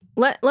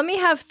Let me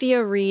have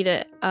Theo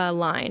read a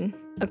line,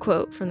 a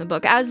quote from the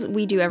book, as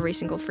we do every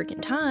single freaking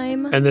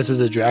time. And this is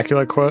a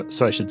Dracula quote,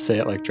 so I should say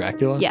it like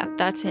Dracula? Yeah,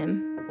 that's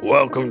him.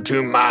 Welcome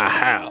to my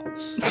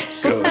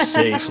house. Go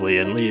safely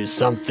and leave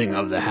something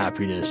of the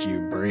happiness you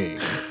bring.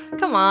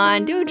 Come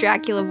on, do a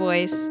Dracula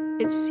voice.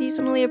 It's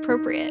seasonally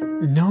appropriate.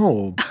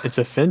 No, it's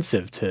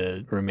offensive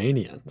to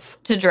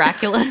Romanians. To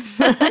Draculas?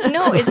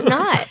 No, it's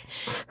not.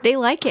 They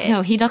like it.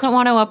 No, he doesn't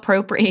want to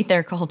appropriate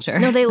their culture.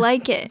 No, they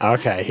like it.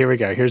 Okay, here we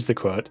go. Here's the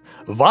quote.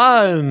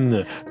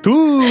 1,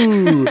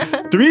 2,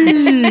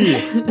 3.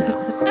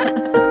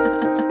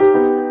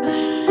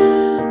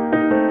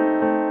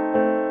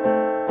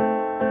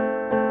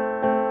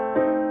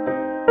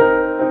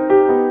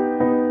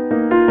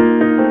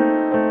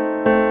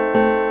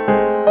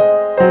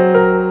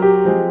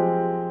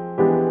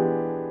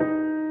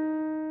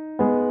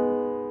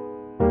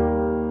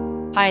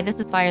 Hi,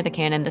 this is Fire the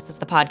Canon. This is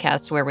the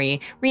podcast where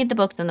we read the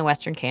books in the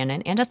Western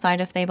canon and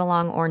decide if they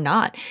belong or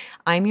not.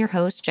 I'm your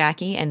host,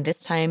 Jackie, and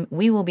this time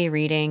we will be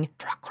reading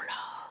Dracula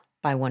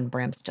by one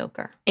Bram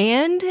Stoker.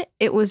 And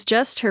it was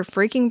just her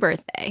freaking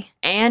birthday.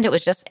 And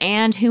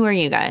who are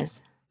you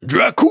guys?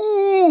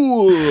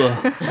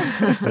 Dracula!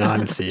 No,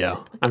 I'm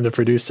Theo. I'm the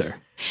producer.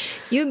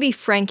 You'd be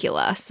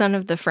Francula, son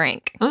of the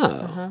Frank.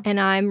 Oh. And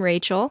I'm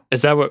Rachel.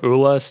 Is that what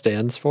Ula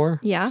stands for?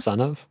 Yeah.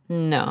 Son of?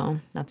 No,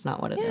 that's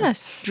not what it is.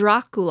 Yes,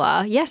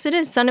 Dracula. Yes, it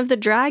is, son of the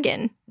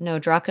dragon. No,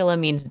 Dracula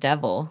means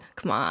devil.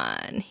 Come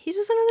on, he's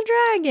a son of the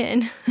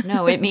dragon.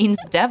 No, it means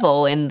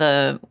devil in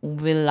the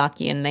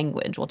Wallachian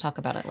language. We'll talk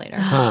about it later.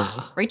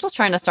 Huh. Rachel's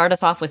trying to start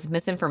us off with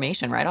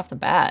misinformation right off the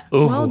bat.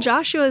 Ooh. Well,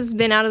 Joshua's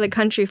been out of the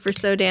country for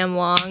so damn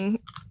long.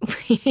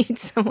 We need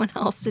someone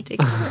else to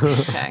take over.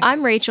 Okay.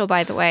 I'm Rachel,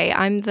 by the way.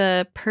 I'm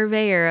the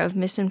purveyor of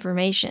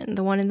misinformation,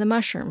 the one in the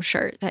mushroom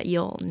shirt that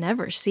you'll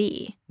never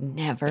see.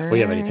 Never. If we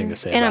have anything to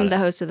say And about I'm it. the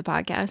host of the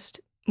podcast.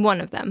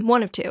 One of them.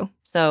 One of two.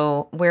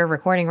 So we're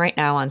recording right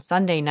now on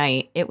Sunday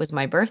night. It was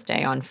my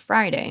birthday on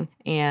Friday.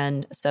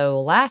 And so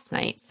last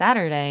night,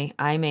 Saturday,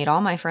 I made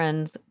all my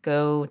friends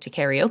go to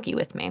karaoke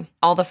with me.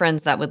 All the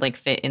friends that would like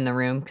fit in the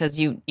room because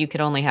you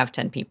could only have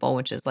 10 people,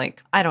 which is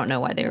like, I don't know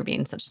why they were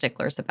being such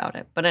sticklers about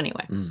it. But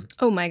anyway.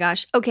 Oh my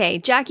gosh. Okay,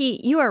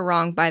 Jackie, you are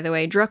wrong, by the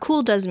way.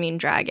 Dracul does mean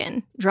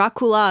dragon.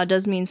 Dracula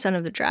does mean son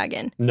of the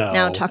dragon. No.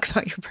 Now talk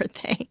about your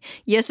birthday.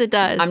 Yes, it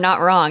does. I'm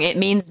not wrong. It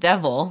means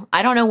devil.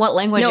 I don't know what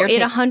language No, you're it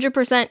taking.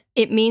 100%,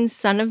 it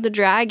means son of the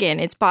dragon.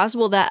 It's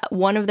possible that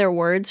one of their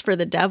words for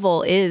the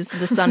devil is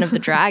the son of the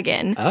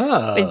dragon.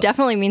 Oh. It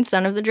definitely means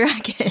son of the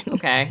dragon.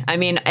 Okay. I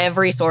mean,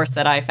 every source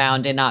that I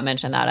found did not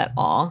mention that at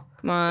all.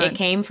 Come on. It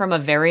came from a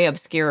very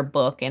obscure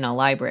book in a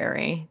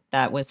library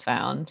that was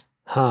found.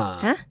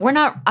 Huh.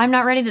 I'm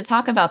not ready to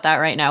talk about that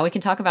right now. We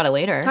can talk about it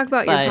later. Talk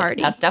about your but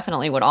party. That's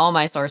definitely what all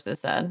my sources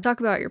said. Talk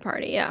about your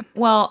party, yeah.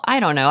 Well,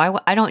 I don't know.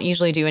 I don't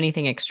usually do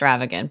anything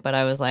extravagant, but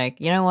I was like,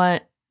 you know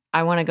what?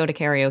 I want to go to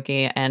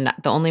karaoke, and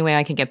the only way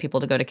I can get people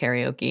to go to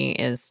karaoke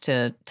is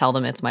to tell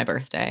them it's my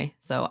birthday.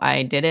 So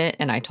I did it,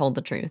 and I told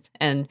the truth.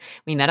 And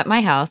we met at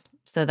my house.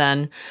 So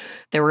then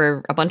there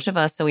were a bunch of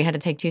us, so we had to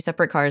take 2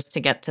 separate cars to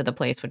get to the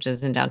place, which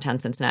is in downtown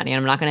Cincinnati. And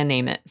I'm not going to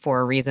name it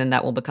for a reason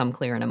that will become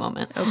clear in a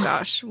moment. Oh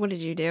gosh, what did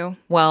you do?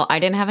 Well, I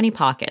didn't have any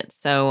pockets,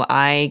 so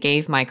I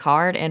gave my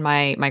card and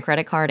my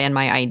credit card and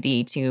my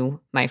ID to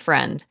my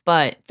friend.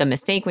 But the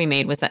mistake we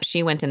made was that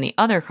she went in the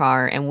other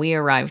car and we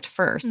arrived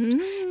first.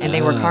 And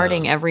they were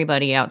carding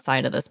everybody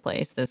outside of this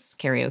place, this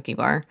karaoke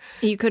bar.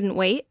 You couldn't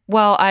wait?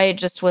 Well, I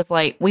just was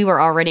like, we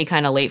were already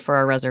kind of late for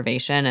our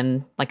reservation.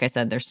 And like I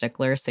said, they're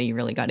sticklers, so you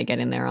really got to get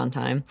in there on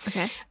time.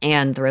 Okay.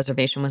 And the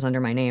reservation was under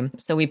my name.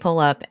 So we pull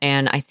up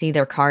and I see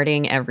they're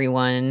carding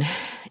everyone.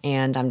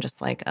 And I'm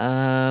just like,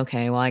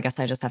 okay, well, I guess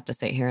I just have to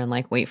sit here and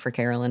like wait for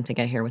Carolyn to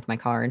get here with my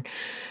card.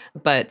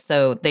 But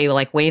so they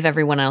like wave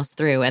everyone else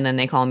through and then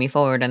they call me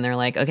forward and they're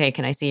like, okay,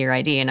 can I see your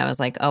ID? And I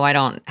was like, oh, I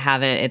don't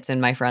have it. It's in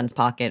my friend's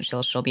pocket.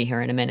 She'll be here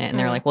in a minute. And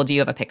they're like, well, do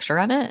you have a picture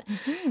of it?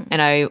 And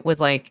I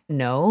was like,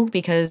 no,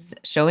 because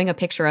showing a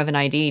picture of an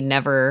ID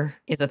never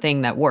is a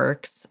thing that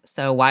works.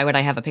 So why would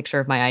I have a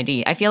picture of my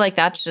ID? I feel like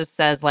that just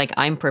says like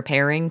I'm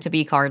preparing to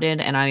be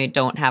carded and I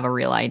don't have a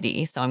real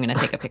ID. So I'm going to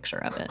take a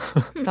picture of it.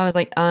 So I was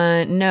like,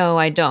 no,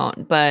 I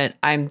don't. But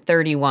I'm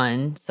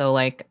 31. So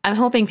like I'm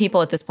hoping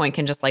people at this point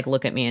can just like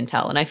look at me and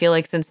tell. And I feel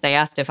like since they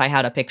asked if I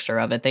had a picture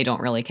of it, they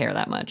don't really care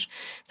that much.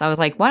 So I was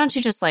like, why don't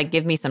you just like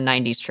give me some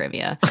 90s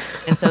trivia?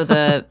 And so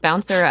the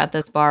bouncer at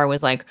this bar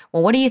was like,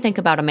 well, what do you think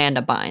about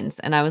Amanda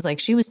Bynes? And I was like,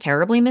 she was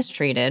terribly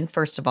mistreated.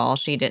 First of all,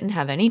 she didn't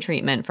have any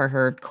treatment for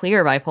her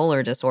clear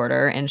bipolar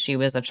disorder. And she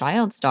was a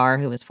child star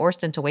who was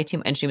forced into way too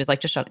much. And she was like,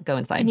 just go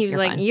inside. And he was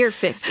You're like, fine. you're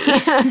 50.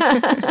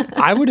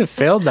 I would have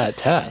failed that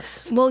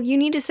test. Well, you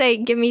need need to say,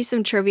 give me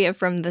some trivia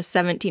from the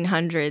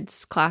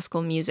 1700s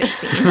classical music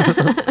scene.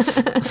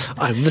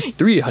 I'm the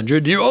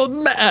 300-year-old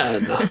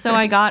man. So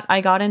I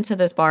got into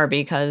this bar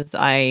because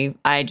I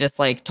just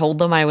like told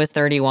them I was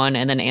 31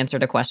 and then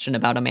answered a question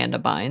about Amanda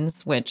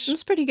Bynes, which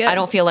That's pretty good. I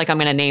don't feel like I'm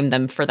going to name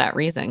them for that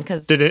reason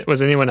because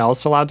Was anyone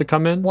else allowed to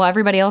come in? well,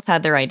 everybody else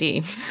had their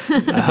ID.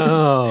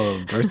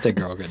 Oh, birthday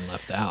girl getting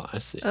left out. I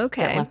see.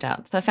 Okay. Got left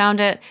out. So I found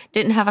it,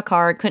 didn't have a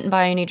card, couldn't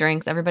buy any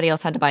drinks. Everybody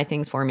else had to buy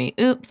things for me.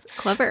 Oops.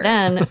 Clever.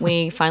 Then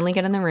we finally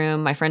get in the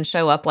room. My friends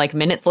show up like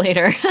minutes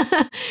later.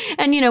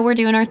 And, we're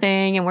doing our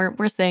thing and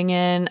we're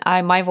singing.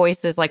 My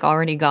voice is like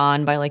already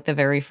gone by like the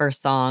very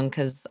first song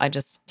because I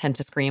just tend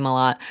to scream a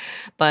lot.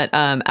 But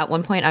at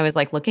one point I was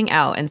like looking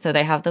out. And so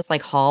they have this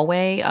like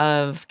hallway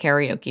of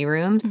karaoke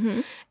rooms.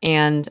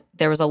 And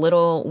there was a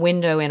little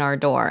window in our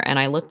door. And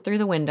I looked through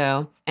the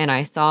window and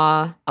I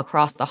saw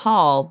across the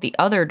hall the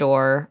other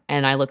door.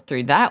 And I looked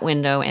through that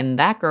window and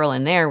that girl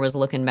in there was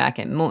looking back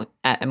at moi,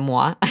 at me.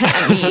 I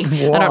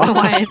don't know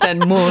why I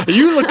said moi. Are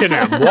you looking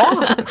at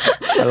moi?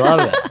 I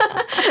love it.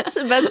 That's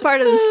the best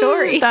part of the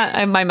story.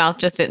 My mouth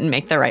just didn't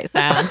make the right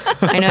sound.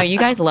 I know you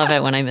guys love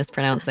it when I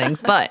mispronounce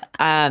things, but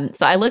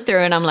so I look through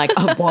and I'm like,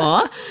 oh,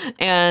 what?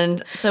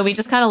 And so we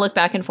just kind of look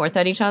back and forth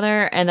at each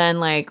other, and then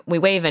like we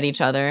wave at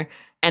each other,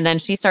 and then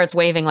she starts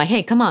waving like,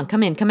 hey, come on,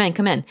 come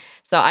in.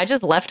 So I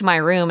just left my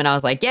room and I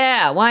was like,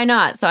 yeah, why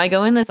not? So I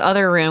go in this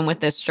other room with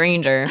this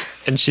stranger.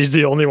 And she's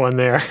the only one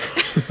there.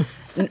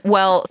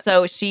 Well,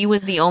 so she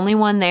was the only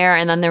one there,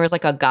 and then there was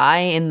like a guy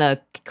in the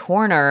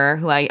corner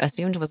who I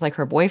assumed was like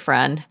her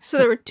boyfriend. So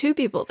there were two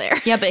people there.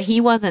 Yeah, but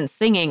he wasn't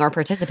singing or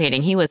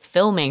participating. He was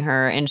filming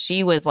her, and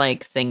she was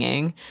like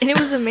singing. And it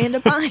was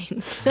Amanda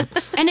Bynes.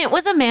 And it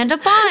was Amanda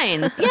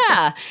Bynes.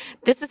 Yeah.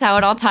 This is how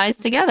it all ties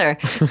together.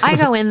 I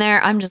go in there.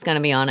 I'm just going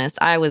to be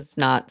honest. I was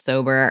not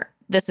sober.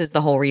 This is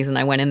the whole reason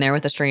I went in there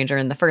with a stranger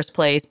in the first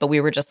place, but we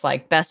were just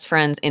like best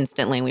friends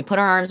instantly. We put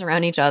our arms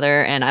around each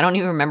other, and I don't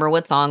even remember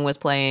what song was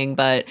playing,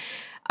 but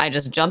I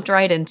just jumped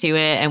right into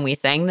it and we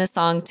sang this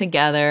song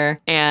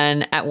together.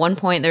 And at one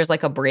point there's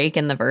like a break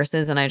in the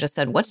verses and I just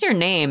said, what's your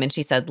name? And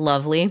she said,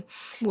 Lovely.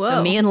 Whoa.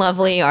 So me and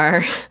Lovely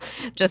are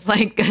just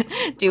like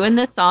doing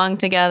this song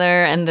together.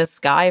 And this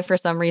guy for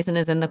some reason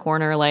is in the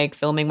corner, like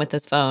filming with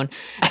his phone.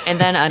 And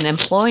then an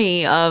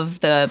employee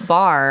of the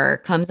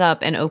bar comes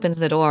up and opens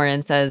the door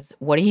and says,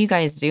 what are you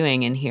guys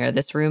doing in here?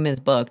 This room is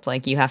booked.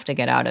 Like, you have to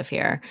get out of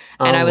here.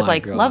 And I was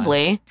like, God.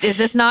 Lovely, is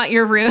this not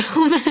your room?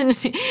 And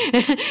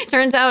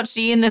turns out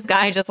she and this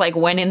guy just like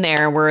went in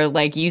there, were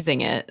like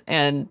using it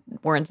and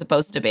weren't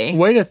supposed to be.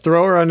 Way to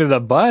throw her under the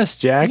bus,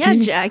 Jackie. Yeah,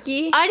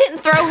 Jackie. I didn't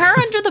throw her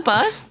under the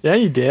bus. Yeah,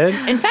 you did.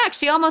 In fact,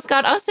 she almost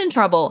got us in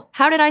trouble.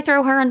 How did I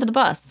throw her under the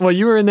bus? Well,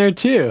 you were in there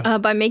too.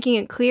 By making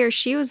it clear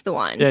she was the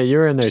one. Yeah, you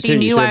were in there too. She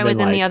knew I was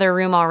in the other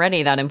room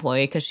already, that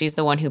employee, because she's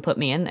the one who put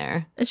me in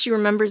there. And she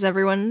remembers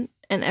everyone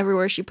and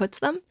everywhere she puts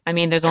them? I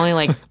mean, there's only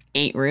like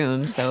 8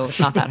 rooms, so it's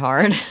not that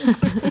hard.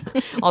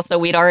 Also,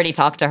 we'd already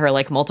talked to her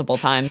like multiple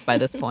times by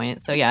this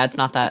point. So yeah, it's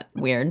not that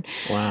weird.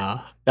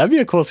 Wow. That'd be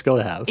a cool skill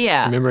to have.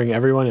 Yeah. Remembering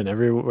everyone and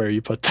everywhere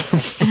you put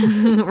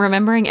them.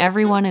 Remembering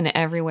everyone and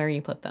everywhere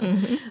you put them.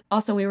 Mm-hmm.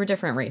 Also, we were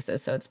different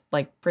races, so it's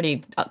like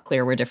pretty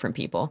clear we're different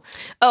people.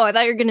 Oh, I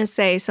thought you were going to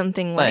say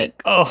something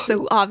like,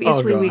 so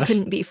obviously we gosh.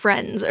 couldn't be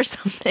friends or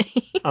something.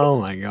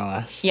 Oh my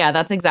gosh. Yeah,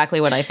 that's exactly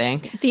what I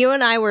think. Theo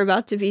and I were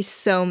about to be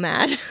so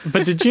mad.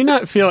 But did you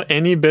not feel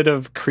any bit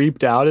of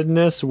creeped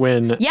outedness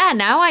when... Yeah,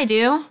 now I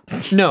do.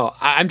 No,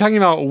 I'm talking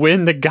about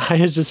when the guy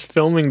is just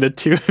filming the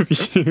two of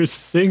you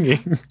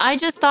singing. I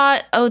just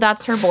thought, oh,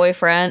 that's her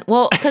boyfriend.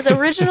 Well, because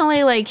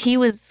originally, like, he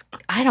was,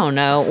 I don't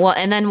know. Well,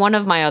 and then one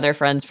of my other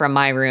friends from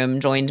my room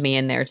joined me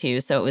in there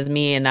too. So it was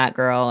me and that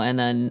girl and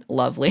then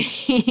Lovely,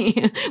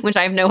 which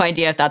I have no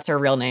idea if that's her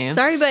real name.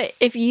 Sorry, but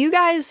if you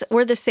guys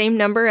were the same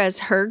number as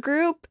her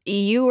group,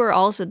 you were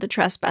also the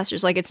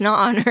trespassers. Like, it's not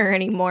on her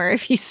anymore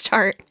if you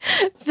start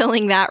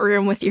filling that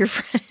room with your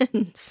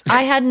friends.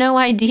 I had no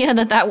idea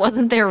that that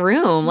wasn't their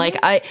room. Like,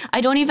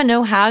 I don't even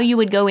know how you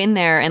would go in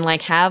there and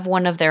like have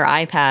one of their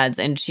iPads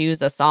and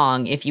choose a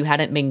song if you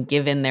hadn't been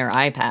given their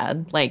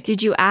iPad. Like,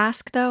 did you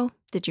ask though?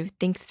 Did you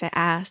think to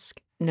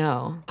ask?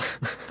 No.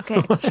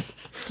 Okay.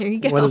 There you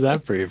go. What does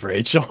that prove,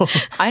 Rachel?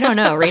 I don't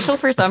know. Rachel,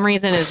 for some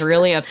reason, is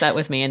really upset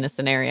with me in this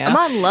scenario. I'm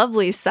on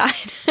Lovely's side.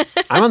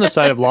 I'm on the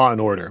side of law and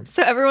order.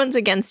 So everyone's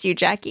against you,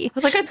 Jackie. I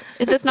was like,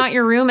 is this not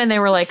your room? And they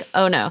were like,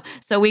 oh no.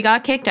 So we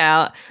got kicked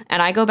out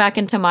and I go back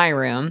into my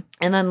room.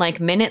 And then like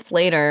minutes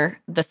later,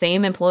 the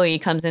same employee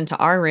comes into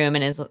our room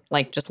and is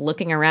like just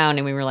looking around.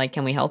 And we were like,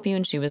 can we help you?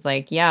 And she was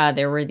like, yeah,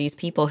 there were these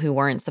people who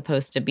weren't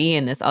supposed to be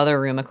in this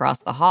other room across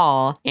the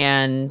hall.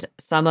 And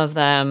some of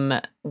them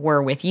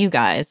were with you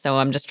guys. So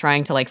I'm just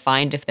trying to like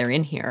find if they're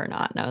in here or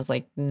not. And I was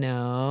like,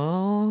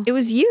 no. It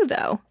was you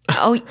though.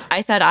 Oh,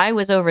 I said I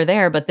was over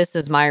there, but this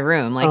is my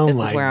room. Like, this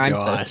is where I'm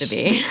supposed to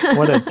be.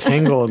 What a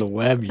tangled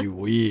web you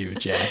weave,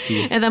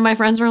 Jackie. And then my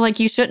friends were like,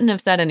 you shouldn't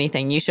have said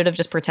anything. You should have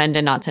just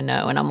pretended not to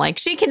know. And I'm like,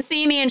 she can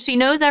see me and she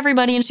knows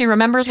everybody and she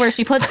remembers where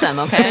she puts them,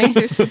 okay? That's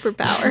your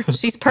superpower.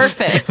 She's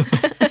perfect.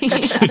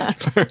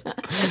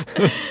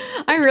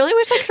 I really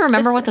wish I could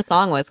remember what the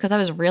song was because I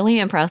was really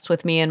impressed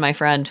with me and my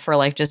friend for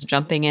like just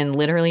jumping in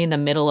literally in the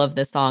middle of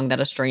this song that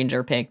a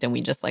stranger picked and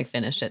we just like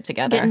finished it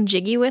together. Getting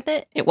jiggy with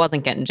it? It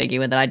wasn't getting jiggy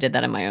with it. I did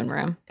that in my own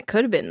room. It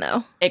could have been,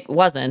 though. It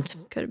wasn't.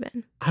 Could have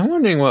been. I'm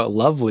wondering what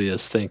Lovely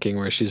is thinking,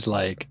 where she's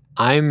like,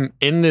 I'm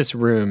in this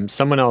room.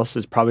 Someone else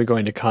is probably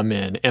going to come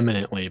in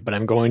imminently, but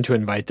I'm going to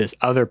invite this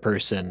other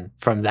person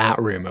from that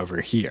room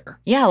over here.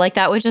 Yeah, like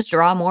that would just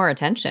draw more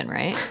attention,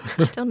 right?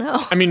 I don't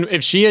know. I mean,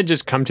 if she had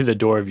just come to the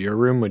door of your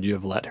room, would you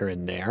have let her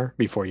in there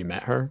before you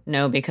met her?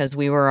 No, because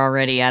we were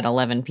already at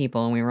 11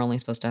 people and we were only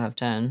supposed to have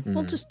 10.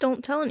 Well, just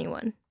don't tell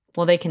anyone.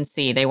 Well, they can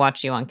see. They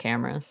watch you on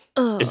cameras.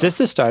 Ugh. Is this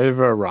the start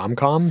of a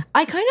rom-com?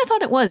 I kind of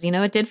thought it was. You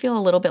know, it did feel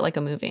a little bit like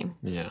a movie.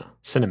 Yeah.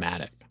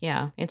 Cinematic.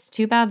 Yeah. It's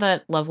too bad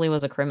that Lovely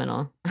was a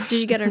criminal. Did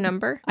you get her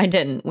number? I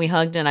didn't. We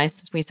hugged and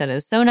we said,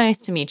 it's so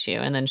nice to meet you.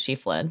 And then she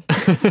fled.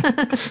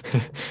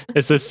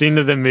 It's the scene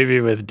of the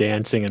movie with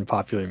dancing and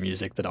popular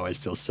music that always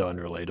feels so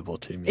unrelatable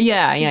to me.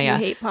 Yeah, Because yeah, you yeah.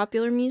 hate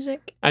popular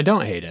music? I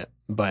don't hate it,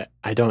 but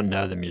I don't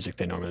know the music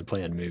they normally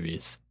play in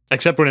movies.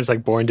 Except when it's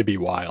like Born to be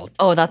Wild.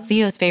 Oh, that's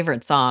Theo's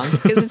favorite song.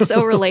 Because it's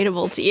so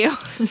relatable to you.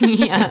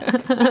 Yeah.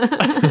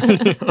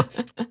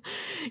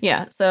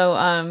 Yeah,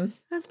 so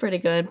that's pretty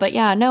good. But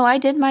yeah, no, I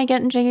did my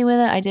getting jiggy with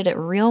it. I did it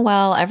real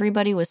well.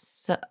 Everybody was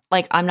so,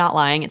 like, I'm not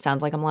lying. It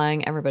sounds like I'm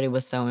lying. Everybody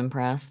was so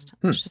impressed.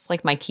 It's just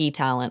like my key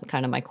talent,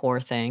 kind of my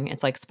core thing.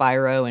 It's like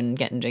Spyro and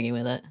getting jiggy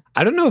with it.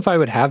 I don't know if I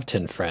would have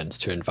 10 friends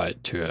to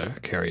invite to a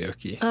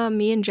karaoke.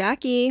 Me and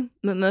Jackie,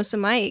 Mimosa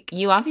Mike.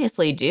 You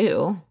obviously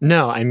do.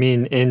 No, I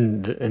mean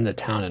in the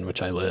town in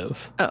which I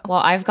live. Well,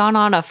 I've gone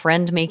on a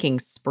friend-making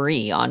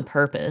spree on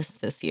purpose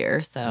this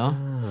year, so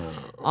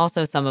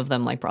also some of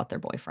them like brought their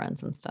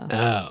boyfriends and stuff.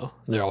 Oh,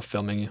 they're all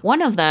filming you.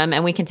 One of them,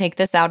 and we can take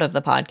this out of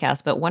the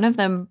podcast, but one of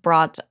them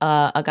brought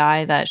a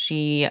guy that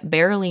she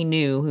barely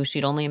knew, who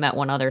she'd only met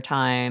one other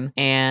time,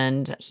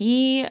 and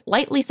he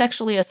lightly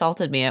sexually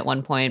assaulted me at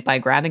one point by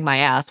grabbing my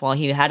ass while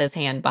he had his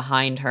hand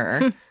behind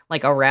her,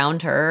 like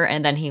around her,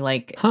 and then he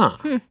like,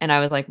 and I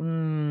was like,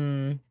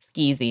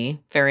 skeezy,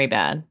 very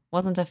bad.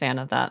 Wasn't a fan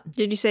of that.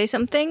 Did you say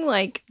something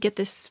like, get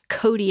this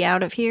Cody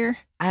out of here?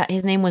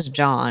 His name was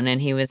John,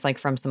 and he was like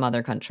from some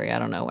other country. I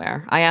don't know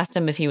where. I asked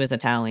him if he was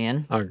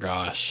Italian. Oh,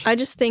 gosh. I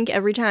just think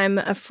every time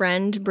a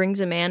friend brings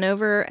a man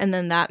over and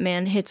then that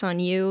man hits on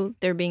you,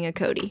 they're being a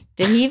Cody.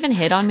 Did he even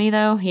hit on me,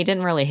 though? He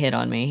didn't really hit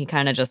on me. He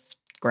kind of just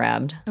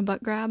grabbed. A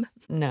butt grab?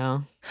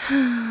 No.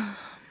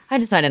 I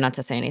decided not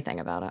to say anything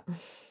about it.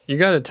 You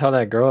got to tell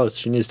that girl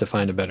she needs to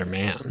find a better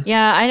man.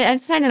 Yeah, I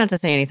decided not to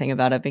say anything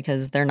about it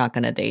because they're not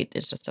going to date.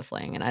 It's just a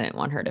fling, and I didn't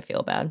want her to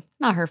feel bad.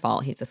 Not her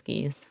fault. He's a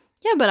skis.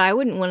 Yeah, but I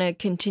wouldn't want to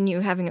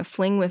continue having a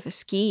fling with the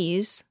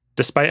skis.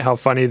 Despite how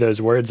funny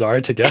those words are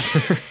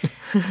together.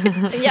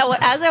 Yeah, well,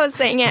 as I was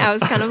saying it, I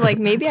was kind of like,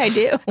 maybe I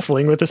do.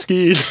 Fling with the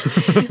skis.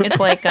 It's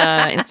like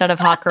instead of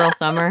hot girl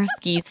summer,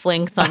 skis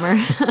fling summer.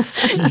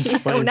 Skis Oh,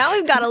 fling. now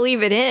we've got to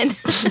leave it in.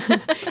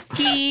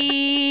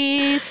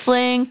 Skis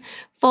fling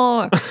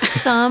for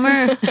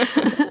summer.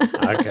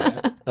 Okay,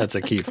 that's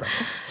a keeper.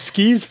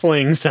 Skis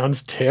fling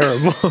sounds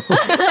terrible.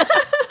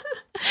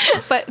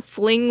 But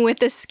fling with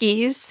the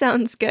skis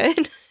sounds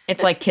good.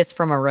 It's like Kiss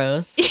from a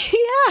Rose.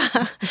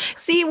 Yeah.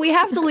 See, we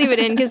have to leave it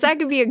in because that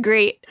could be a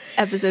great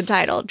episode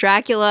title.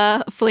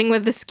 Dracula, fling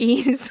with the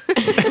skis.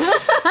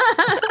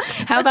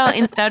 How about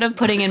instead of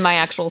putting in my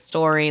actual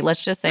story, let's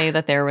just say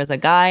that there was a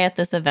guy at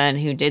this event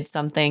who did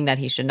something that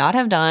he should not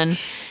have done,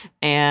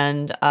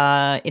 and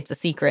it's a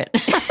secret.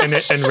 And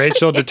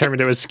Rachel determined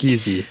it was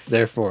skeezy,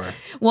 therefore.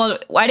 Well,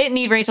 I didn't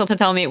need Rachel to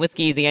tell me it was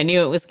skeezy. I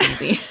knew it was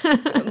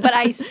skeezy. But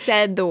I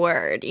said the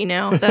word,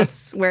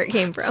 that's where it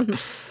came from.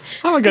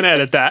 I'm going to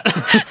edit that.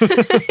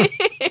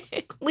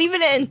 Leave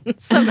it in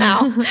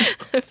somehow.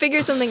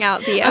 Figure something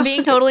out, Theo. I'm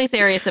being totally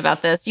serious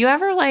about this. You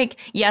ever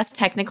yes,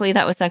 technically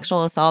that was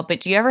sexual assault, but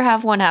do you ever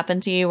have one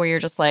happen to you where you're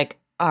just like,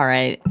 all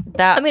right,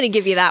 I'm going to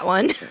give you that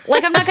one.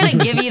 Like, I'm not going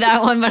to give you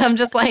that one, but I'm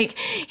just like,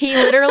 he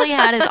literally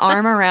had his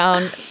arm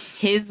around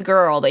his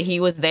girl that he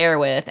was there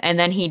with, and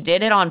then he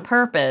did it on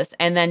purpose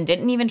and then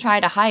didn't even try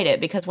to hide it,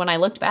 because when I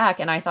looked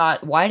back and I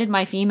thought, why did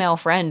my female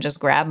friend just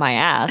grab my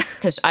ass?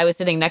 Because I was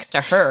sitting next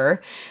to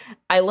her.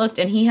 I looked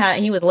and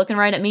he was looking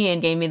right at me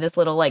and gave me this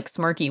little like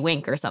smirky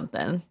wink or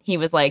something. He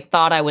was like,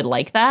 thought I would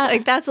like that.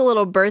 Like, that's a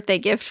little birthday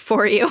gift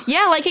for you.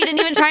 Yeah, like he didn't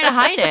even try to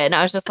hide it. And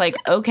I was just like,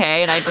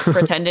 okay. And I just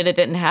pretended it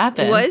didn't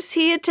happen. Was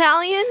he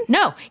Italian?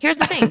 No, here's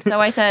the thing.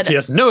 So I said, He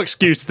has no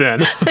excuse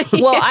then.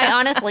 well, I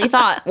honestly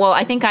thought,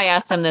 I think I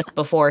asked him this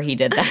before he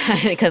did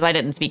that because I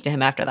didn't speak to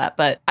him after that.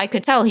 But I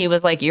could tell he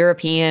was like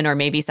European or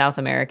maybe South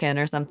American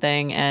or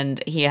something.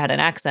 And he had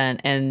an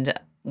accent. And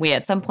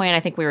at some point, I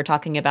think we were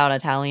talking about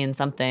Italian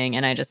something.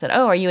 And I just said,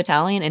 oh, are you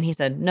Italian? And he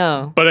said,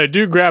 no. But I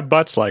do grab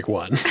butts like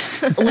one.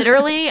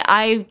 Literally,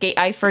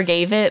 I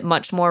forgave it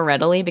much more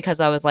readily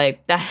because I was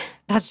like, that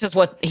That's just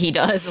what he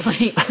does.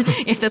 Like,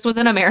 if this was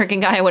an American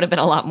guy, I would have been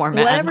a lot more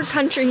mad. Whatever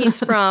country he's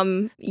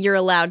from, you're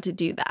allowed to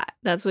do that.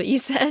 That's what you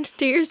said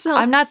to yourself.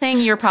 I'm not saying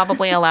you're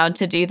probably allowed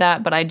to do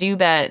that, but I do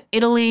bet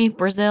Italy,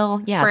 Brazil,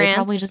 they France.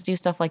 probably just do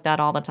stuff like that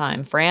all the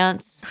time.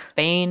 France,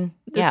 Spain,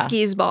 The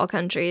skis ball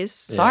countries.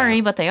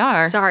 Sorry, but they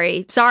are.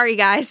 Sorry,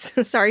 guys.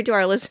 Sorry to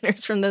our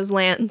listeners from those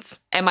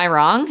lands. Am I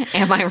wrong?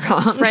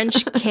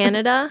 French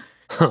Canada.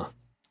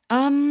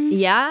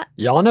 Yeah.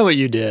 Y'all know what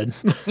you did.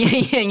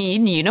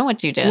 You know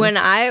what you did. When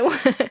I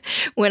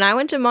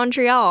went to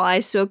Montreal, I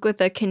spoke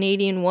with a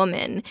Canadian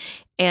woman,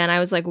 and I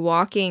was like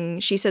walking.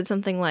 She said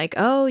something like,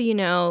 "Oh,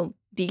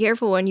 be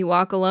careful when you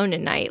walk alone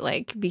at night.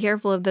 Like, be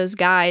careful of those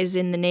guys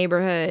in the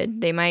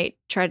neighborhood. They might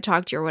try to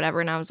talk to you or whatever."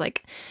 And I was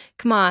like,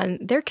 "Come on,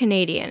 they're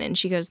Canadian." And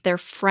she goes, "They're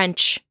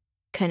French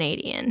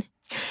Canadian."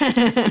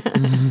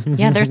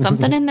 Yeah, there's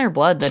something in their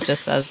blood that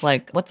just says,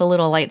 like, what's a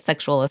little light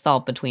sexual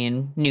assault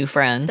between new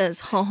friends? It says,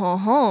 ho, ho,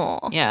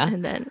 ho. Yeah.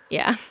 And then,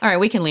 yeah. All right,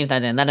 we can leave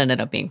that in. That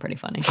ended up being pretty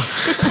funny.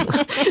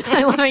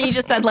 I love how you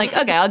just said, like,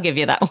 okay, I'll give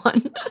you that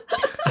one.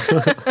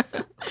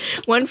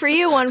 One for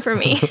you, one for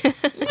me.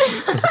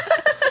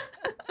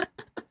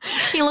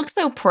 He looks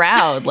so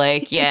proud.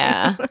 Like,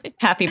 yeah,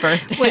 happy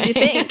birthday. What do you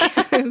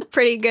think?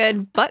 Pretty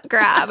good butt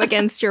grab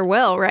against your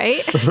will,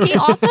 right? He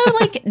also,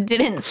 like,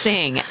 didn't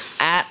sing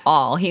at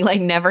all. He,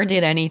 like, never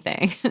did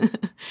anything.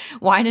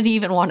 Why did he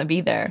even want to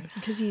be there?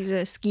 Because he's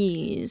a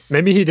skis.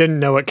 Maybe he didn't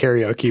know what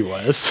karaoke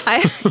was.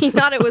 He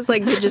thought it was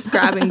like just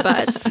grabbing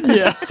butts.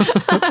 Yeah.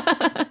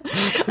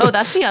 Oh,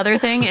 that's the other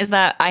thing is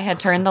that I had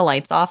turned the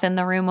lights off in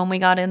the room when we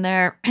got in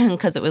there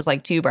because it was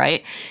like too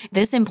bright.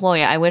 This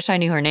employee, I wish I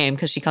knew her name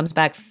because she comes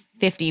back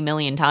 50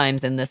 million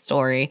times in this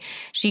story.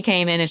 She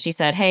came in and she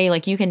said, "Hey,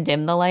 like, you can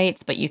dim the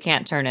lights, but you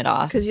can't turn it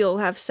off." Because you'll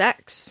have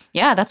sex.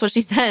 Yeah, that's what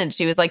she said.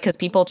 She was like, because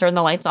people turn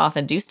the lights off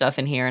and do stuff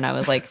in here. And I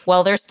was like,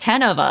 well, there's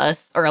 10 of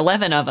us or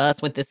 11 of us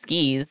with the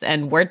skis,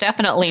 and we're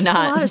definitely That's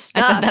not. a lot of I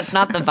stuff. said, that's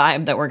not the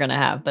vibe that we're going to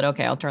have. But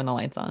okay, I'll turn the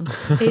lights on.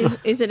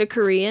 Is it a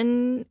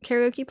Korean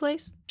karaoke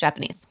place?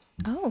 Japanese.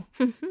 Oh.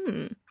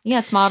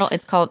 Yeah,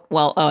 it's called,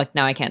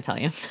 now I can't tell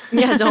you.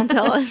 Yeah, don't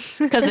tell us.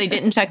 Because they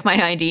didn't check my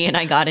ID and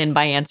I got in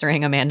by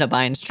answering Amanda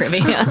Bynes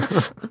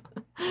trivia.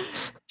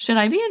 Should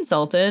I be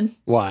insulted?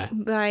 Why?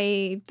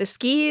 By the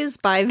skis,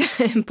 by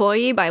the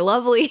employee, by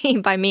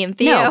Lovely, by me and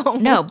Theo.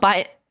 No,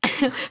 by...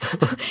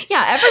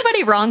 Yeah,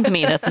 everybody wronged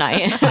me this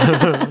night.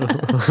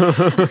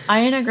 I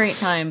had a great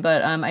time,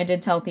 but I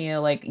did tell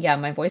Theo, like, yeah,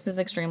 my voice is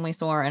extremely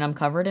sore and I'm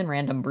covered in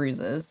random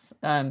bruises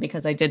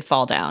because I did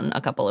fall down a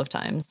couple of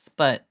times,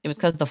 but it was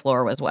because the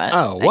floor was wet.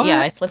 Oh, what?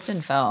 Yeah, I slipped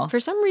and fell. For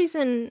some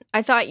reason,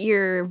 I thought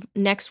your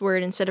next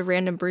word, instead of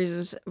random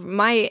bruises,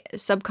 my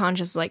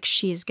subconscious was like,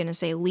 she's going to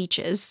say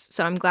leeches.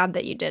 So I'm glad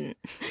that you didn't.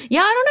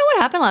 Yeah, I don't know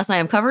what happened last night.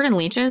 I'm covered in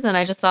leeches and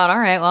I just thought, all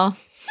right, well,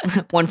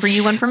 one for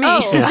you, one for me.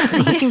 Oh,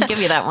 I can give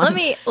you that one.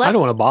 I don't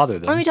want to bother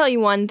them. Let me tell you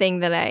one thing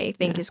that I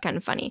think is kind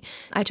of funny.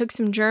 I took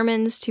some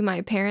Germans to my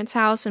parents'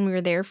 house and we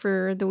were there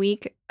for the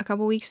week a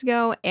couple weeks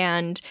ago,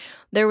 and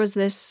there was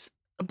this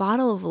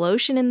bottle of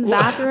lotion in the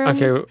bathroom.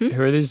 Okay,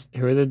 who are these?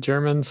 Who are the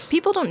Germans?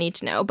 People don't need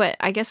to know, but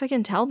I guess I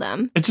can tell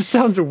them. It just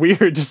sounds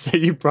weird to say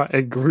you brought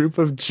a group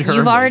of Germans.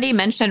 You've already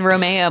mentioned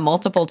Romea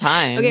multiple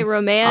times. Okay,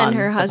 Romea and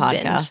her the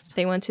husband, podcast.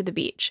 they went to the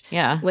beach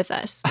Yeah. with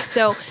us.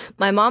 So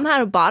my mom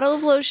had a bottle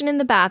of lotion in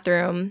the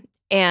bathroom,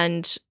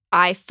 and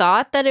I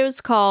thought that it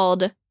was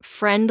called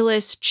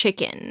Friendless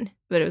Chicken,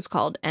 but it was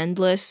called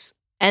Endless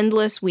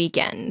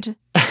Weekend.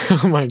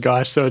 Oh my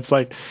gosh. So it's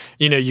like,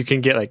 you can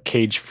get like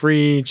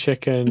cage-free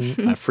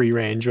chicken, free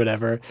range,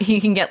 whatever.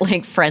 You can get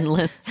like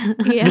friendless.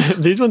 Yeah,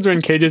 These ones were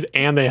in cages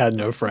and they had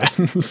no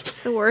friends.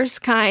 it's the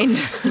worst kind.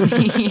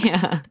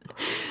 Yeah.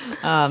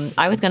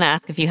 I was going to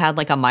ask if you had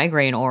like a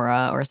migraine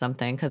aura or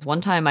something, because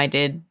one time I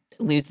did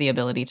lose the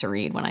ability to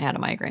read when I had a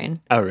migraine.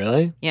 Oh,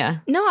 really? Yeah.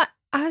 No,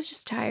 I was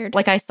just tired.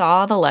 Like I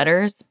saw the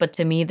letters, but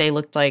to me they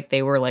looked like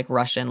they were like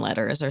Russian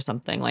letters or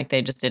something. Like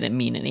they just didn't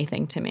mean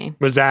anything to me.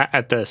 Was that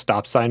at the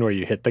stop sign where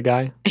you hit the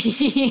guy?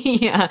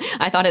 Yeah.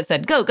 I thought it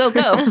said, go, go,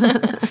 go.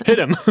 Hit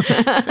him.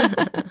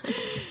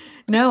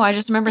 No, I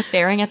just remember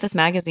staring at this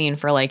magazine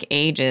for like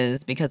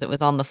ages because it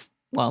was on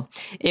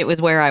it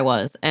was where I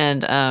was.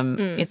 And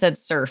it said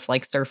Surf,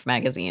 like Surf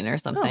magazine or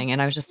something. Oh.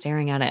 And I was just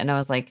staring at it and I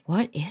was like,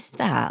 what is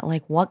that?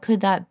 Like, what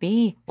could that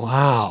be?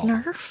 Wow.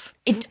 Snurf.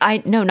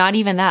 No, not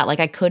even that. Like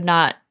I could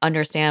not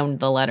understand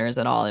the letters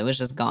at all. It was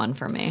just gone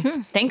from me.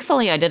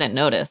 Thankfully, I didn't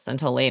notice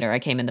until later. I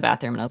came in the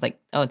bathroom and I was like,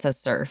 oh, it says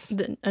Surf.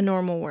 A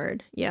normal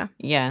word. Yeah.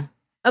 Yeah.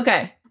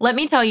 Okay, let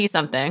me tell you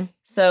something.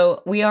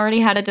 So we already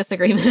had a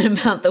disagreement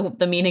about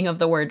the meaning of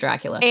the word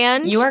Dracula.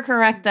 And you are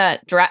correct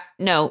that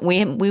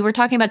we were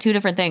talking about two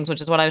different things, which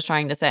is what I was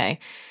trying to say.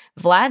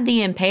 Vlad the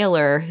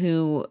Impaler,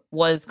 who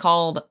was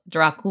called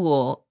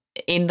Dracul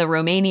in the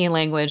Romanian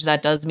language,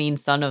 that does mean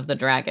son of the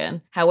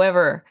dragon.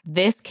 However,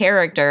 this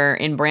character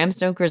in Bram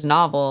Stoker's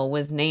novel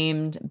was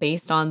named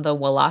based on the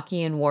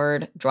Wallachian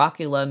word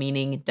Dracula,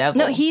 meaning devil.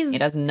 No,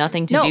 it has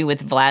nothing to do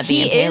with Vlad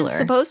the Impaler. He is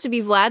supposed to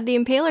be Vlad the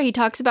Impaler. He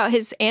talks about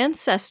his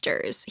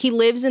ancestors. He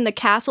lives in the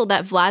castle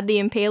that Vlad the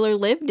Impaler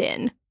lived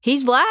in.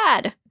 He's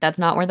Vlad. That's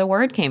not where the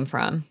word came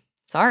from.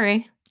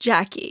 Sorry.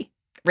 Jackie.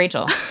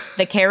 Rachel,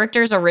 the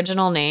character's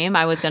original name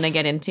I was going to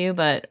get into,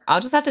 but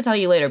I'll just have to tell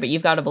you later, but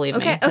you've got to believe me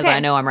because I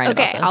know I'm right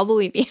about Okay, this. I'll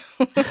believe you.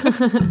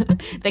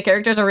 The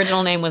character's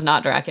original name was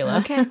not Dracula.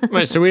 Okay.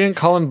 Wait, so we didn't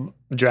call him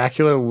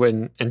Dracula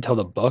until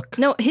the book?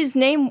 No, his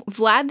name,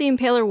 Vlad the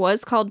Impaler,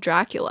 was called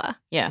Dracula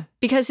Yeah.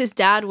 because his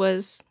dad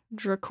was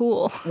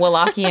Dracul.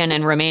 Wallachian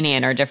and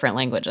Romanian are different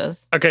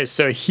languages. Okay,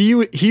 so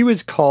he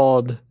was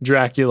called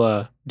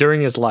Dracula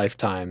during his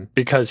lifetime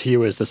because he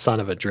was the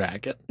son of a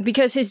dragon.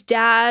 Because his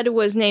dad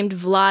was named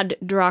Vlad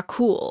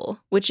Dracul,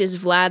 which is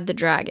Vlad the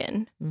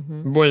Dragon.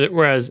 Mm-hmm.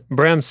 Whereas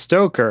Bram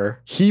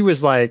Stoker, he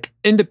was like,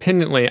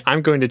 independently,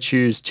 I'm going to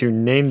choose to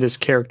name this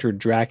character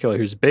Dracula,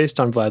 who's based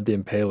on Vlad the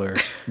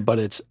Impaler, but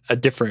it's a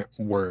different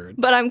word.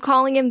 But I'm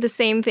calling him the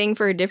same thing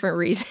for a different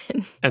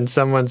reason. And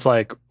someone's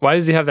like, why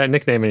does he have that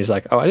nickname? And he's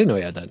like, oh, I didn't know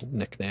he had that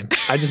nickname.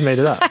 I just made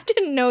it up. I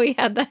didn't know he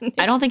had that name.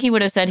 I don't think he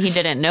would have said he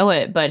didn't know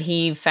it, but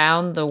he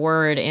found the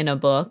word in a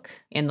book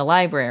in the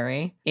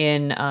library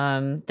in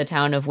the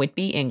town of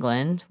Whitby,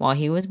 England, while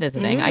he was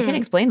visiting. I can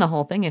explain the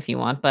whole thing if you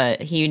want,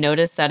 but he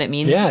noticed that it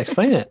means... Yeah,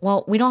 explain it.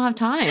 Well, we don't have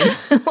time.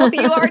 Well,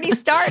 you already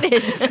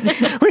started.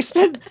 We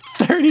spent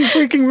 30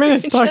 freaking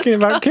minutes talking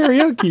about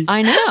karaoke.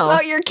 I know.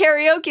 About your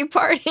karaoke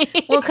party.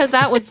 Well, because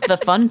that was the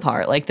fun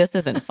part. Like, this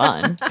isn't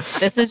fun.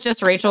 This is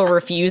just Rachel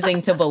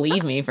refusing to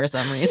believe me for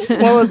some reason.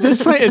 Well, at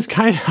this point, it's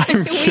kind of...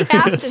 I'm We sure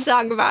have to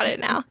talk about it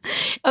now.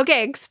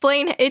 Okay,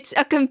 explain. It's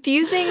a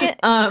confusing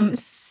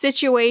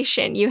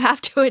situation, you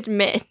have to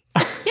admit.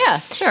 Yeah,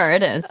 sure,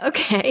 it is.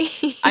 Okay.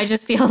 I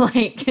just feel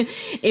like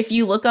if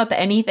you look up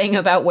anything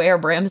about where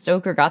Bram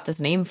Stoker got this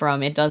name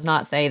from, it does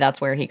not say that's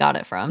where he got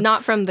it from.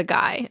 Not from the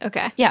guy.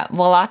 Okay. Yeah,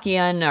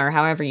 Wallachian or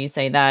however you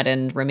say that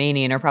and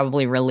Romanian are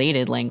probably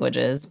related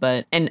languages,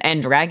 but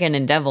and dragon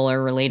and devil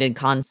are related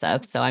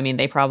concepts. So I mean,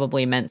 they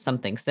probably meant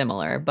something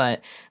similar,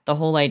 but the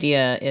whole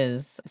idea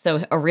is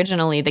so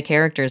originally the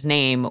character's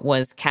name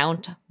was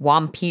Count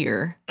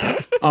Wampir.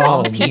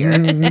 Oh, Vampire.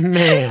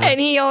 man. And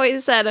he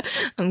always said,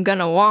 I'm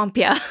gonna womp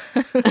ya.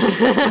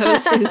 That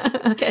was his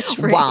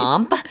catchphrase.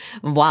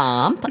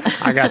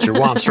 Womp. I got your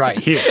womps right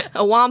here.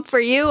 A womp for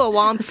you, a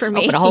womp for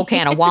me. Open a whole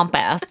can of womp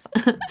ass.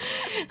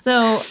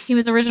 So he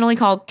was originally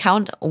called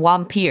Count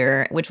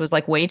Wampir, which was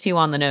like way too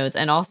on the nose.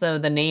 And also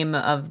the name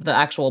of the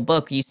actual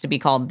book used to be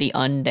called The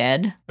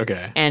Undead.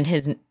 Okay. And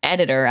his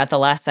editor at the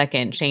last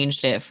second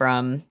changed it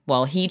from,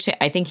 well,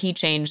 I think he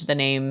changed the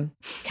name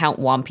Count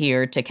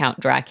Wampir to Count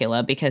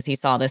Dracula because he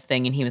saw this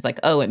thing and he was like,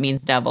 oh, it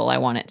means devil. I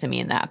want it to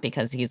mean that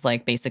because he's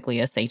like basically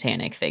a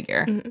satanic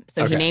figure. Mm-hmm.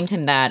 So he named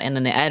him that. And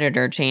then the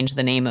editor changed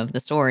the name of the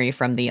story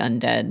from The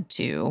Undead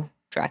to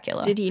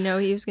Dracula. Did he know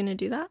he was gonna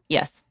do that?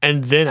 Yes.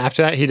 And then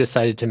after that, he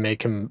decided to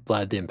make him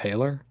Vlad the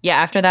Impaler. Yeah,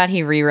 after that,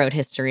 he rewrote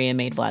history and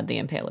made Vlad the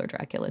Impaler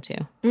Dracula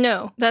too.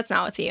 No, that's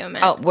not what Theo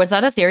meant. Oh, was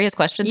that a serious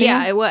question, Theo?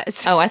 yeah, it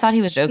was. Oh, I thought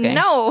he was joking.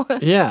 No.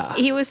 Yeah.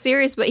 He was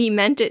serious, but he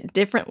meant it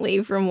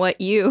differently from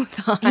what you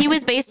thought. He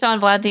was based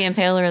on Vlad the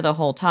Impaler the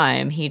whole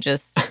time. He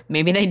just,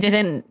 maybe they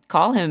didn't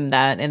call him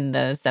that in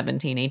the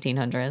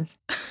 1800s.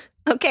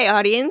 Okay,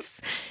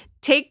 audience.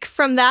 Take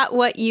from that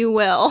what you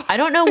will. I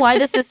don't know why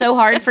this is so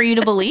hard for you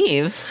to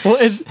believe. Well,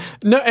 it's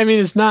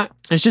not.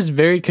 It's just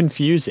very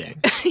confusing.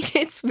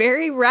 It's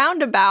very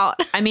roundabout.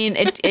 I mean,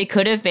 it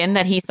could have been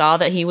that he saw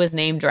that he was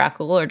named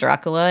Dracula or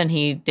Dracula and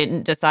he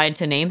didn't decide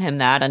to name him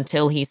that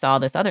until he saw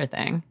this other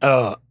thing.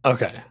 Oh,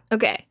 okay.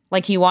 Okay.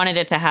 Like he wanted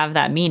it to have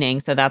that meaning,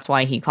 so that's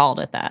why he called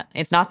it that.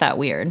 It's not that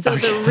weird. So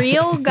the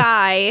real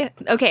guy,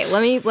 okay,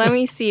 let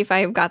me see if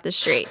I've got this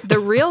straight. The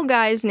real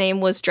guy's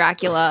name was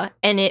Dracula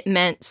and it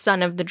meant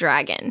son of the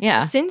dragon. Yeah.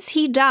 Since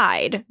he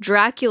died,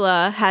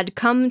 Dracula had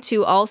come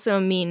to also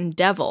mean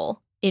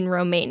devil in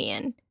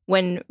Romanian.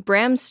 When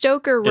Bram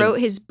Stoker wrote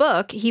his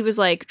book, he was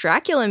like,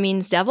 Dracula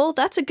means devil?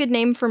 That's a good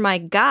name for my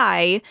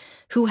guy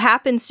who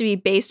happens to be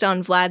based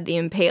on Vlad the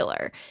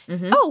Impaler.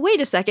 Mhm. Oh,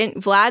 wait a second.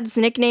 Vlad's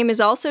nickname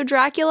is also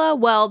Dracula?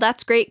 Well,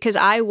 that's great because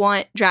I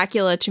want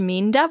Dracula to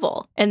mean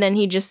devil. And then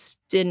he just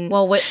didn't.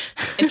 Well,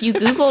 if you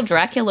Google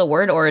Dracula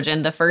word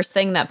origin, the first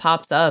thing that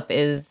pops up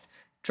is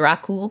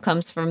Dracul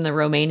comes from the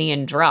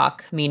Romanian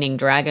drac, meaning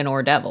dragon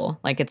or devil.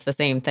 Like it's the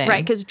same thing.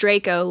 Right, because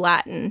Draco,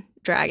 Latin,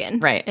 dragon.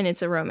 Right. And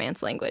it's a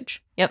Romance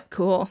language. Yep.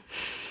 Cool.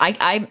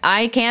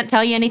 I can't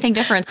tell you anything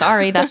different.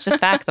 Sorry, that's just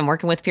facts. I'm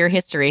working with pure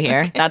history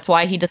here. Okay. That's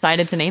why he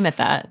decided to name it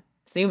that.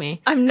 Sue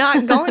me. I'm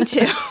not going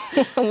to.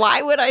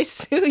 Why would I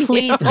sue you?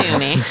 Please sue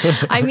me.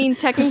 I mean,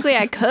 technically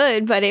I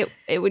could, but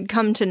it would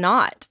come to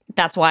naught.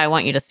 That's why I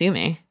want you to sue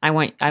me. I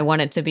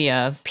want it to be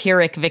a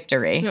Pyrrhic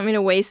victory. You want me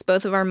to waste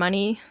both of our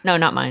money? No,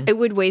 not mine. It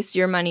would waste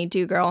your money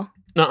too, girl.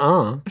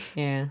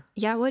 Yeah.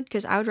 Yeah, it would,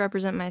 because I would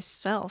represent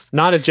myself.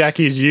 Not if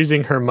Jackie's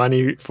using her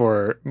money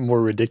for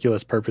more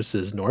ridiculous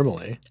purposes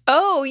normally.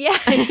 Oh, yeah,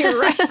 you're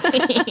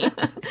right.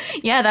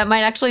 Yeah, that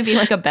might actually be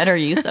like a better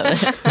use of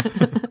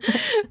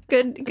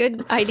it.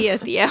 Good idea,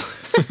 Theo.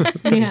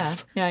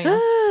 Yeah.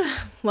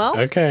 Well,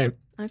 Okay.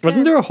 Okay.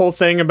 Wasn't there a whole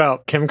thing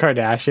about Kim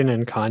Kardashian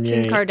and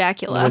Kanye? Kim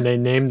Kardacula. When they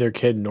named their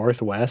kid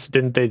Northwest,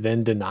 didn't they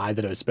then deny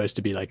that it was supposed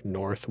to be like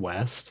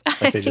Northwest?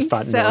 Like they just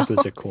think thought so. North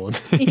was a cool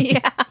name.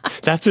 Yeah.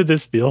 That's what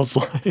this feels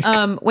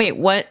like. Wait,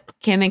 what?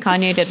 Kim and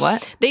Kanye did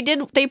what?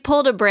 They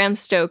pulled a Bram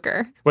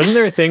Stoker. Wasn't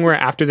there a thing where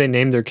after they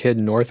named their kid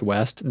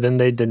Northwest, then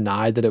they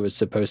denied that it was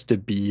supposed to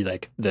be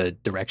like the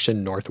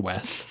direction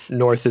Northwest?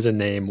 North is a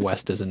name,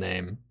 West is a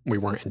name. We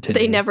weren't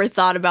intending. They never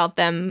thought about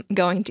them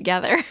going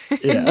together.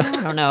 Yeah.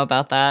 I don't know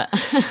about that.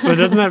 But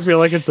doesn't that feel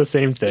like it's the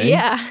same thing?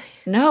 Yeah.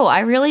 No, I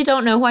really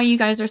don't know why you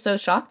guys are so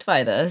shocked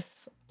by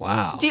this.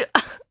 Wow.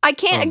 I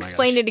can't Oh my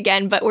explain gosh. it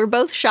again, but we're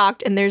both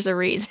shocked and there's a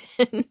reason.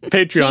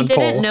 Patreon He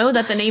didn't poll. know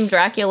that the name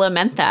Dracula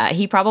meant that.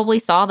 He probably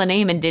saw the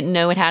name and didn't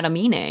know it had a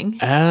meaning.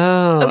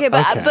 Oh. Okay,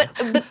 but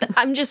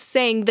I'm just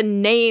saying the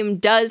name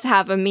does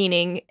have a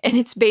meaning, and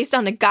it's based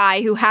on a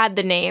guy who had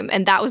the name,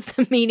 and that was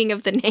the meaning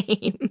of the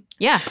name.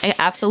 Yeah,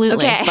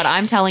 absolutely. Okay. But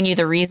I'm telling you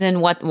the reason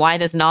why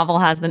this novel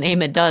has the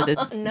name it does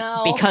is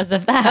No. because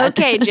of that.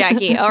 Okay,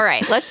 Jackie. All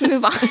right, let's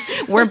move on.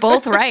 We're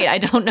both right. I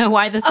don't know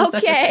why this is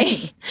such a Okay,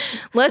 thing.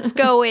 let's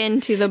go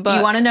into the book. Do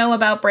you want to know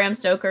about Bram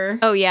Stoker?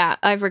 Oh yeah,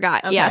 I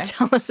forgot. Yeah, Okay.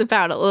 tell us a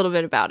little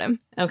bit about him.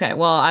 Okay,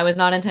 well, I was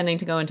not intending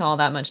to go into all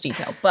that much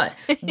detail, but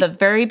the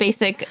very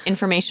basic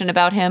information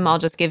about him, I'll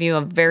just give you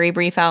a very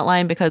brief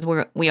outline because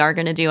we are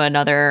going to do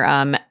another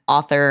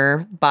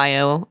author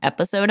bio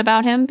episode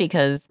about him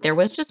because there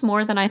was just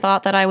more than I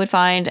thought that I would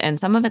find, and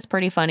some of it's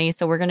pretty funny.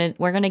 So we're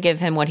gonna give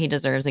him what he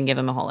deserves and give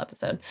him a whole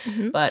episode.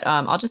 But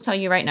I'll just tell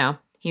you right now.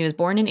 He was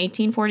born in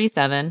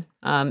 1847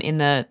 in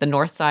the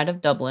north side of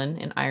Dublin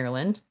in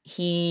Ireland.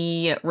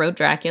 He wrote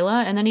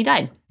Dracula and then he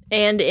died.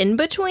 And in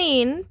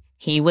between,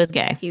 He was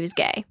gay. he was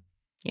gay.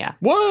 Yeah.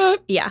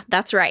 What? Yeah,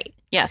 that's right.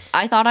 Yes,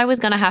 I thought I was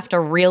going to have to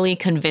really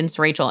convince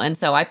Rachel. And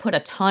so I put a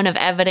ton of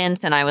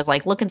evidence and I was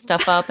like looking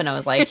stuff up and I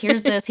was like,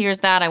 here's this, here's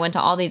that. I went to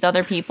all these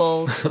other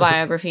people's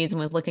biographies and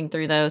was looking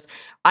through those.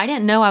 I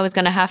didn't know I was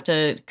going to have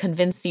to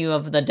convince you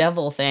of the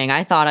devil thing.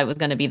 I thought it was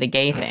going to be the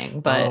gay thing,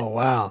 but Oh,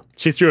 wow.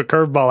 She threw a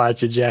curveball at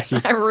you,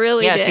 Jackie. I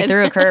really yeah, did. she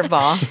threw a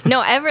curveball.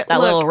 No, That look,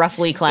 little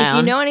roughly clown. if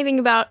you know anything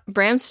about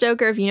Bram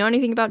Stoker, if you know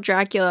anything about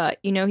Dracula,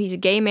 you know he's a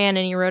gay man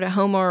and he wrote a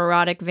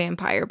homoerotic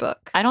vampire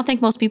book. I don't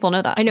think most people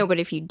know that. I know, but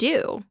if you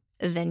do,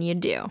 then you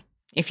do.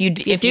 If you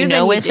do,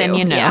 know then it, you then do.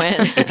 you know Yeah.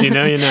 it. If you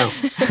know, you know.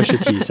 Pusha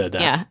T said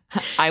that. Yeah.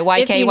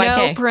 If you know,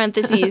 IYK.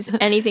 parentheses,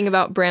 anything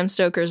about Bram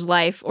Stoker's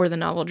life or the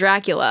novel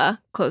Dracula,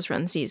 close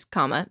parentheses,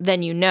 comma,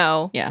 then you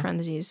know, Yeah.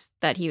 parentheses,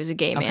 that he was a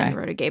gay man Okay. who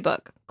wrote a gay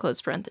book,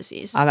 close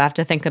parentheses. I'll have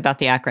to think about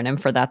the acronym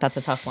for that. That's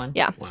a tough one.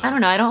 Yeah. Wow. I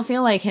don't know. I don't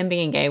feel like him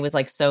being gay was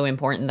like so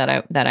important that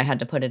I had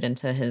to put it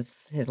into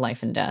his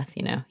life and death.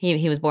 You know,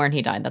 he was born,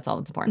 he died. That's all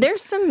that's important.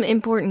 There's some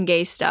important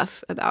gay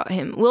stuff about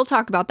him. We'll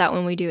talk about that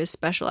when we do a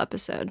special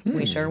episode.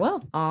 We sure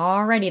will.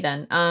 Alrighty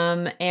then.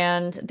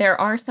 And there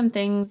are some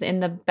things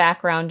in the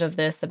background of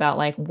this about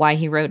like why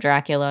he wrote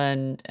Dracula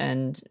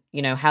and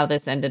you know how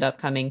this ended up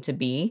coming to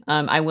be.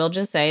 I will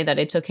just say that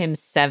it took him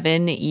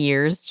 7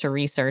 years to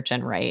research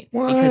and write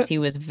because he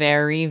was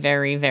very,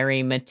 very,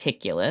 very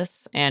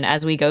meticulous. And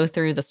as we go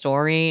through the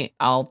story,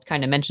 I'll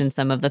kind of mention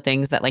some of the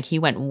things that like he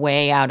went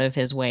way out of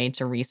his way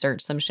to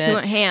research some shit. He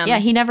went ham. Yeah,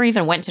 he never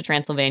even went to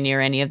Transylvania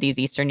or any of these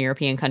Eastern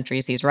European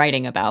countries he's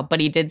writing about, but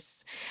he did.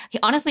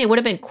 Honestly, it would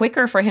have been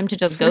quicker for him to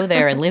just go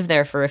there and live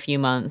there for a few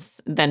months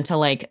than to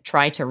like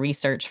try to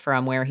research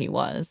from where he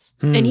was.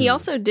 And he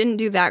also didn't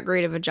do that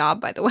great of a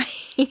job, by the way.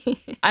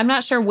 I'm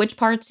not sure which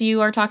parts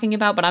you are talking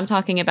about, but I'm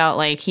talking about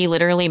like he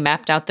literally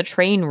mapped out the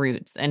train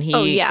routes and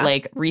he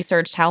like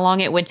researched how long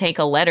it would take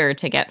a letter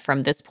to get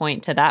from this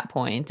point to that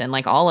point, and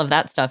like all of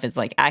that stuff is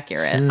like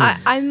accurate.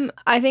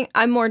 I think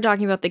I'm more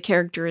talking about the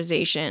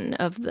characterization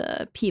of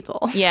the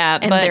people. Yeah,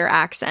 and but their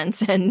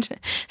accents and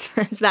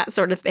that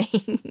sort of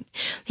thing.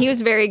 He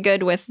was very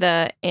good with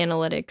the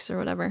analytics or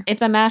whatever.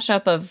 it's a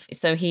mashup of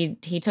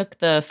he took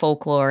the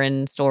folklore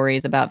and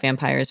stories about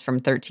vampires from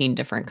 13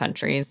 different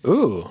countries.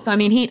 Ooh. So I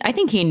mean, I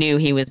think he knew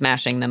he was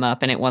mashing them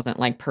up, and it wasn't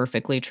like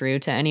perfectly true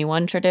to any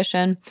one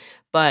tradition.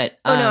 But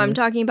Oh no, I'm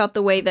talking about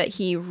the way that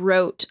he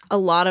wrote a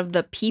lot of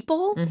the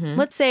people. Mhm.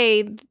 Let's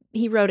say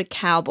he wrote a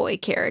cowboy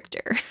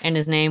character. and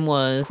his name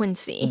was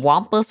Quincy.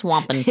 Wampus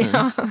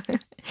Wampington.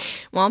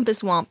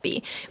 Wampus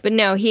Wampy. But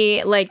no,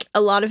 he, like,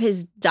 a lot of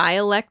his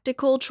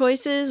dialectical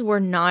choices were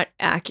not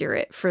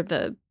accurate for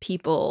the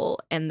people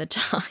and the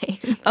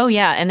time. Oh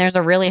yeah, and there's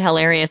a really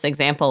hilarious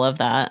example of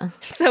that.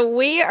 So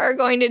we are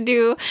going to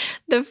do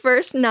the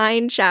first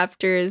 9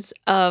 chapters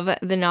of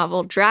the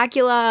novel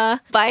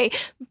Dracula by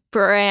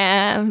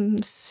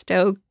Bram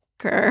Stoker.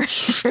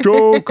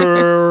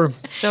 Stoker. We're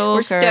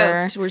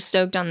stoked. We're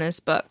stoked on this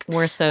book.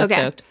 We're so Okay.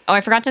 stoked. Oh,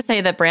 I forgot to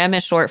say that Bram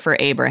is short for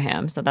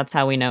Abraham, so that's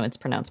how we know it's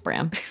pronounced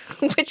Bram.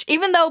 Which,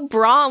 even though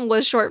Brahm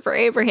was short for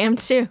Abraham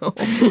too.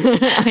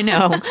 I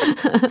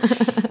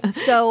know.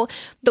 So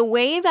the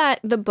way that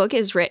the book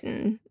is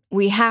written,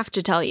 we have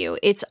to tell you,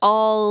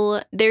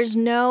 there's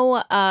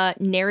no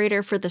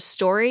narrator for the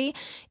story.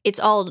 It's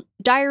all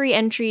diary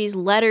entries,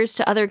 letters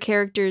to other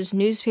characters,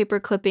 newspaper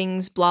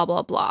clippings, blah,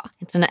 blah, blah.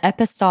 It's an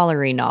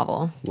epistolary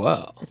novel.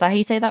 Whoa. Is that how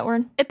you say that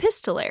word?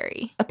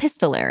 Epistolary.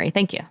 Epistolary.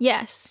 Thank you.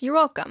 Yes, you're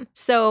welcome.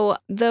 So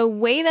the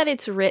way that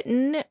it's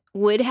written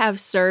would have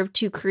served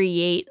to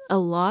create a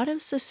lot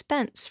of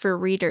suspense for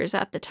readers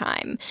at the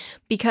time.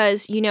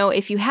 Because,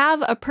 if you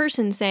have a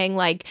person saying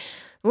like,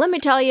 let me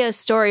tell you a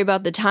story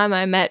about the time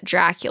I met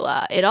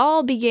Dracula. It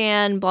all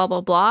began blah,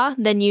 blah, blah.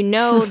 Then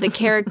the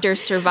character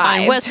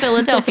survived. I'm West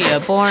Philadelphia,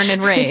 born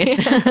and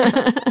raised.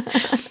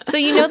 So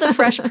the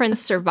Fresh Prince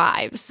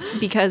survives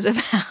because of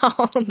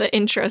how the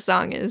intro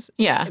song is.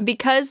 Yeah.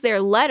 Because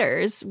they're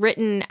letters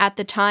written at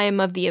the time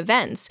of the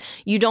events.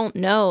 You don't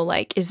know,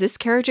 like, is this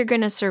character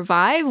going to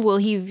survive? Will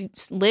he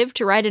live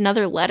to write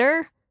another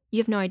letter? You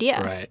have no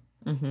idea. Right.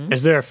 Mm-hmm.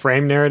 Is there a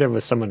frame narrative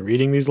with someone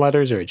reading these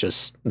letters, or it's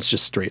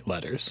just straight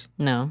letters?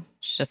 No,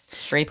 it's just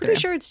straight Pretty through.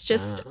 sure it's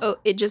just,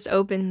 it just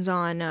opens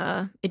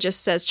on, it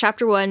just says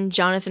Chapter 1,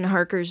 Jonathan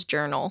Harker's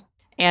Journal.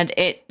 And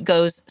it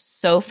goes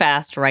so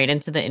fast right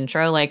into the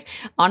intro. Like,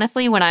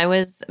 honestly, when I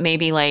was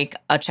maybe like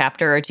a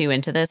chapter or two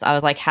into this, I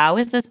was like, how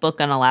is this book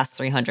going to last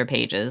 300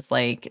 pages?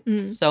 Like,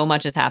 so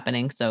much is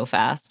happening so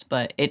fast.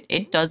 But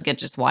it does get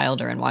just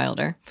wilder and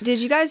wilder.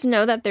 Did you guys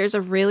know that there's a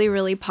really,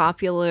 really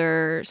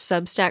popular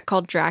Substack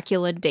called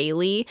Dracula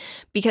Daily?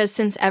 Because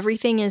since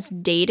everything is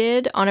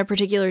dated on a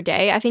particular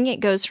day, I think it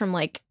goes from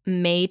like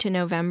May to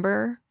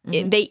November.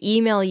 They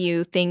email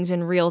you things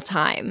in real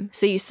time.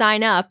 So you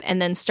sign up,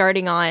 and then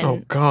starting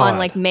on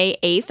like May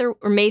 8th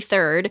or May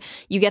 3rd,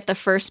 you get the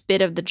first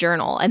bit of the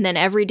journal. And then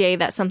every day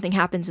that something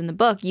happens in the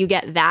book, you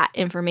get that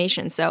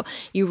information. So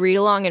you read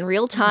along in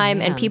real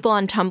time, and people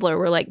on Tumblr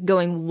were like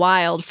going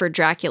wild for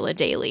Dracula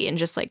Daily and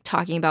just like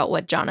talking about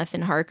what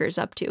Jonathan Harker's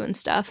up to and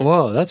stuff.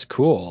 Whoa, that's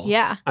cool.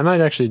 Yeah. I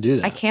might actually do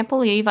that. I can't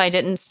believe I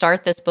didn't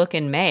start this book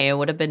in May. It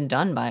would have been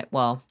done by,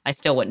 well, I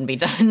still wouldn't be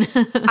done.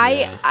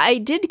 I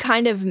did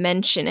kind of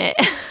mention it.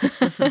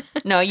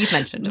 No, you've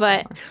mentioned it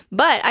but before.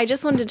 But I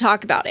just wanted to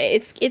talk about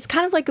it. It's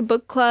kind of like a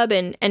book club,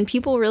 and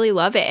people really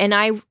love it. And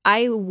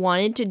I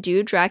wanted to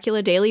do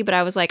Dracula Daily, but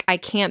I was like, I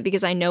can't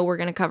because I know we're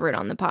going to cover it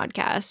on the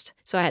podcast.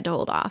 So I had to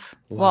hold off.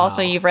 Wow. Well,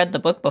 also, you've read the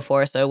book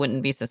before, so it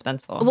wouldn't be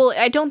suspenseful. Well,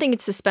 I don't think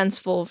it's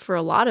suspenseful for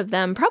a lot of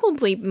them.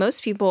 Probably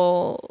most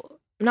people,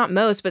 not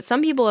most, but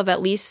some people have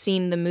at least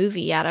seen the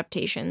movie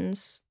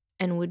adaptations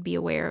and would be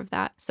aware of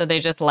that. So they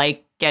just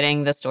like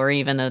getting the story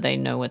even though they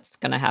know what's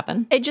going to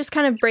happen? It just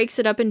kind of breaks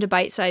it up into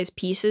bite-sized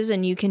pieces,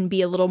 and you can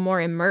be a little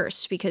more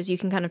immersed because you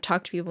can kind of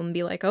talk to people and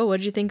be like, oh, what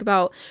did you think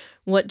about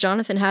what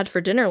Jonathan had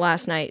for dinner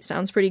last night?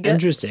 Sounds pretty good.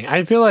 Interesting.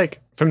 I feel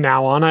like from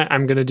now on,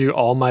 I'm going to do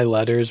all my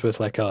letters with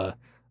like a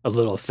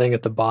little thing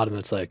at the bottom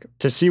that's like,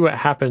 to see what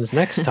happens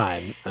next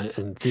time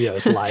in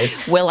Theo's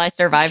life. Will I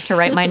survive to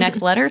write my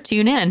next letter?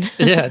 Tune in.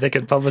 Yeah, they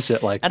could publish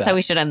it like That's that. how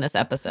we should end this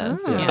episode.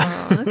 Oh,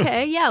 Yeah.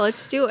 Okay, yeah,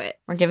 let's do it.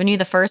 We're giving you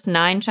the first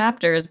 9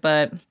 chapters,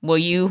 but will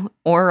you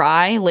or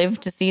I live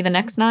to see the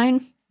next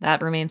 9?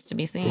 That remains to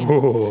be seen.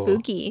 Ooh.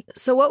 Spooky.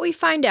 So what we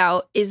find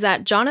out is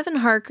that Jonathan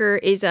Harker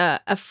is a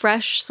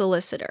fresh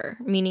solicitor,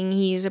 meaning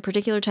he's a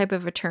particular type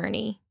of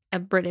attorney, a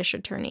British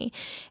attorney.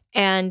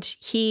 And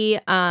he,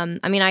 I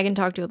can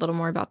talk to you a little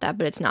more about that,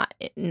 but it's not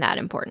that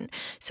important.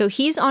 So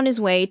he's on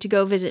his way to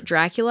go visit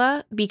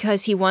Dracula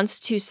because he wants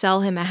to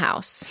sell him a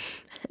house.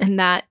 And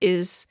that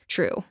is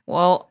true.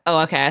 Well,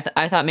 okay.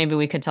 I thought maybe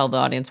we could tell the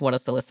audience what a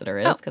solicitor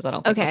is because I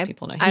don't think most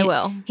people know. I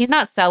will. He's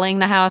not selling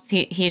the house.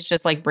 He's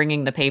just like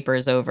bringing the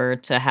papers over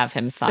to have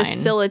him sign.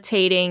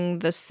 Facilitating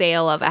the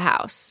sale of a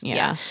house.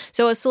 Yeah.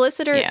 So a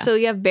solicitor, Yeah. So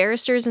you have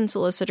barristers and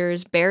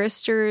solicitors.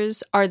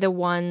 Barristers are the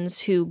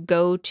ones who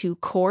go to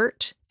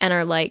court and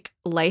are like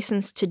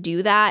licensed to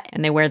do that.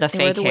 And they wear the They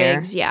wear fake the hair.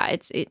 wigs. Yeah,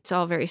 it's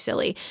all very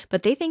silly,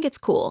 but they think it's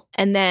cool.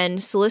 And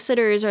then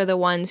solicitors are the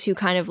ones who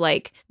kind of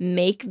like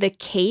make the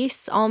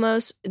case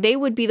almost. They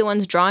would be the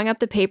ones drawing up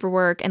the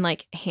paperwork and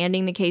like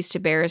handing the case to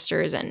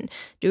barristers and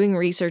doing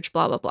research,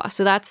 blah, blah, blah.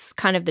 So that's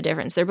kind of the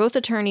difference. They're both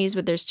attorneys,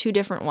 but there's 2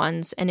 different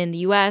ones. And in the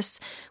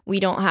US, we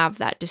don't have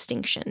that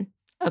distinction.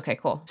 Okay,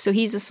 cool. So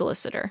he's a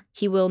solicitor.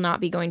 He will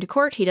not be going to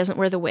court. He doesn't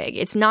wear the wig.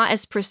 It's not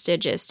as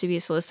prestigious to be a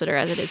solicitor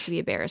as it is to be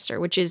a barrister,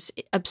 which is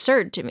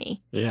absurd to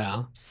me.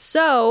 Yeah.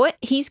 So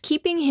he's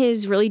keeping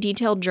his really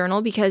detailed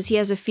journal because he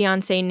has a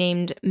fiance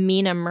named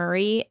Mina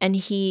Murray, and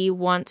he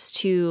wants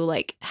to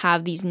like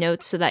have these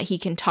notes so that he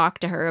can talk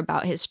to her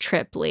about his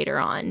trip later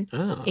on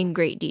in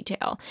great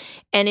detail.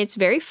 And it's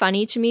very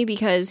funny to me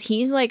because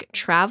he's like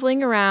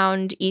traveling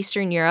around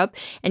Eastern Europe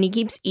and he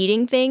keeps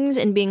eating things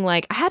and being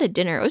like, I had a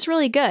dinner. It was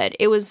really good.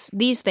 It was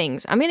these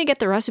things. I'm going to get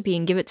the recipe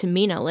and give it to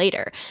Mina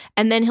later.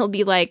 And then he'll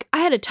be like, I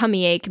had a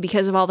tummy ache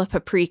because of all the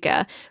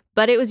paprika.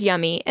 but it was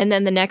yummy. And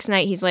then the next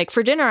night he's like,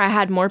 for dinner I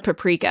had more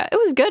paprika. It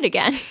was good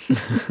again.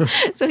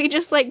 So he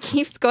just like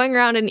keeps going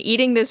around and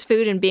eating this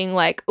food and being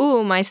like,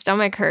 ooh, my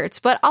stomach hurts,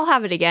 but I'll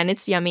have it again.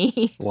 It's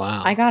yummy.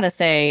 Wow. I gotta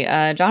say,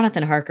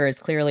 Jonathan Harker is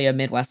clearly a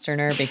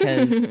Midwesterner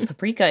because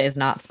paprika is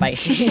not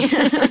spicy.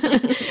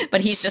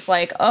 But he's just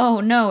like,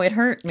 oh no, it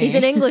hurt me. He's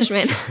an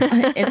Englishman.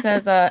 It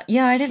says,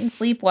 yeah, I didn't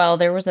sleep well.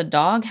 There was a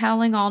dog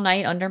howling all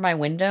night under my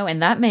window,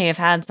 and that may have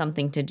had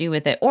something to do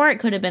with it. Or it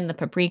could have been the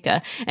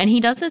paprika. And he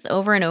does this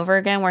over and over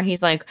again where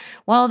he's like,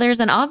 well, there's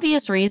an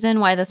obvious reason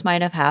why this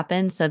might have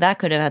happened, so that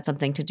could have had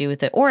something to do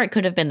with it. Or it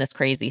could have been this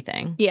crazy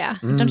thing. Yeah.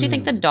 Don't you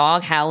think the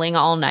dog howling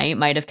all night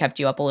might have kept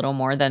you up a little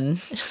more than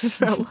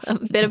a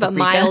bit of a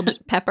mild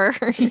pepper.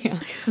 Yeah.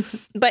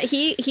 But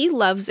he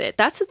loves it.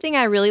 That's the thing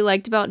I really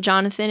liked about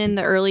Jonathan in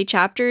the early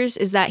chapters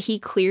is that he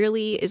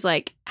clearly is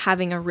like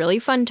having a really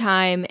fun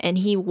time and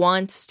he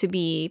wants to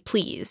be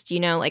pleased, you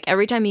know, like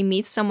every time he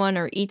meets someone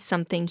or eats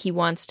something, he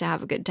wants to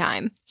have a good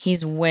time.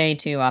 He's way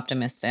too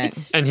optimistic.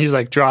 And he's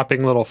like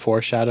dropping little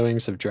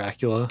foreshadowings of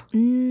Dracula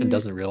and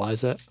doesn't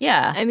realize it.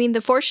 Yeah. I mean,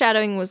 the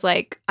foreshadowing was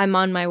like, I'm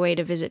on my way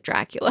to visit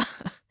Dracula.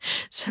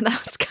 So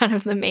that was kind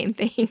of the main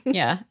thing.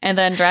 Yeah. And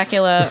then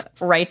Dracula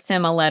writes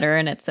him a letter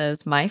and it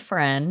says, my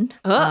friend,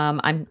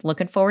 I'm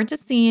looking forward to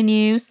seeing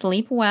you.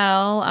 Sleep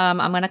well. I'm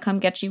going to come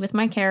get you with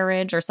my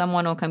carriage, or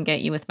someone will come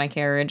get you with my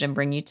carriage and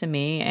bring you to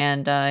me.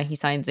 And he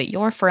signs it,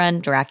 your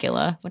friend,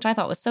 Dracula, which I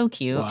thought was so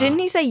cute. Wow. Didn't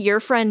he say your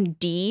friend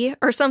D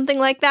or something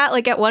like that?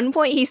 Like at one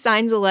point he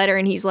signs a letter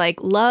and he's like,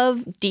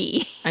 love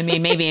D. I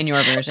mean, maybe in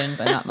your version,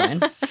 but not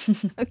mine.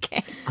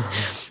 Okay.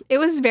 It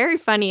was very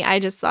funny. I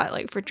just thought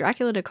like for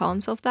Dracula to call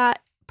himself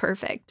that,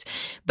 perfect.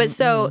 But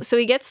so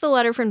he gets the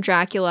letter from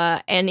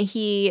Dracula and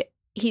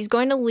he's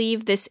going to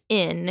leave this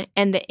inn,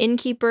 and the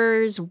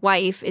innkeeper's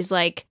wife is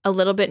like a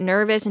little bit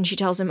nervous and she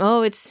tells him,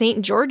 oh, it's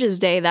St. George's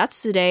Day.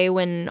 That's the day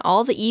when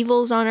all the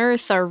evils on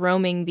earth are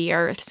roaming the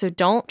earth. So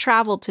don't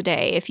travel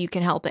today if you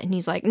can help it. And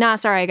he's like, nah,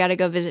 sorry, I got to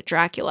go visit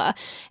Dracula.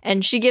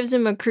 And she gives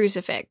him a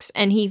crucifix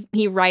and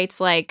he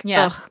writes like,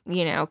 ugh,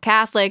 you know,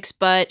 Catholics,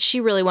 but she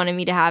really wanted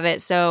me to have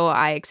it. So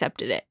I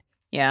accepted it.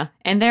 Yeah.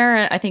 And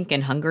they're, I think,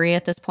 in Hungary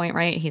at this point,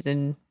 right? He's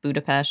in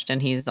Budapest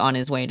and he's on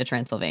his way to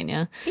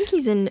Transylvania. I think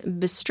he's in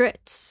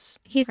Bistritz.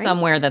 He's right?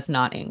 somewhere that's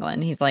not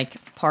England. He's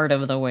like part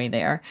of the way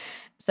there.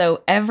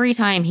 So every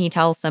time he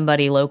tells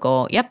somebody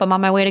local, yep, I'm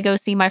on my way to go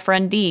see my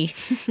friend D,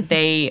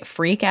 they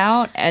freak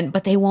out,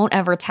 but they won't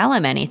ever tell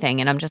him anything.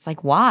 And I'm just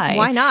like, why?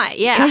 Why not?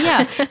 Yeah.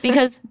 Yeah.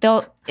 Because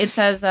it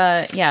says,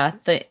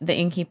 the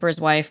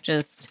innkeeper's wife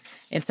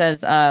it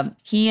says,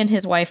 he and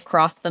his wife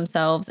crossed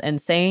themselves and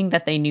saying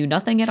that they knew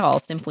nothing at all,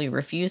 simply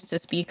refused to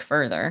speak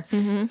further.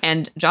 Mm-hmm.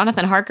 And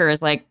Jonathan Harker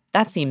is like,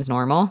 that seems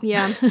normal.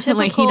 Yeah. Typical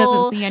like he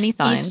doesn't see any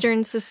signs.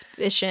 Eastern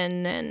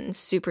suspicion and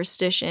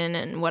superstition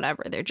and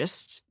whatever. They're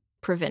just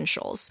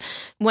provincials.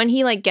 When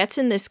he like gets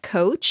in this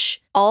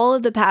coach, all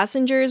of the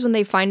passengers, when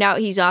they find out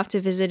he's off to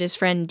visit his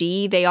friend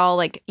D, they all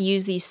like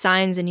use these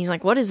signs and he's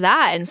like, what is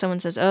that? And someone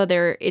says, oh,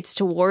 it's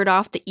to ward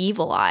off the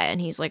evil eye.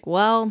 And he's like,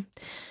 well,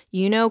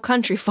 you know,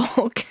 country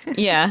folk.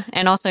 Yeah.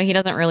 And also he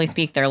doesn't really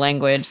speak their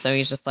language. So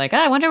he's just like,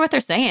 I wonder what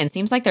they're saying.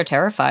 Seems like they're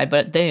terrified,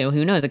 but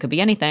who knows? It could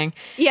be anything.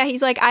 Yeah.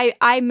 He's like,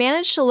 I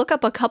managed to look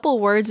up a couple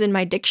words in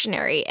my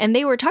dictionary and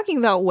they were talking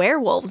about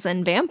werewolves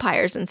and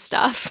vampires and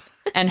stuff.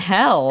 And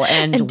hell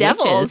and witches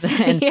devils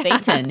and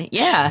Satan.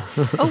 Yeah.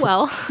 Oh,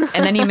 well.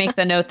 And then he makes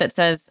a note that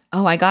says,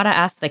 oh, I got to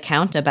ask the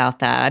Count about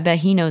that. I bet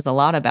he knows a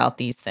lot about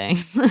these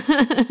things.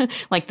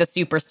 Like the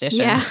superstition.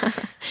 Yeah.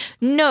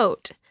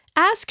 Note.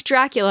 Ask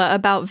Dracula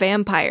about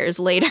vampires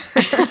later.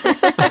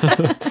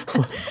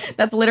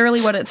 That's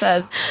literally what it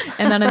says.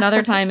 And then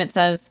another time it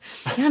says,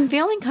 yeah, I'm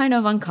feeling kind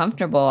of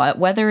uncomfortable,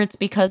 whether it's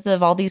because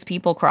of all these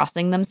people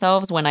crossing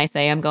themselves when I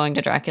say I'm going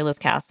to Dracula's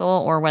castle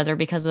or whether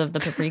because of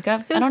the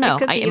paprika. I don't know.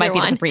 It might be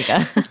the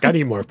paprika. Gotta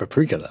eat more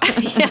paprika, though.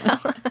 Yeah.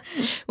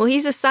 Well,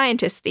 he's a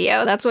scientist,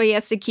 Theo. That's why he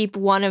has to keep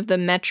one of the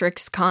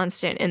metrics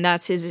constant, and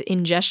that's his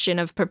ingestion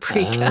of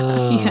paprika.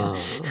 Oh.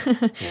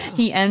 Yeah.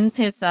 He ends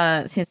his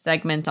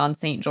segment on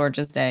St.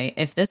 George's Day.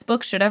 If this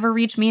book should ever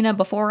reach Mina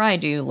before I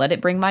do, let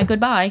it bring my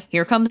goodbye.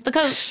 Here comes the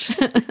coach.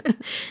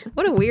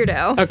 What a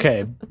weirdo.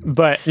 Okay,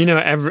 but you know,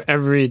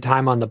 every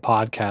time on the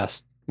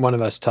podcast, one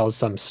of us tells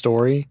some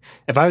story.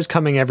 If I was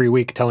coming every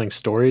week telling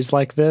stories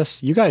like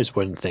this, you guys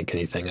wouldn't think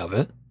anything of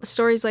it.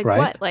 Stories like right?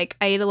 what? Like,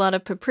 I ate a lot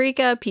of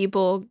paprika.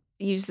 People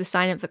use the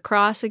sign of the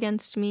cross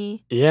against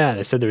me. Yeah,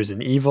 they said there was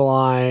an evil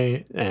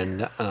eye,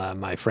 and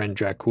my friend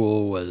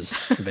Dracul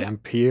was a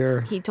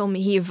vampire. He told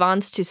me he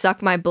wants to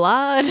suck my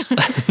blood.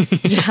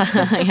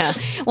 Yeah.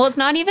 Well, it's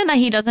not even that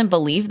he doesn't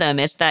believe them.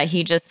 It's that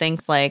he just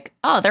thinks like,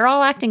 oh, they're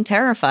all acting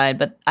terrified,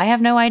 but I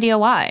have no idea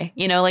why.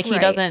 You know, like he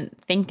doesn't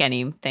think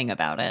anything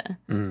about it.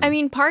 I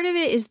mean, part of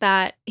it is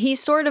that he's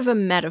sort of a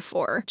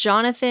metaphor.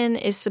 Jonathan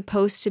is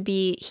supposed to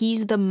be,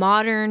 he's the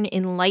modern,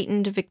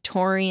 enlightened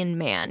Victorian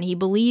man. He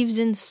believes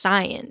in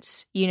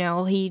science. You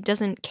know, he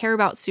doesn't care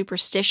about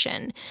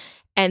superstition.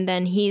 And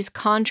then he's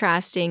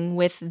contrasting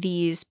with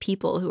these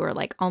people who are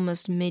like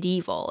almost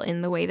medieval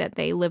in the way that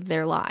they live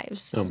their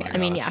lives. Oh my I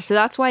mean, yeah. gosh. So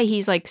that's why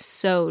he's like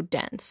so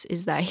dense,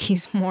 is that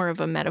he's more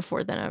of a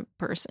metaphor than a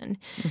person.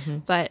 Mm-hmm.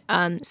 But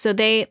so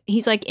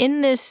he's like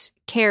in this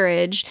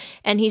carriage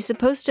and he's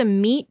supposed to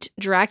meet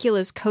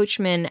Dracula's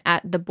coachman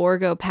at the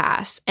Borgo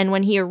Pass. And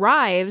when he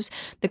arrives,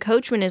 the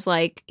coachman is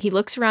like, he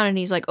looks around and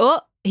he's like,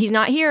 oh, he's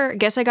not here.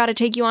 Guess I got to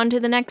take you on to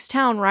the next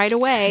town right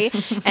away.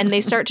 And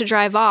they start to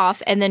drive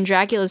off. And then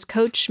Dracula's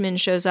coachman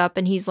shows up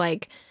and he's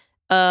like,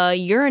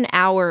 you're an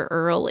hour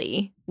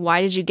early.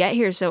 Why did you get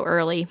here so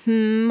early?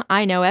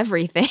 I know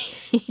everything.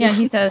 Yeah,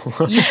 he says,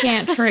 you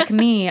can't trick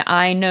me.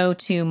 I know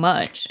too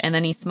much. And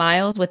then he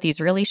smiles with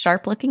these really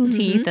sharp-looking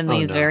teeth and Oh,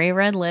 these no. very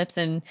red lips.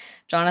 And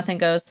Jonathan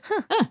goes,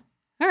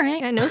 all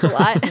right. Yeah, knows a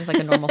lot. Seems like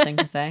a normal thing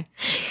to say.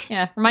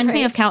 Yeah. Reminds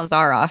me Right. of Count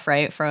Zaroff,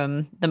 right?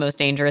 From The Most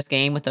Dangerous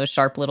Game with those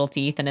sharp little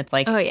teeth. And it's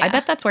like, Oh, yeah. I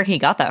bet that's where he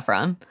got that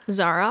from.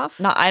 Zaroff?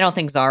 No, I don't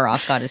think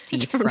Zaroff got his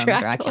teeth from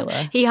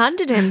Dracula. He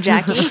hunted him,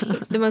 Jackie.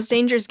 The most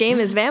dangerous game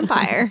is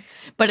vampire.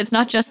 But it's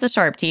not just the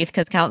sharp teeth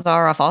because Count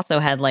Zaroff also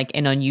had like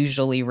an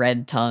unusually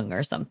red tongue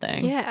or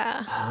something.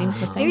 Yeah. Seems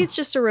the same. Maybe it's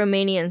just a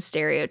Romanian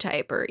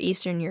stereotype or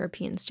Eastern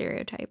European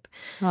stereotype.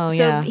 Oh,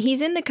 So yeah.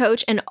 he's in the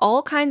coach and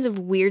all kinds of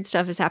weird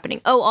stuff is happening.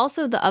 Oh,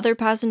 also the other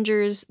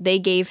passengers, they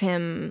gave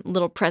him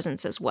little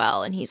presents as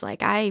well. And he's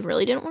like, I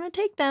really didn't want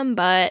to take them,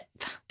 but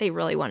they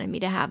really wanted me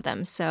to have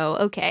them. So,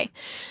 okay.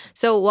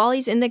 So while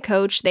he's in the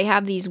coach, they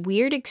have these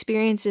weird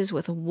experiences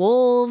with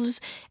wolves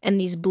and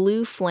these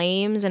blue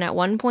flames. And at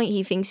one point,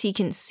 he thinks he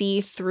can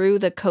see through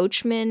the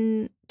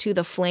coachman to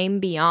the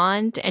flame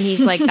beyond. And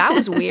he's like, that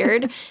was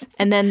weird.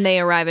 And then they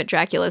arrive at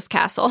Dracula's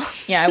castle.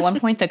 Yeah, at one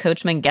point the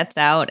coachman gets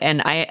out,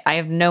 and I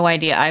have no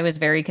idea. I was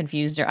very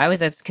confused. I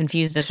was as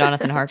confused as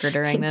Jonathan Harker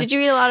during this. Did you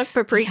eat a lot of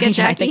paprika, Yeah,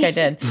 Jackie? I think I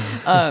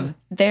did.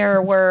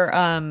 There were,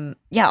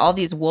 all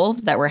these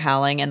wolves that were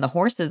howling, and the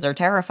horses are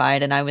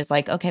terrified. And I was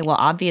like, okay, well,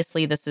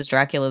 obviously this is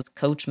Dracula's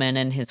coachman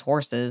and his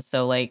horses.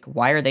 So, like,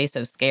 why are they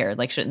so scared?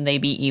 Like, shouldn't they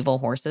be evil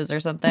horses or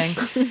something?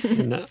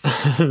 No.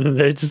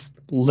 They just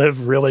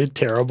live really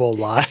terrible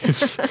lives.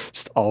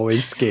 Just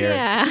always scared.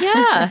 Yeah.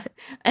 Yeah.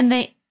 And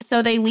they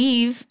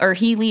leave, or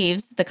he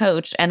leaves the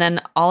coach, and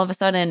then all of a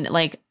sudden,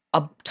 like,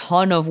 a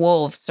ton of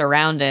wolves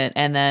surround it,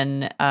 and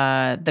then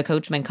the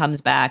coachman comes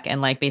back and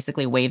like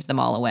basically waves them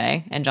all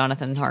away. And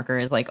Jonathan Harker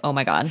is like, oh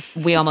my God,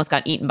 we almost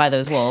got eaten by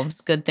those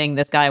wolves. Good thing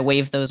this guy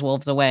waved those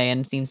wolves away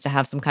and seems to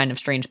have some kind of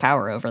strange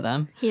power over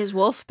them. He has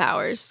wolf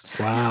powers.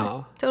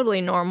 Wow. Totally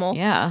normal.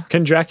 Yeah.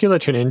 Can Dracula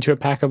turn into a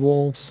pack of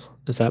wolves?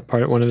 Is that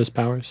one of his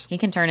powers? He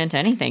can turn into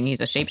anything.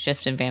 He's a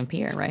shapeshifting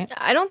vampire, right?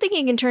 I don't think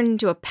he can turn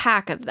into a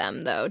pack of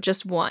them though,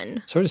 just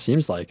one. Sort of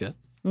seems like it.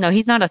 No,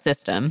 he's not a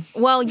system.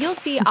 Well, you'll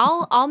see.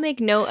 I'll make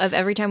note of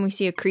every time we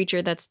see a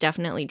creature that's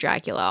definitely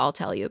Dracula. I'll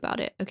tell you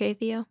about it. Okay,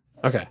 Theo?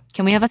 Okay.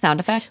 Can we have a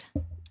sound effect?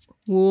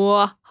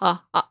 Whoa,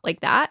 like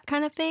that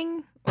kind of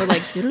thing? Or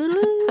like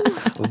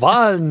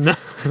One.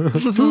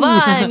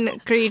 one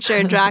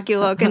creature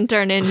Dracula can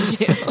turn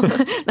into.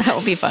 That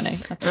would be funny.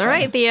 All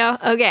right, Theo.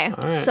 Okay.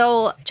 right.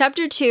 So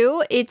chapter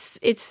 2, it's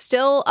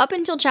still up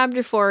until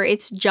chapter 4,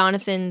 it's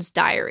Jonathan's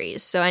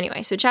diaries. So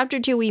anyway, so chapter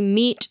 2, we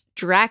meet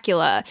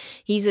Dracula.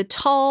 He's a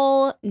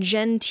tall,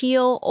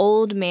 genteel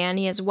old man.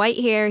 He has white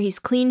hair. He's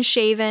clean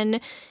shaven.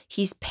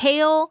 He's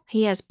pale.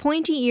 He has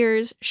pointy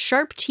ears,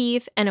 sharp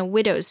teeth, and a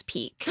widow's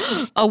peak.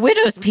 A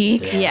widow's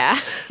peak.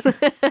 Yes.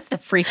 That's the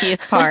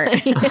freakiest part.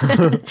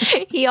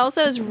 He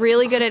also is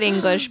really good at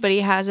English, but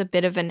he has a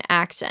bit of an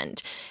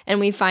accent.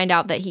 And we find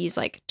out that he's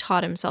like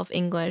taught himself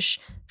English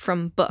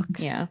from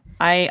books. Yeah.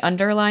 I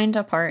underlined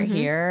a part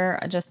here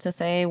just to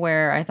say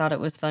where I thought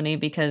it was funny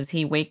because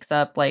he wakes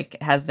up like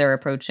as they're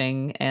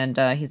approaching and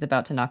he's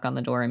about to knock on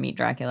the door and meet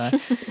Dracula.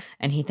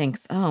 And he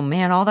thinks, oh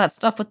man, all that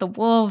stuff with the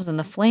wolves and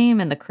the flame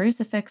and the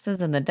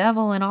crucifixes and the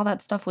devil and all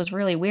that stuff was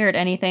really weird.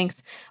 And he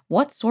thinks,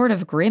 what sort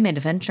of grim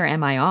adventure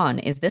am I on?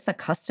 Is this a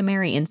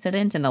customary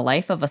incident in the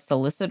life of a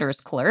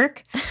solicitor's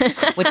clerk?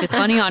 Which is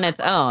funny on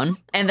its own.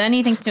 And then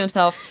he thinks to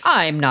himself,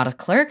 I'm not a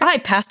clerk. I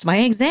passed my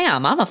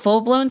exam. I'm a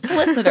full-blown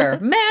solicitor.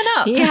 Man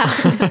up. Yeah.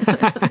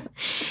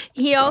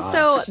 He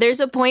also, there's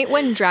a point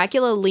when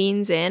Dracula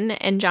leans in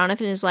and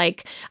Jonathan is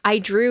like, I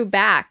drew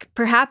back.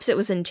 Perhaps it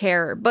was in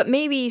terror, but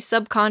maybe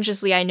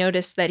subconsciously I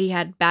noticed that he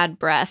had bad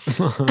breath.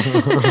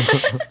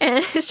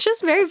 And it's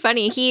just very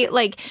funny.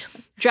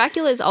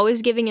 Dracula is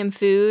always giving him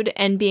food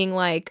and being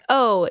like,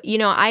 oh,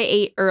 I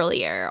ate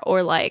earlier.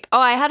 Or like, oh,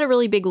 I had a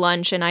really big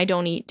lunch and I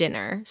don't eat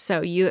dinner.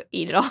 So you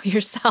eat it all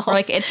yourself. Or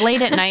like it's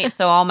late at night,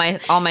 so all my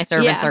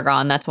servants Yeah. are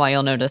gone. That's why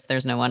you'll notice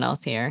there's no one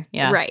else here.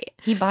 Yeah. Right.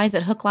 He buys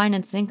it hook, line,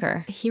 and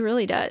sinker. He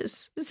really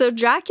does. So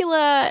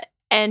Dracula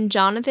and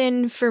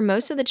Jonathan, for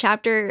most of the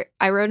chapter,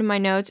 I wrote in my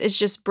notes, is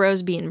just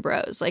bros being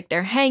bros. Like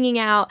they're hanging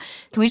out.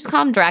 Can we just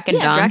call him Drac and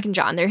John? Drac and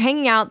John. They're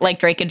hanging out. Like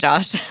Drake and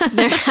Josh.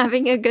 They're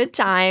having a good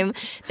time.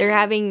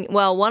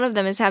 One of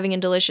them is having a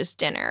delicious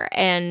dinner.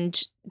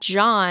 And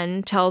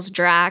John tells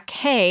Drac,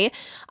 hey,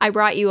 I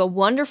brought you a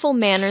wonderful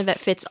manor that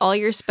fits all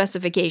your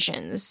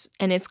specifications,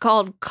 and it's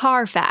called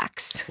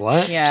Carfax.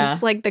 What? Yeah.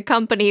 Just like the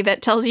company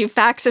that tells you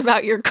facts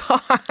about your car.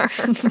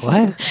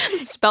 What?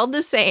 Spelled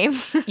the same.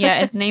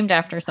 Yeah, it's named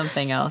after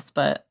something else,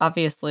 but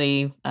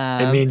obviously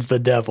It means the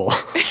devil.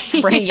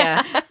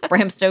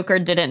 Bram Stoker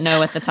didn't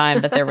know at the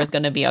time that there was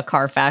going to be a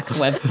Carfax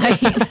website.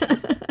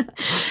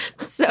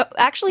 So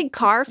actually,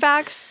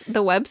 Carfax,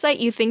 the website,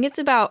 you think it's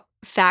about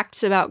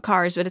facts about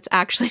cars, but it's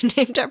actually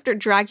named after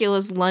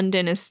Dracula's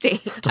London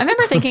estate. I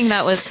remember thinking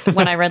that was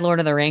when I read Lord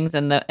of the Rings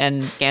and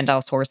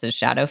Gandalf's horse is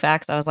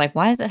Shadowfax. I was like,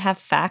 why does it have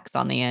fax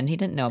on the end? He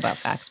didn't know about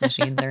fax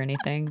machines or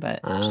anything, but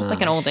it's just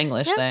like an old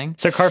English thing.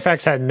 So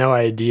Carfax had no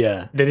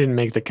idea. They didn't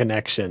make the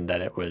connection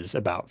that it was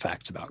about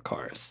facts about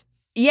cars.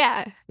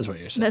 Yeah, Is what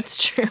you're saying. that's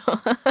true.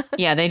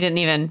 Yeah, they didn't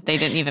even Don't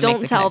make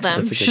the tell connection.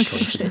 them. That's a good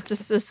coincidence. It's a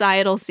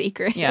societal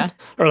secret. Yeah.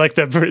 Or like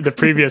the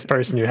previous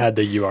person who had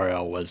the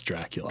URL was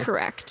Dracula.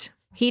 Correct.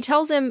 He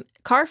tells him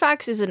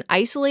Carfax is an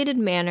isolated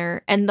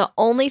manor, and the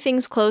only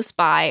things close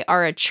by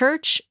are a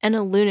church and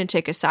a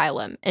lunatic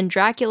asylum. And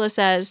Dracula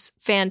says,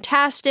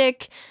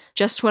 fantastic,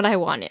 just what I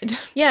wanted.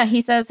 Yeah,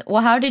 he says,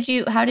 "Well, how did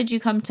you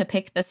come to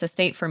pick this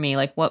estate for me?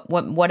 Like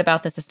what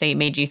about this estate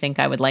made you think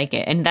I would like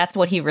it?" And that's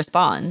what he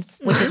responds,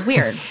 which is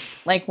weird.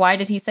 Like, why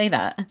did he say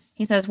that?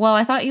 He says, "Well,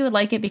 I thought you would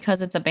like it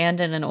because it's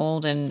abandoned and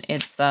old, and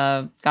it's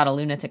got a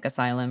lunatic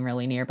asylum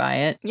really nearby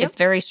it. Yep. It's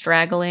very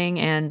straggling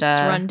and It's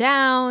run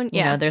down.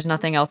 you know, there's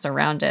nothing else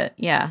around it.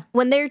 Yeah.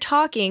 When they're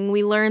talking,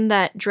 we learn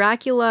that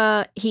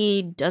Dracula,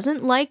 he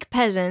doesn't like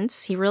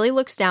peasants. He really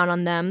looks down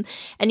on them.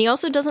 And he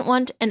also doesn't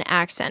want an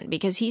accent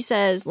because he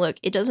says, look,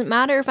 it doesn't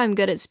matter if I'm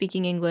good at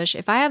speaking English.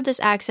 If I have this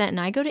accent and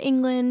I go to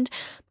England,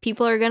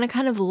 people are going to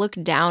kind of look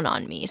down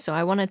on me. So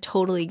I want to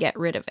totally get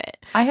rid of it.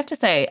 I have to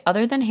say,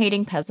 other than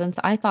hating peasants,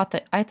 I thought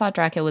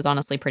Dracula was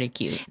honestly pretty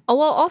cute. Oh,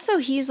 well, also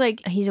he's a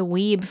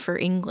weeb for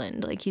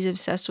England. Like he's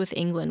obsessed with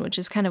England, which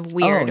is kind of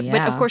weird. Oh, yeah.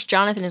 But of course,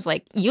 Jonathan is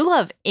like, you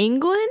love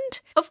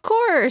England? Of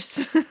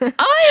course.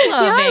 I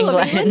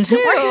love England. too.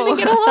 We're gonna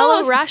get A along.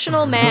 fellow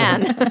rational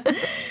man.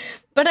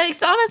 But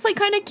it's honestly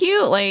kind of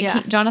cute. Like,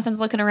 Yeah. Jonathan's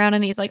looking around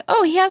and he's like,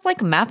 oh, he has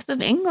like maps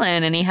of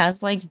England and he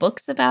has like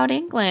books about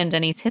England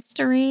and he's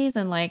histories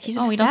and like, He's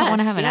he doesn't want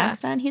to obsessed, have an yeah.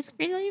 accent. He's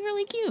really,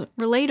 really cute.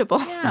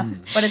 Relatable. Yeah.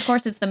 But of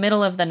course, it's the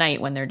middle of the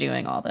night when they're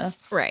doing all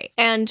this. Right.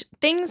 And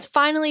things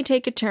finally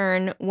take a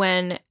turn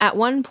when, at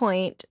one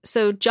point,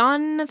 so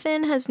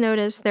Jonathan has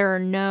noticed there are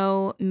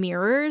no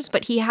mirrors,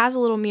 but he has a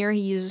little mirror he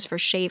uses for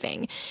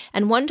shaving.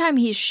 And one time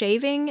he's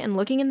shaving and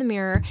looking in the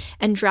mirror,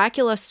 and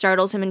Dracula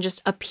startles him and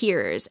just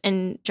appears.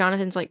 And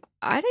Jonathan's like,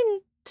 I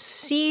didn't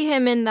see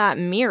him in that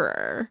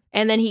mirror.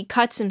 And then he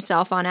cuts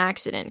himself on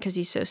accident because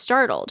he's so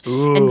startled.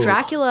 Ooh. And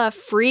Dracula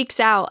freaks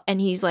out and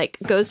he's like,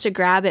 goes to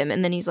grab him.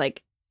 And then he's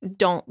like,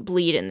 don't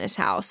bleed in this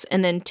house.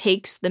 And then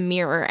takes the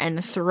mirror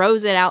and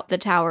throws it out the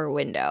tower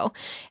window.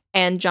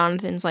 And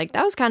Jonathan's like,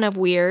 that was kind of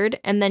weird.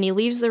 And then he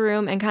leaves the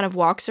room and kind of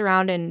walks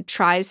around and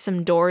tries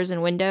some doors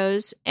and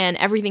windows. And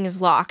everything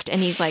is locked. And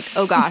he's like,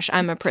 oh gosh,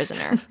 I'm a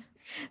prisoner.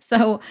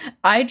 So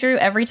I drew,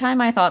 every time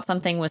I thought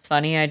something was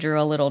funny, I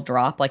drew a little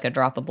drop, like a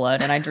drop of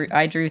blood. And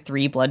I drew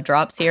 3 blood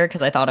drops here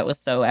because I thought it was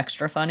so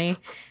extra funny.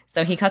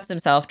 So he cuts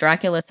himself.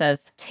 Dracula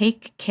says,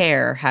 take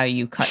care how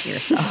you cut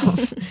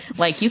yourself.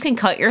 Like, you can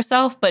cut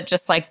yourself, but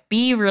just like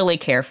be really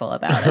careful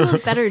about it. Do a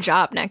better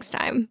job next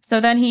time. So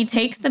then he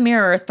takes the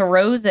mirror,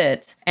 throws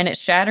it, and it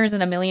shatters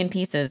in a million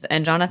pieces.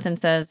 And Jonathan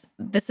says,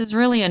 this is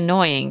really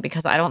annoying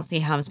because I don't see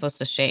how I'm supposed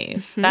to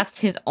shave. That's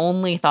his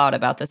only thought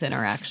about this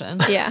interaction.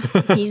 Yeah.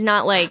 He's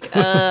not like,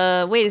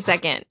 wait a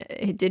second.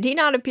 Did he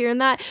not appear in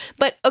that?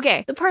 But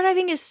okay, the part I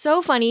think is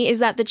so funny is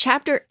that the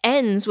chapter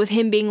ends with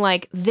him being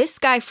like, this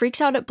guy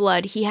freaks out at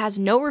blood. He has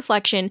no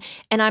reflection.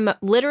 And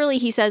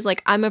he says,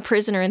 like, I'm a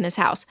prisoner in this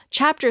house.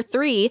 Chapter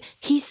 3,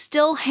 he's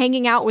still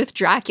hanging out with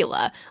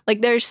Dracula.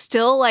 Like, they're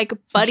still like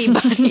buddy.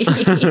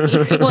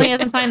 Well, he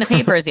hasn't signed the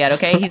papers yet,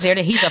 okay?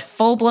 He's a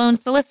full-blown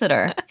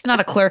solicitor. He's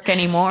not a clerk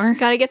anymore.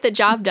 Gotta get the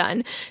job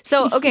done.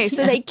 So, okay,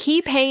 so they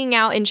keep hanging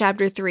out in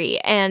chapter 3,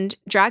 and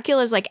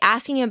Dracula's like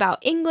asking about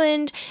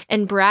England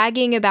and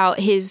bragging about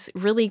his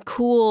really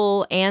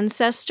cool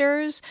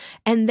ancestors.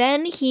 And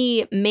then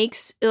he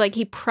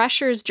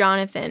pressures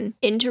Jonathan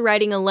into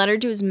writing a letter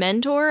to his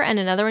mentor and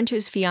another one to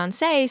his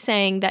fiancée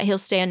saying that he'll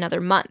stay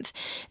another month.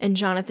 And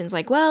Jonathan's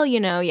like, well,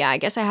 I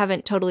guess I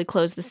haven't totally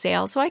closed the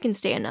sale, so I can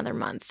stay another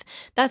month.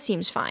 That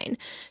seems fine.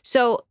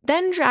 So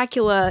then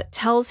Dracula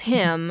tells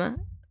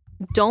him,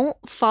 don't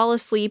fall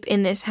asleep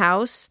in this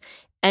house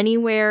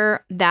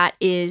anywhere that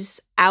is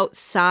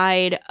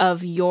outside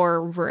of your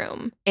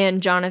room.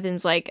 And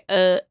Jonathan's like,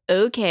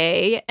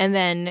 okay. And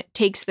then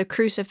takes the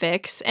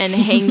crucifix and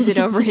hangs it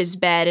over his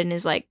bed and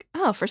is like,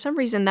 oh, for some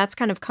reason, that's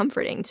kind of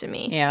comforting to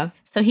me. Yeah.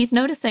 So he's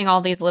noticing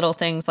all these little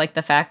things, like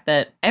the fact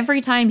that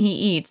every time he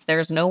eats,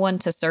 there's no one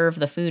to serve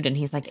the food. And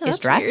he's like, is that's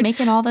Drac weird.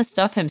 making all this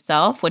stuff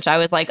himself? Which I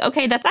was like,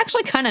 okay, that's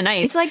actually kind of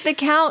nice. It's like the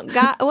Count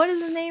got, what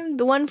is his name?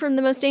 The one from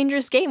The Most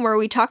Dangerous Game where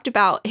we talked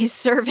about his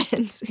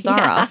servants.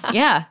 Zaroff.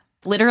 Yeah.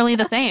 literally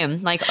the same.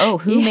 Like, oh,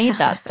 who made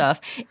that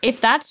stuff?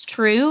 If that's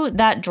true,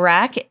 that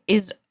Drac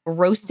is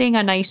roasting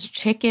a nice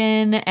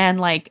chicken and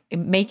like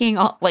making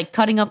like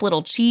cutting up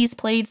little cheese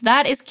plates.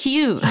 That is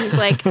cute. He's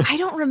like, I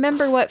don't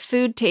remember what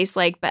food tastes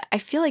like, but I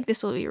feel like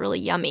this will be really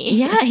yummy.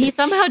 Yeah, he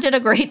somehow did a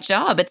great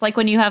job. It's like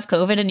when you have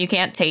COVID and you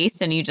can't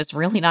taste and you just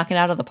really knock it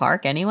out of the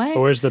park anyway.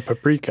 Or where's the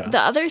paprika?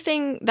 The other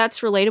thing that's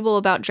relatable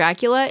about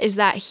Dracula is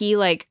that he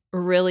like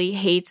really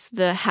hates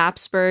the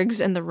Habsburgs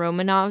and the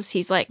Romanovs.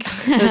 He's like,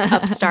 those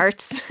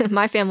upstarts.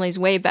 My family's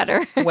way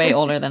better. Way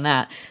older than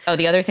that. Oh,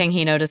 the other thing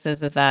he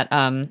notices is that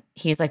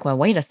he's like, well,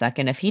 wait a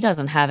second. If he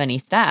doesn't have any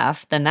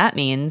staff, then that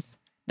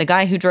means the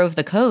guy who drove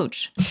the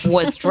coach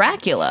was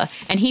Dracula.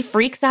 And he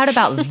freaks out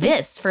about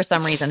this for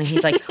some reason. And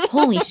he's like,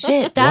 holy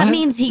shit, that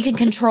means he can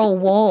control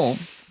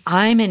wolves.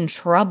 I'm in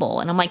trouble.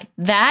 And I'm like,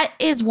 that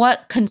is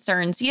what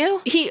concerns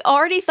you? He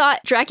already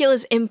thought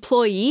Dracula's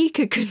employee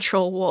could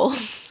control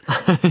wolves.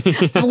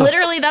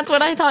 Literally, that's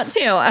what I thought too.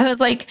 I was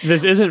like,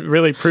 this isn't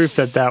really proof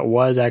that that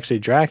was actually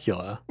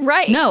Dracula.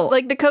 Right. No.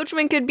 Like the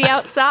coachman could be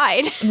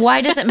outside.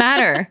 why does it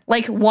matter?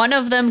 Like one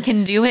of them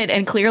can do it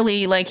and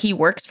clearly like he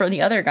works for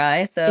the other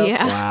guy. So,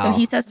 Yeah. Wow. So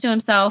he says to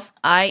himself,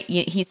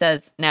 he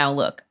says, now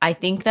look, I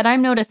think that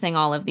I'm noticing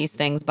all of these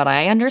things, but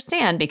I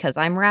understand because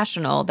I'm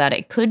rational that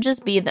it could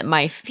just be that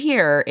my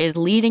fear is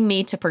leading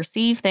me to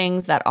perceive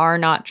things that are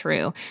not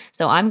true.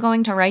 So I'm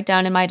going to write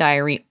down in my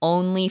diary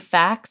only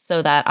facts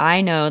so that I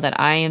know that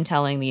I am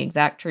telling the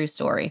exact true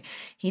story.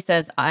 He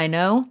says, I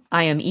know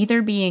I am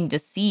either being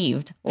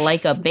deceived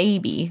like a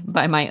baby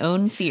by my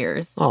own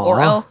fears, or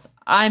Aw. else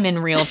I'm in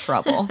real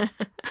trouble.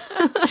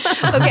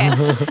 Okay.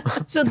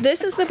 So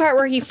this is the part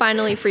where he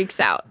finally freaks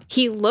out.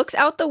 He looks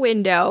out the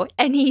window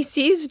and he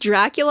sees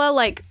Dracula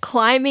like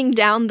climbing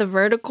down the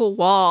vertical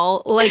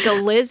wall like a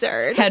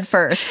lizard. Head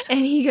first.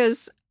 And he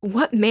goes,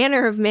 what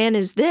manner of man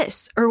is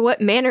this? Or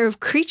what manner of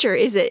creature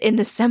is it in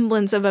the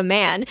semblance of a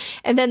man?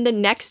 And then the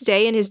next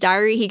day in his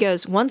diary, he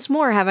goes, once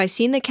more have I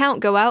seen the Count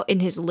go out in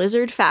his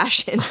lizard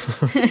fashion.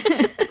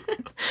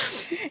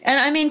 And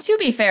I mean, to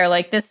be fair,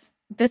 like this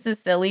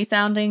is silly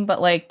sounding, but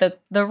like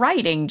the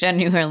writing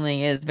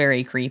genuinely is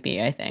very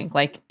creepy, I think.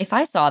 Like if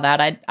I saw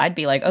that, I'd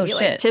be like, oh Be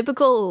shit. like,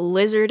 typical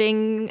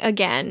lizarding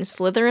again,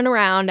 slithering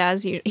around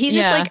as you. He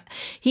just like,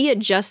 he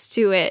adjusts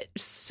to it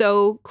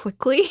so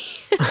quickly.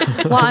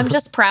 Well, I'm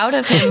just proud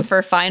of him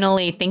for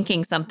finally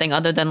thinking something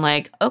other than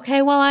like,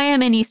 okay, well, I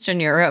am in Eastern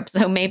Europe,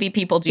 so maybe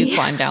people do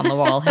climb down the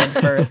wall head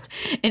first.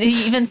 And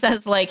he even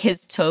says like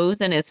his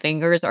toes and his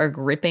fingers are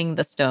gripping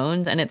the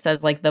stones. And it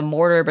says like the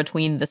mortar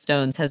between the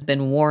stones has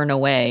been worn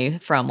away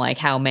from like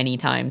how many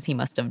times he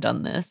must have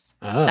done this.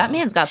 Oh. That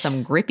man's got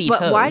some grippy But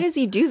toes. why does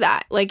he do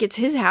that? Like, it's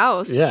his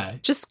house. Yeah.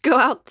 Just go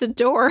out the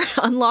door,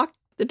 unlock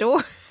the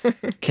door.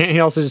 Can't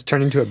he also just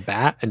turn into a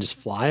bat and just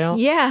fly out?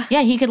 Yeah.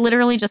 Yeah, he could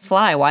literally just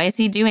fly. Why is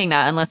he doing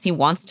that unless he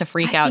wants to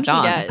freak out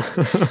John? He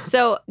does.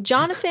 So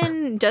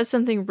Jonathan does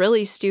something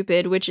really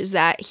stupid, which is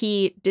that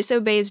he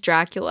disobeys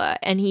Dracula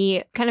and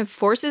he kind of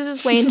forces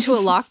his way into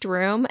a locked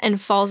room and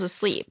falls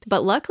asleep.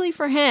 But luckily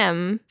for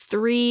him,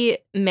 3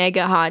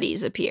 mega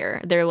hotties appear.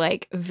 They're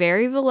like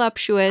very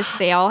voluptuous.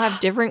 They all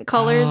have different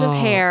colors of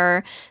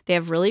hair. They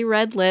have really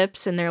red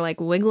lips and they're like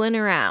wiggling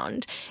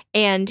around.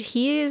 And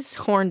he is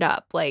horned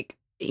up. Like,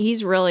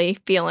 he's really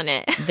feeling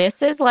it.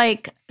 This is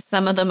like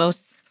some of the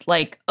most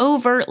like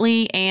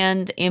overtly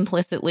and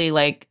implicitly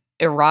like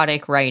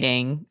erotic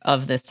writing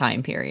of this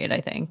time period, I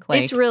think.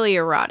 Like, It's really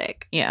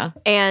erotic. yeah.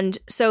 And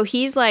so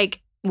he's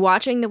like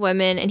watching the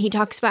women and he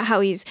talks about how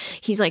he's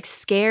like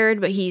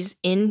scared, but he's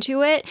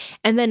into it.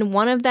 And then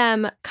one of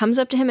them comes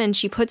up to him and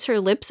she puts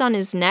her lips on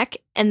his neck.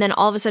 And then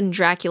all of a sudden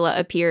Dracula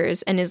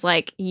appears and is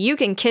like, you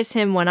can kiss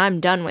him when I'm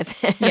done with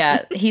him.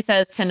 Yeah. He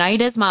says,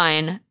 tonight is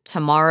mine,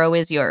 tomorrow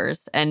is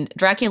yours. And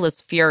Dracula's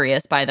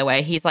furious, by the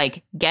way. He's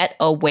like, get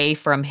away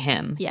from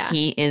him. Yeah.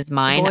 He is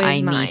mine. Boy is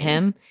I mine. need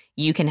him.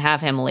 You can have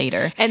him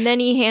later. And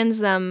then he hands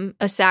them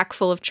a sack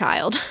full of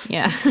child.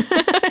 Yeah.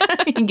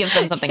 He gives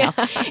them something else.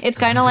 It's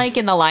kind of like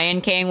in The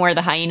Lion King where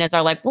the hyenas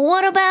are like,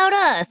 what about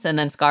us? And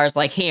then Scar's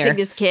like, here, Take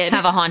this kid.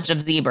 have a haunch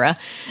of zebra.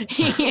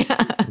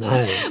 Yeah.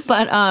 Nice.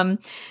 But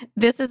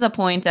this is a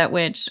point at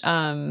which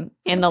in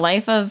the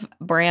life of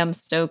Bram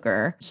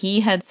Stoker, he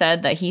had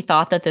said that he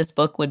thought that this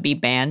book would be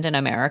banned in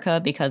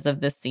America because of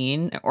this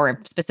scene, or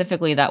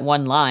specifically that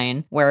one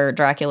line where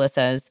Dracula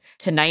says,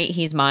 tonight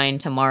he's mine,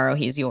 tomorrow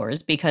he's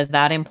yours, because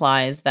that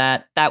implies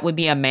that that would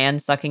be a man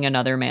sucking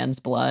another man's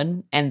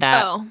blood. And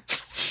that...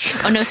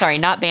 Oh, no, sorry,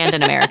 not banned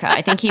in America.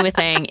 I think he was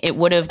saying it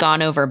would have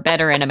gone over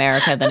better in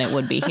America than it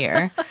would be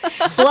here.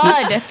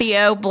 Blood,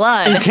 Theo, You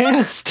blood.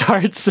 can't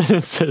start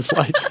sentences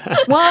like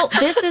that. Well,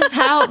 this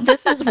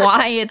is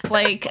why it's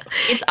like,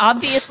 it's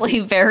obviously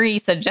very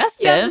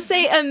suggestive. You have to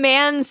say a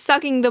man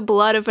sucking the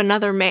blood of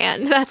another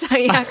man. That's how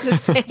you have to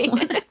say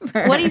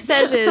it. What he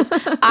says is,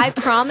 I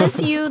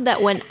promise you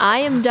that when I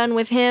am done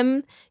with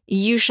him,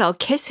 you shall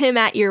kiss him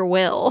at your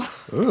will.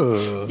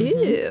 Ooh.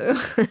 Ew.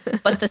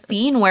 But the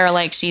scene where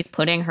like she's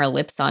putting her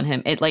lips on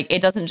him,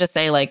 it doesn't just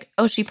say like,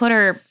 oh, she put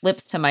her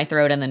lips to my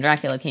throat and then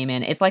Dracula came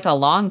in. It's like a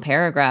long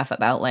paragraph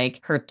about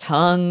like her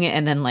tongue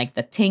and then like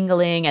the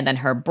tingling and then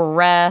her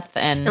breath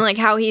and And like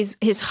how his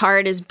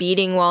heart is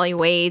beating while he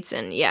waits.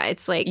 And yeah,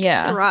 it's like,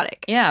 it's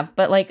erotic. yeah,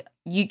 but like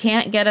you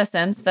can't get a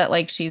sense that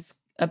like she's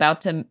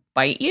about to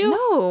bite you.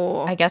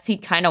 No. I guess he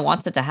kind of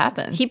wants it to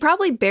happen. He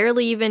probably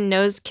barely even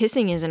knows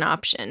kissing is an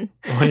option.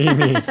 What do you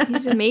mean?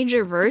 He's a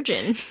major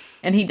virgin.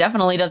 And he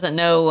definitely doesn't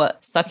know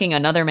sucking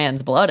another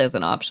man's blood is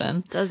an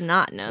option. Does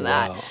not know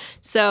that. Wow.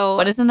 So,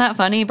 But isn't that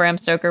funny? Bram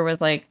Stoker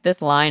was like,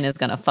 this line is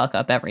going to fuck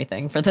up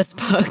everything for this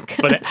book.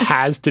 But it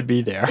has to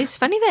be there. it's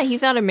funny that he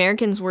thought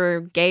Americans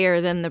were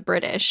gayer than the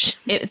British.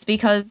 It's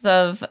because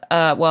of,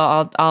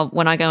 I'll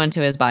when I go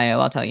into his bio,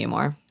 I'll tell you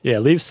more. Yeah,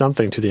 leave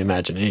something to the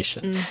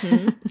imagination.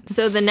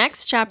 So the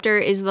next chapter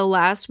is the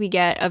last we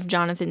get of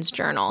Jonathan's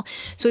journal.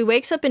 So he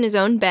wakes up in his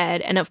own bed,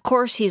 and of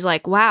course he's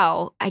like,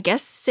 wow, I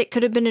guess it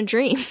could have been a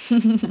dream.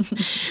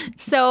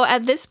 So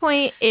at this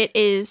point,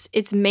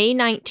 it's May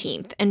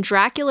 19th, and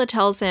Dracula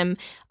tells him,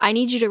 I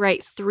need you to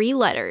write 3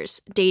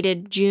 letters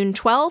dated June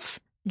 12th,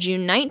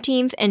 June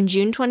 19th, and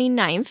June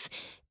 29th,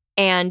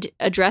 and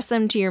address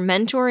them to your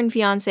mentor and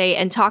fiance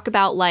and talk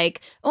about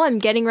like, oh, I'm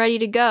getting ready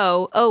to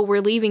go. Oh,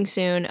 we're leaving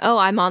soon. Oh,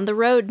 I'm on the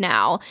road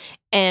now.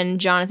 And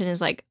Jonathan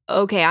is like,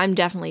 okay, I'm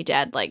definitely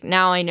dead. Like,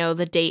 now I know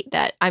the date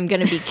that I'm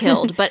going to be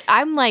killed. But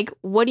I'm like,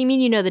 what do you mean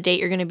you know the date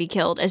you're going to be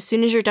killed? As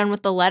soon as you're done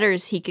with the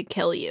letters, he could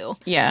kill you.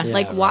 Yeah. Yeah.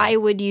 Like, why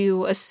would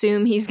you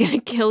assume he's going to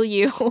kill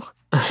you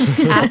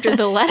after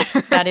the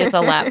letter? That is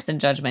a lapse in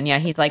judgment. Yeah,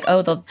 he's like,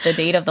 oh, the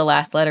date of the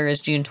last letter is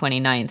June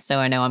 29th, so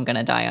I know I'm going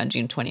to die on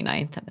June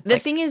 29th. And it's The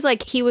like, thing is,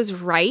 like, he was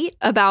right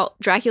about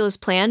Dracula's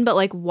plan, but,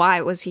 like,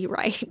 why was he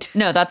right?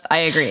 no, I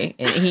agree.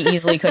 He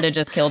easily could have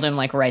just killed him,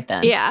 like, right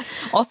then. Yeah.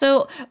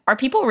 Also, are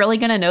people really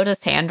going to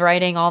notice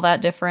handwriting all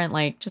that different?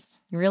 Like,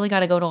 just, you really got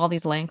to go to all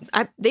these lengths?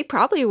 They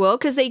probably will,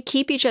 because they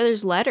keep each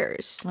other's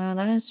letters. Well,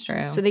 that is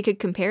true. So they could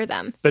compare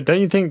them But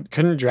don't you think,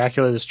 couldn't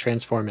Dracula just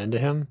transform into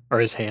him? Or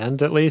his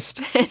hand, at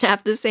least? and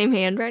have the same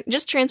handwriting.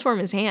 Just transform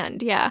his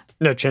hand. Yeah.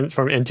 No,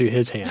 transform into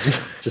his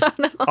hand. Just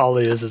all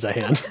he is a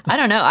hand. I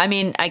don't know. I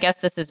mean, I guess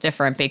this is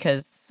different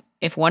because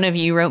if one of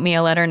you wrote me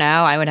a letter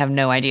now, I would have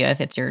no idea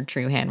if it's your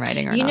true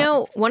handwriting or not. You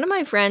know, one of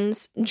my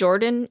friends,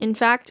 Jordan, in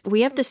fact,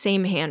 we have the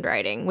same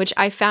handwriting, which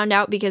I found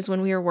out because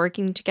when we were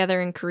working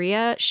together in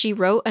Korea, she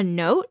wrote a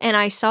note and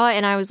I saw it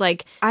and I was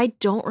like, I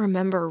don't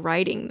remember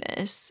writing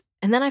this.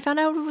 And then I found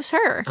out it was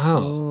her.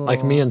 Oh,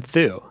 like me and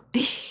Thu.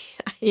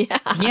 Yeah.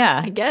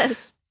 Yeah. I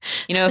guess.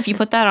 You know, if you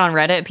put that on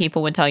Reddit,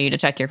 people would tell you to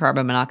check your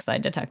carbon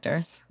monoxide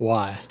detectors.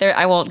 Why?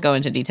 I won't go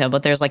into detail,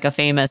 but there's like a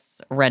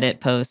famous Reddit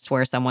post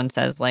where someone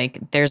says like,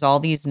 there's all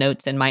these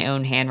notes in my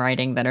own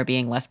handwriting that are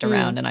being left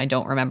around and I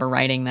don't remember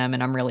writing them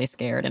and I'm really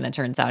scared. And it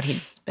turns out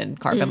he's been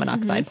carbon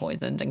monoxide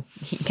poisoned and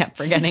he kept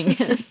forgetting.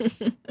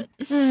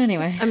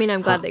 Anyway. I mean,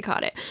 I'm glad they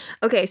caught it.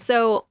 Okay,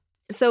 so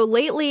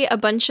lately a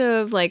bunch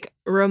of like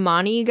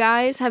Romani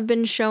guys have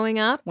been showing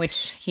up.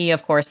 Which he,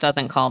 of course,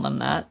 doesn't call them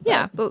that.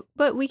 Yeah,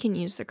 but we can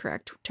use the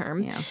correct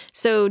term. Yeah.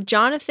 So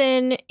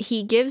Jonathan,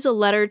 he gives a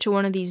letter to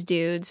one of these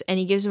dudes and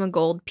he gives him a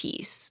gold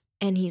piece.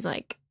 And he's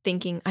like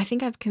thinking, I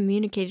think I've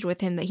communicated with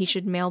him that he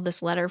should mail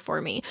this letter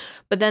for me.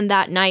 But then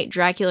that night,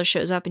 Dracula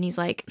shows up and he's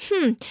like,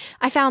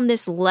 I found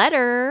this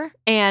letter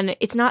and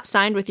it's not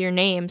signed with your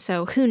name.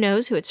 So who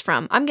knows who it's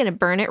from? I'm going to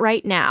burn it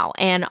right now.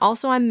 And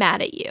also, I'm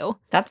mad at you.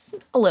 That's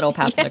a little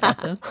passive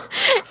aggressive.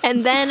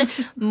 And then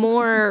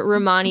more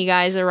Romani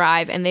guys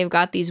arrive and they've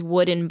got these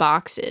wooden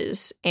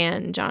boxes.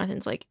 And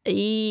Jonathan's like,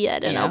 I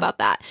don't know about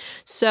that.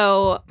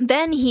 So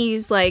then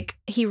he's like,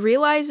 he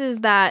realizes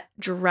that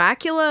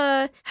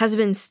Dracula has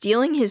been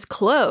stealing his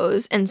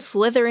clothes and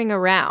slithering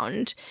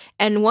around.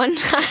 And one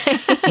time,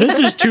 This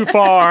is too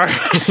far.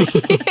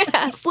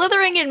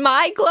 slithering in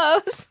my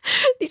clothes.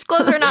 These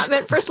clothes are not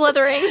meant for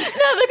slithering. No,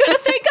 they're going to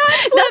think I'm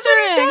slithering. That's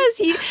what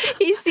he says.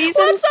 He sees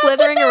him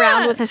slithering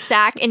around with a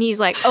sack and he's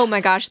like, oh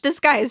my gosh,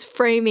 this guy is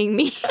framing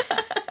me.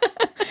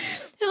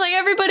 Like,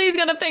 everybody's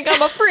going to think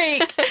I'm a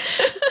freak.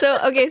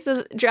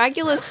 So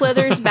Dracula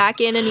slithers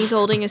back in and he's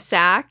holding a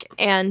sack.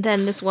 And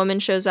then this woman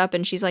shows up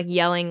and she's like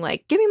yelling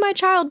like, give me my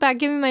child back,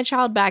 give me my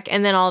child back.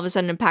 And then all of a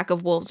sudden a pack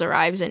of wolves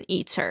arrives and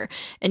eats her.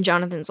 And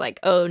Jonathan's like,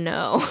 oh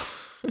no.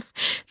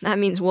 That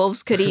means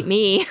wolves could eat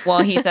me.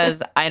 Well, he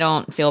says, I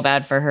don't feel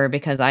bad for her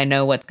because I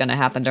know what's going to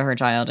happen to her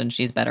child and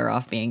she's better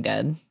off being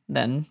dead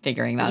than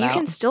figuring that You out.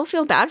 can still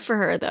feel bad for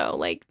her though.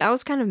 Like, that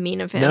was kind of mean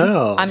of him.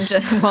 No.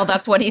 Well,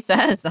 that's what he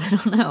says. I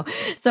don't know.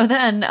 So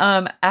then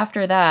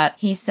after that,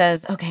 he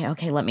says,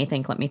 okay, let me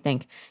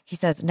think. He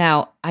says,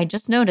 now, I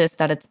just noticed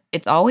that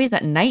it's always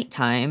at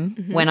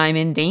nighttime when I'm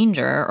in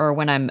danger or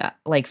when I'm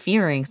like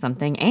fearing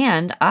something,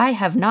 and I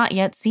have not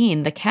yet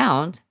seen the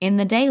Count in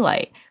the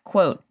daylight.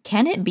 Quote,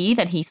 can it be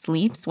that he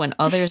sleeps when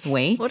others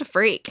wake? What a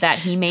freak. That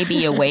he may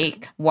be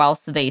awake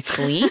whilst they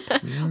sleep?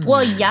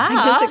 Well, yeah.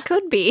 I guess it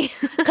could be.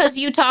 because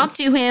you talk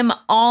to him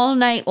all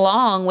night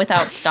long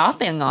without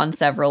stopping on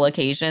several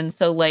occasions.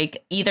 So,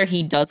 like, either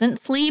he doesn't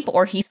sleep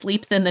or he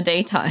sleeps in the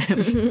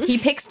daytime. He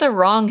picks the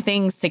wrong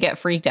things to get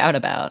freaked out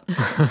about.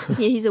 Yeah,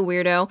 he's a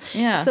weirdo.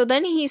 Yeah. So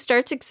then he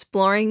starts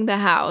exploring the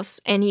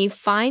house and he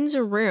finds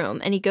a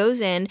room and he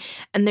goes in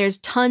and there's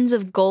tons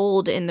of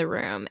gold in the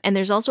room. And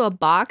there's also a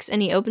box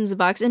and he opens the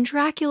box and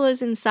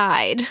Dracula's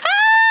inside.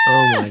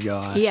 Oh my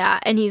god. Yeah.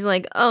 And he's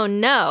like, oh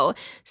no.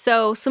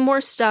 So some more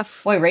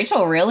stuff. Boy,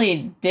 Rachel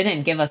really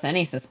didn't give us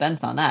any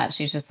suspense on that.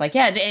 She's just like,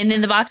 yeah, and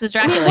in the box is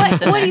Dracula.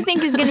 What do you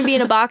think is going to be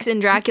in a box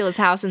in Dracula's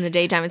house in the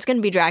daytime? It's going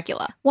to be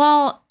Dracula.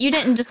 Well, you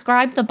didn't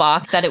describe the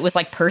box that it was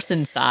like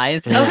person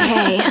sized.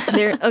 Okay.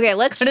 Okay,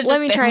 let Could've just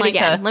me been try it like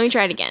again. Let me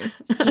try it again.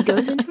 He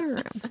goes into a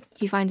room.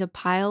 He finds a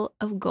pile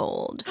of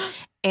gold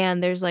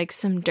and there's like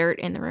some dirt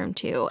in the room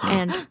too.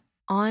 And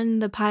on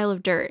the pile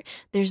of dirt,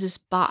 there's this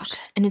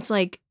box and it's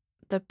like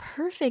the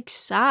perfect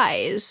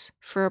size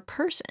for a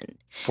person.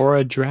 For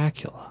a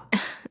Dracula.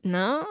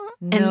 No.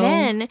 No And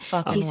then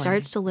fucking he way.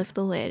 starts to lift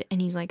the lid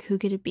and he's like, who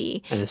could it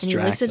be? And it's he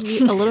lifts it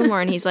Dracula. a little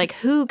more and he's like,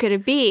 who could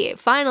it be?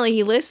 Finally,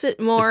 he lifts it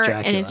more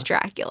Dracula. and it's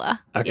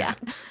Dracula. Okay. Yeah.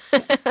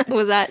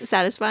 Was that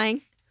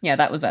satisfying? Yeah,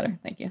 that was better.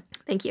 Thank you.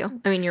 Thank you.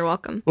 I mean, you're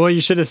welcome. Well,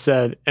 you should have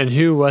said, and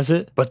who was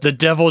it? But the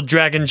devil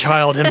dragon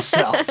child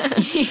himself.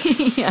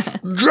 Yeah.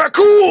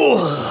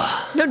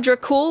 Dracula! No,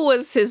 Dracul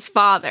was his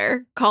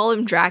father. Call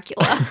him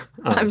Dracula.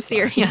 I'm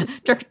serious.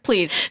 Yes.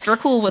 Please.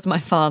 Dracul was my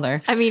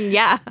father. I mean,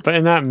 yeah. But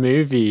in that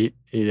movie,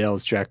 he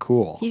yells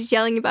Dracul. He's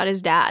yelling about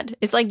his dad.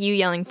 It's like you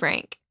yelling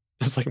Frank.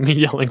 It's like me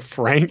yelling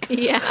Frank.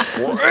 Yeah.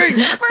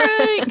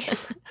 Frank!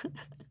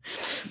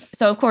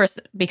 So, of course,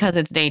 because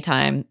it's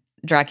daytime,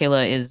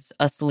 Dracula is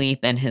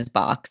asleep in his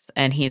box.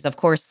 And he's, of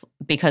course,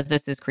 because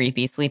this is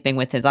creepy, sleeping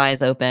with his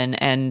eyes open.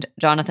 And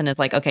Jonathan is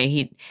like, okay,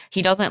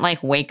 he doesn't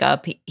like wake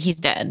up. He's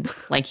dead.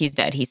 Like, he's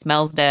dead. He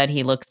smells dead.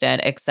 He looks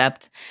dead,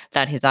 except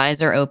that his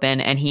eyes are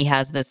open and he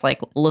has this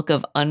like look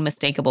of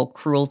unmistakable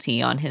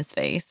cruelty on his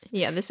face.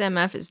 Yeah, this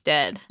MF is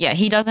dead. Yeah,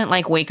 he doesn't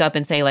like wake up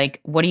and say like,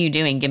 what are you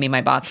doing? Give me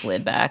my box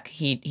lid back.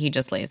 He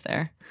just lays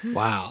there.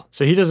 Wow.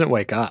 So he doesn't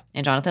wake up.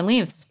 And Jonathan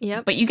leaves.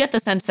 Yep. But you get the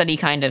sense that he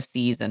kind of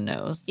sees and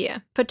knows. Yeah,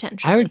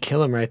 potentially. I would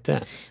kill him right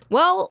then.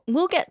 Well,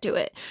 we'll get to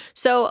it.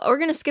 So we're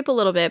going to skip a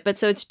little bit, but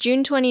so it's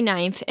June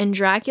 29th, and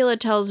Dracula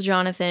tells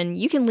Jonathan,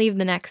 you can leave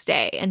the next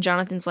day. And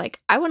Jonathan's like,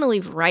 I want to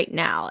leave right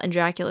now. And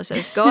Dracula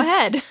says, go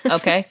ahead.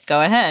 Okay,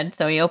 go ahead.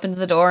 So he opens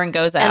the door and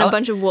goes out. And a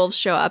bunch of wolves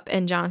show up,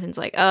 and Jonathan's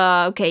like,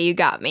 okay, you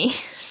got me.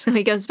 So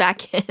he goes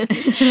back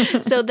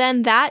in. So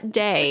then that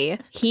day,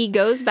 he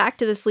goes back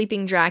to the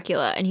sleeping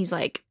Dracula, and he's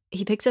like,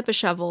 he picks up a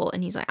shovel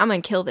and he's like, I'm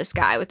going to kill this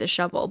guy with the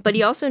shovel. But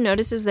he also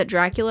notices that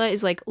Dracula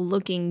is like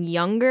looking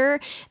younger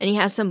and he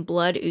has some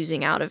blood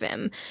oozing out of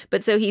him.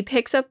 But so he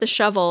picks up the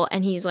shovel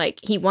and he's like,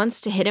 he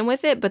wants to hit him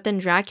with it. But then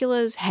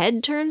Dracula's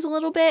head turns a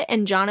little bit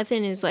and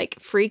Jonathan is like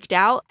freaked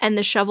out. And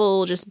the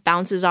shovel just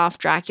bounces off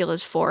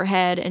Dracula's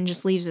forehead and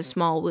just leaves a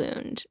small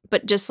wound.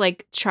 But just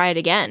like try it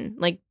again,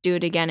 like do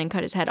it again and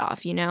cut his head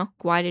off, you know?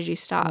 Why did you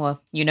stop?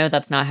 Well, you know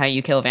that's not how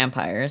you kill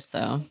vampires,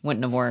 so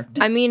wouldn't have worked.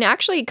 I mean,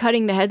 actually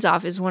cutting the heads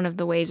off is one of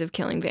the ways of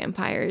killing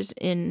vampires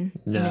in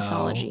No.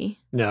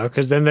 mythology. No,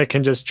 because then they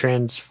can just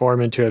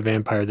transform into a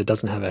vampire that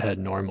doesn't have a head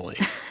normally.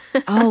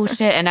 Oh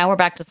shit! And now we're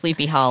back to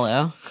Sleepy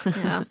Hollow.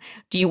 Yeah.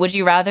 Would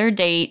you rather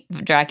date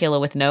Dracula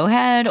with no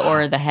head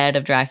or the head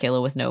of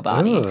Dracula with no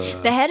body?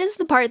 Ugh. The head is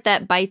the part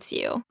that bites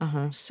you.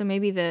 Uh-huh. So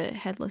maybe the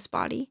headless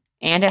body.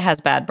 And it has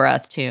bad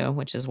breath too,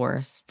 which is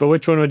worse. But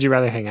which one would you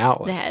rather hang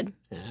out with? The head.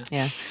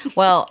 Yeah.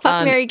 Well,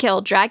 Fuck, Mary,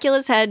 kill.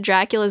 Dracula's head,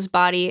 Dracula's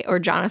body, or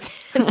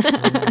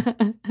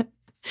Jonathan.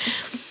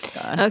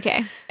 God.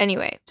 Okay.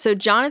 Anyway, so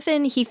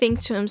Jonathan, he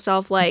thinks to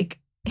himself, like,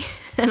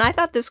 and I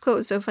thought this quote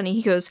was so funny.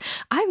 He goes,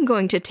 I'm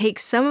going to take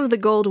some of the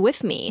gold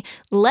with me,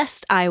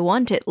 lest I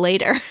want it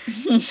later.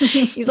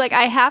 He's like,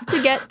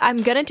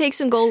 I'm going to take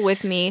some gold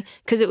with me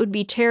because it would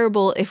be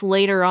terrible if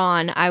later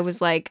on I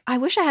was like, I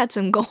wish I had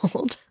some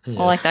gold.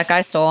 Well, like that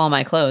guy stole all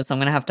my clothes, so I'm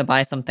gonna have to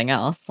buy something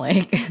else.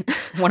 Like,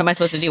 what am I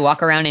supposed to do?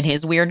 Walk around in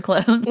his weird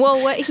clothes?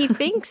 Well, what he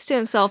thinks to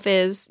himself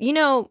is, you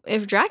know,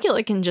 if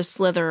Dracula can just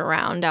slither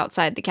around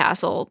outside the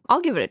castle, I'll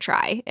give it a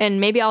try.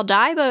 And maybe I'll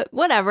die, but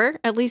whatever.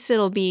 At least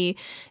it'll be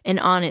an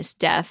honest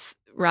death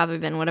rather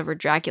than whatever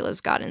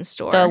Dracula's got in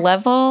store. The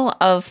level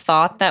of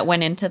thought that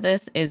went into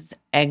this is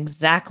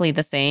exactly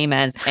the same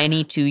as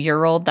any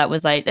 2-year-old that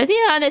was like, yeah,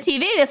 on the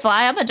TV they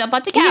fly, I'm gonna jump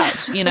on the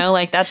couch. You know,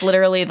 like that's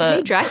literally the.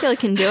 Hey, Dracula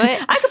can do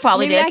it. I could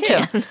probably Maybe do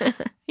it too. can.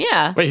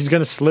 Yeah. Wait, he's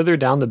going to slither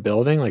down the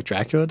building like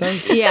Dracula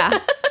does? Yeah.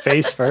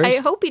 Face first? I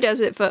hope he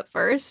does it foot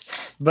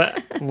first.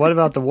 But what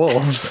about the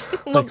wolves?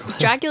 Well,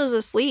 Dracula's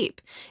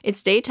asleep.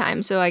 It's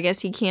daytime, so I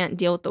guess he can't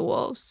deal with the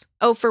wolves.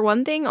 Oh, for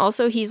one thing,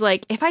 also, he's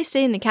like, if I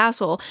stay in the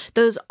castle,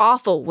 those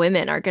awful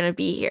women are going to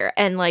be here.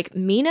 And like,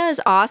 Mina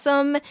is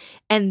awesome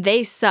and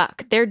they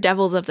suck. They're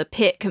devils of the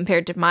pit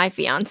compared to my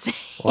fiance.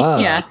 Wow.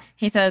 Yeah.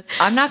 He says,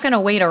 I'm not going to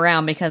wait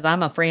around because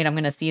I'm afraid I'm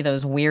going to see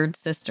those weird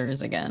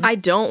sisters again. I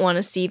don't want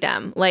to see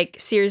them. Like,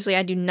 seriously,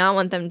 I do not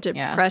want them to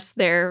press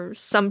their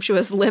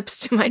sumptuous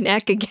lips to my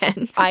neck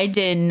again. I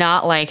did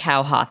not like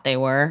how hot they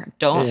were.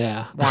 Don't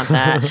want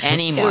that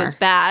anymore. It was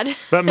bad.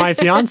 But my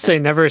fiance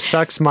never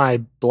sucks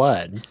my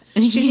blood.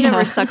 She's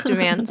never sucked a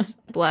man's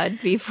blood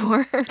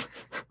before.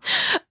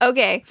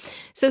 Okay,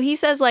 so he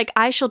says, like,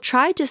 I shall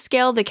try to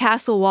scale the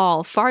castle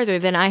wall farther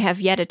than I have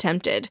yet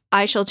attempted.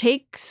 I shall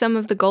take some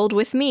of the gold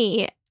with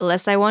me,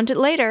 lest I want it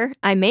later.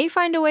 I may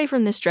find a way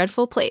from this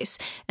dreadful place,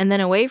 and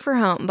then away for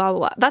home, blah, blah,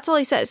 blah. That's all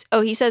he says.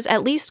 Oh, he says,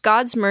 at least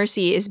God's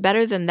mercy is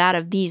better than that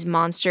of these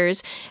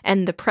monsters,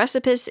 and the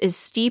precipice is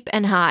steep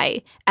and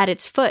high. At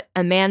its foot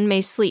a man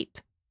may sleep.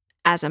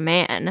 As a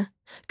man.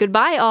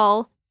 Goodbye,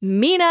 all.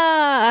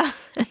 Mina!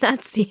 And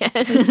that's the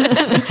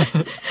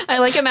end. I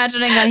like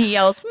imagining that he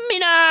yells,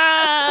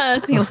 Mina!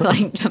 So he's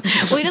like,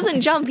 well, he doesn't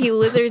jump, he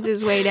lizards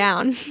his way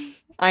down.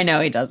 I know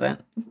he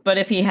doesn't. But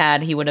if he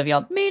had, he would have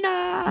yelled, Mina!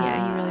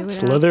 Yeah, he really would have.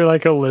 Slither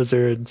like a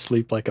lizard,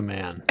 sleep like a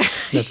man.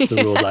 That's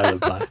the rules I live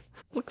by.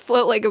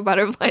 Float like a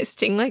butterfly,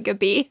 sting like a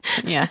bee.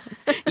 Yeah.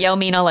 Yell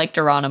Mina like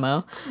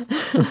Geronimo.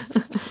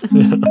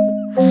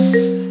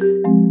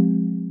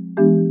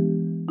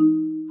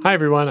 Hi,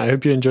 everyone. I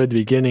hope you enjoyed the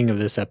beginning of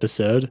this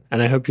episode,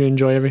 and I hope you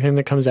enjoy everything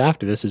that comes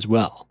after this as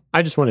well.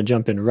 I just want to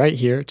jump in right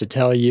here to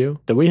tell you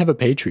that we have a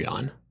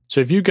Patreon.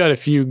 So if you've got a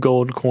few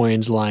gold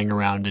coins lying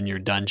around in your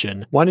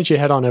dungeon, why don't you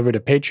head on over to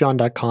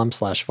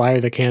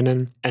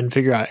patreon.com/firethecannon and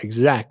figure out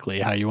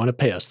exactly how you want to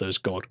pay us those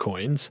gold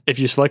coins. If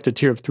you select a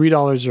tier of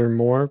 $3 or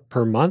more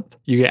per month,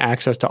 you get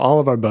access to all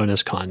of our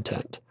bonus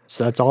content.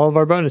 So that's all of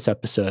our bonus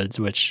episodes,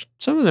 which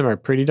some of them are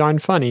pretty darn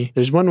funny.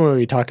 There's one where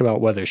we talk about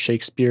whether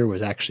Shakespeare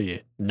was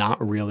actually not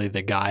really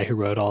the guy who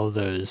wrote all of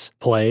those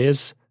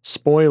plays.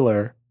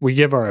 Spoiler, we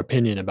give our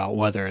opinion about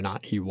whether or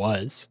not he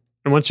was.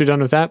 And once you're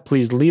done with that,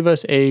 please leave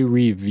us a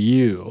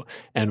review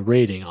and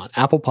rating on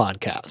Apple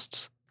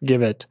Podcasts.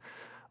 Give it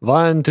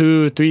 1,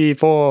 2, 3,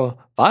 4,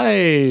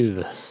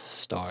 5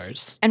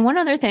 stars. And one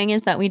other thing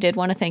is that we did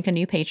want to thank a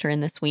new patron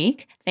this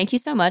week. Thank you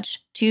so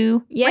much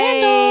to Yay!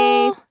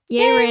 Randall.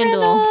 Yay,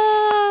 Randall.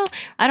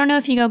 I don't know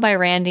if you go by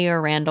Randy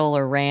or Randall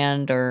or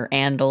Rand or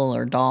Andal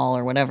or Doll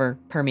or whatever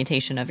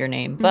permutation of your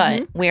name,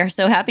 but we are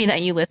so happy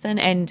that you listen,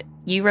 and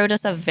you wrote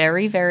us a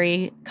very,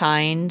 very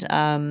kind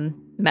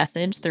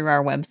message through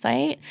our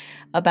website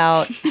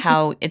about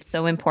how it's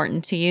so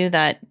important to you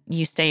that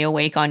you stay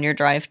awake on your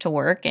drive to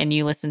work and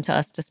you listen to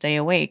us to stay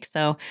awake.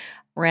 So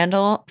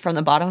Randall, from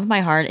the bottom of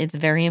my heart, it's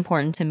very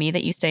important to me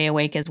that you stay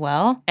awake as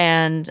well.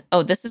 And,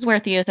 this is where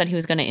Theo said he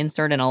was going to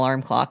insert an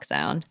alarm clock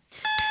sound.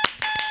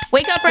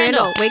 Wake up,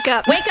 Randall. Wake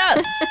up. Wake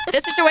up.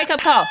 This is your wake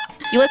up call.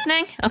 You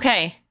listening?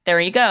 Okay, there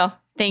you go.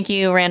 Thank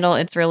you, Randall.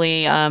 It's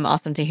really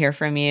awesome to hear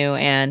from you.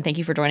 And thank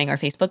you for joining our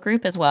Facebook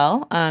group as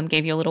well.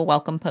 Gave you a little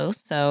welcome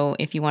post. So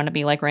if you want to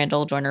be like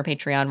Randall, join our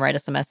Patreon, write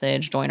us a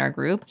message, join our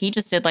group. He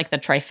just did like the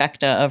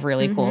trifecta of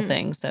really cool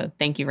things. So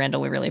thank you,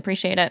 Randall. We really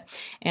appreciate it.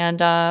 And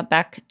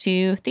back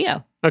to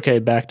Theo. Okay,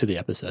 back to the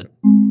episode.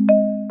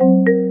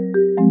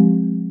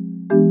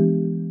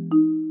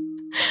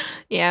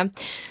 Yeah.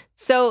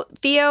 So,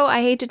 Theo,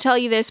 I hate to tell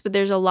you this, but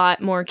there's a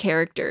lot more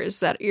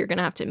characters that you're going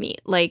to have to meet.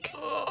 Like,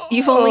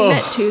 you've only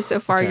met 2 so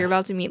far. Okay. You're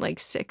about to meet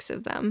like 6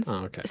 of them.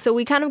 Oh, okay. So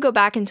we kind of go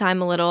back in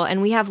time a little,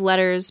 and we have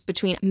letters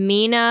between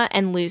Mina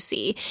and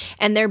Lucy.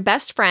 And they're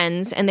best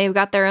friends, and they've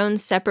got their own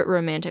separate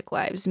romantic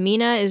lives.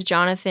 Mina is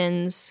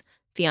Jonathan's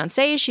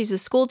fiance. She's a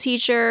school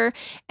teacher,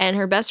 and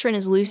her best friend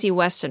is Lucy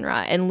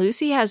Westenra. And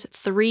Lucy has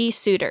 3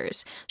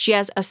 suitors. She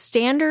has a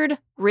standard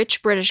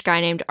rich British guy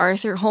named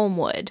Arthur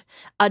Holmwood,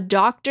 a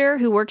doctor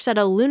who works at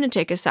a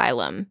lunatic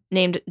asylum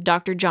named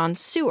Dr. John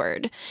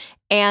Seward,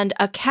 and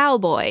a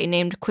cowboy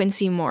named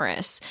Quincy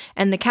Morris.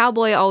 And the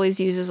cowboy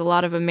always uses a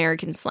lot of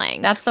American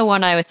slang. That's the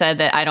one I said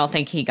that I don't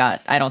think he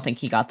got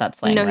that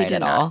slang no, right he did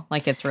at not. all.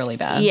 Like, it's really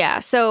bad. Yeah.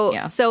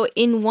 So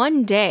in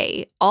one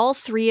day, all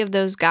 3 of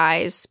those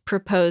guys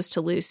proposed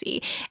to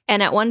Lucy.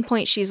 And at one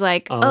point she's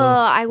like,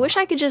 I wish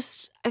I could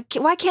just,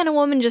 why can't a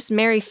woman just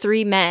marry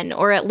 3 men,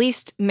 or at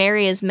least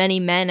marry as many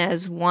men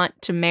as want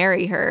to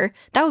marry her?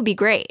 That would be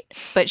great.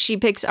 But she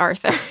picks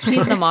Arthur.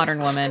 She's the modern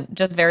woman.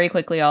 Just very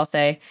quickly, I'll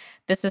say,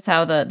 this is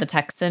how the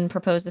Texan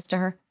proposes to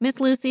her. Miss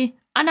Lucy,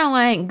 I know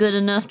I ain't good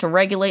enough to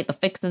regulate the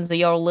fixings of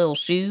your little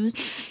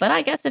shoes, but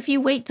I guess if you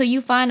wait till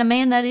you find a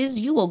man that is,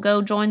 you will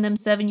go join them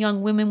 7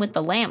 young women with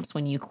the lamps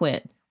when you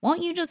quit.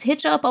 Won't you just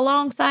hitch up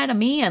alongside of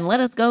me and let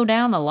us go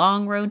down the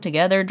long road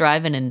together,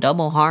 driving in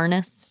double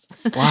harness?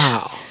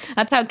 Wow.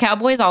 That's how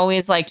cowboys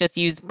always like just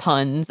use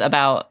puns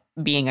about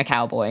being a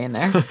cowboy in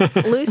there.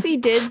 Lucy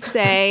did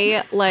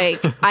say,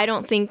 like, I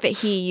don't think that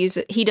he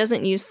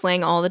doesn't use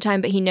slang all the time,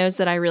 but he knows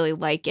that I really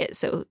like it.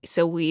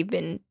 So we've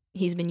been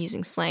he's been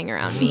using slang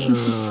around me.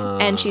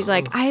 And she's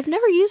like, I have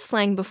never used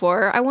slang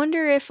before. I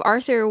wonder if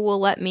Arthur will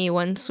let me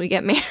once we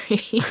get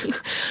married.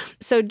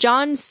 So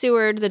John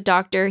Seward, the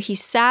doctor,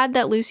 he's sad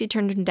that Lucy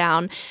turned him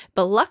down,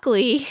 but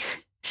luckily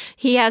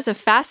he has a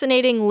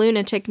fascinating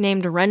lunatic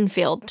named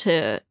Renfield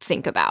to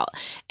think about.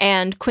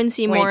 And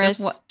Quincy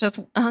Morris...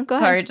 Go ahead.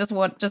 Sorry, just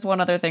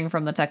one other thing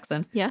from the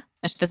Texan. Yeah?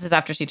 This is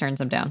after she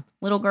turns him down.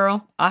 Little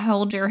girl, I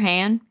hold your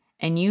hand,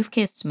 and you've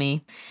kissed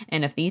me.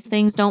 And if these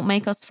things don't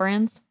make us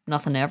friends,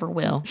 nothing ever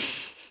will.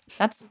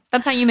 That's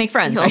how you make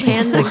friends, Hold right?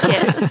 hands and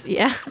kiss.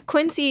 Yeah.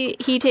 Quincy,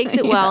 he takes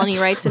it well, and he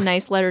writes a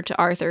nice letter to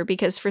Arthur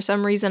because for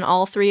some reason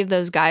all three of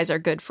those guys are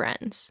good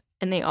friends.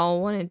 And they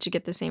all wanted to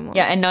get the same one.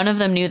 Yeah, and none of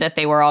them knew that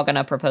they were all going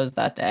to propose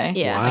that day.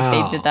 Yeah. Wow.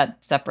 Like, they did that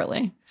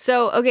separately.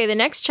 So, okay, the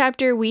next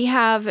chapter we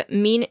have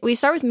we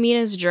start with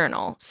Mina's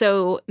journal.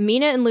 So,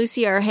 Mina and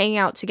Lucy are hanging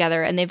out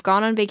together and they've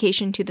gone on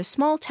vacation to the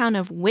small town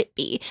of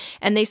Whitby.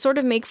 And they sort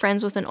of make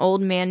friends with an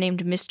old man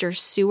named Mr.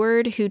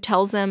 Seward who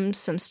tells them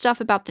some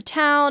stuff about the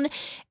town.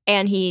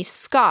 And he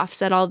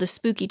scoffs at all the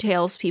spooky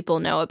tales people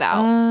know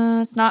about.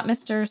 It's not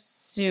Mr.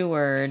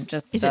 Seward.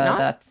 Just Is it not?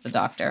 That's the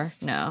doctor.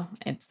 No,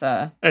 it's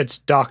It's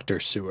Dr.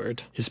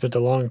 Seward. He spent a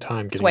long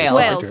time getting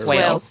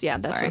Swales. Yeah,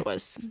 that's what it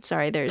was.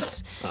 Sorry,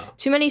 there's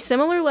too many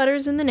similar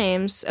letters in the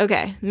names.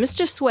 Okay,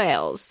 Mr.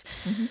 Swales.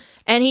 Mm-hmm.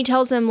 And he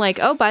tells him, like,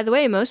 oh, by the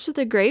way, most of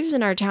the graves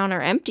in our town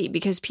are empty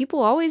because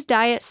people always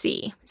die at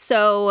sea.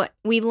 So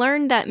we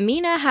learned that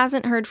Mina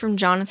hasn't heard from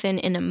Jonathan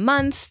in a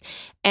month.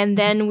 And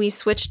then we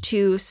switch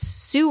to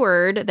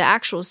Seward, the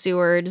actual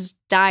Seward's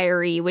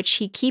diary, which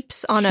he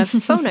keeps on a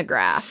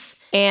phonograph.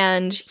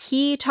 And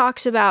he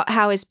talks about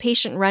how his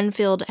patient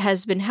Renfield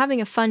has been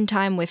having a fun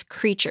time with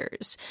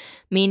creatures,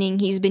 meaning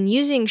he's been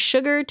using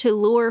sugar to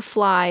lure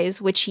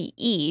flies, which he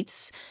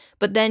eats.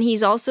 But then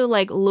he's also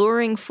like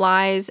luring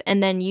flies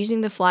and then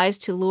using the flies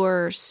to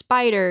lure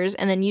spiders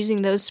and then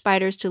using those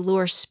spiders to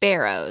lure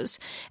sparrows.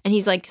 And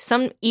he's like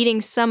eating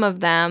some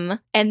of them.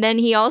 And then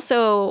he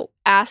also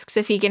asks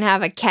if he can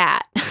have a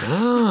cat.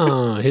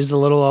 Oh, he's the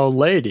little old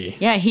lady.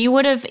 Yeah, he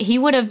would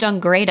have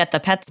done great at the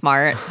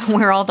PetSmart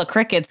where all the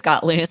crickets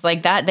got loose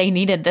like that. They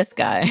needed this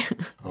guy.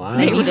 Wow.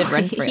 They needed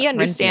Renfield. He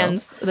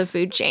understands the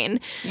food chain.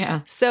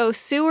 Yeah. So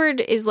Seward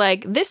is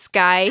like, this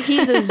guy,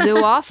 he's a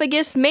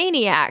zoophagous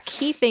maniac.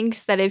 He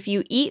thinks that if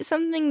you eat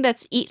something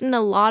that's eaten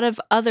a lot of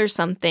other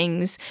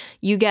somethings,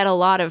 you get a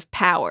lot of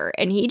power.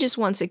 And he just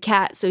wants a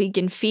cat so he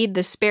can feed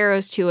the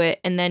sparrows to it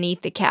and then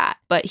eat the cat.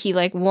 But he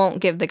like won't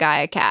give the guy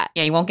a cat.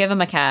 Yeah, he won't give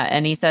him a cat.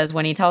 And he says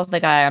when he tells the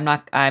guy,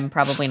 I'm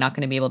probably not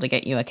going to be able to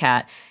get you a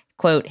cat,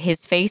 quote,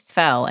 his face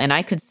fell and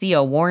I could see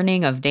a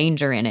warning of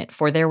danger in it,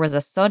 for there was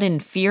a sudden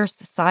fierce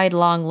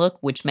sidelong look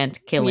which meant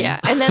killing. Yeah,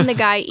 and then the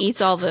guy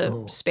eats all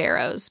the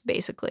sparrows,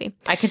 basically.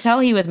 I could tell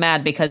he was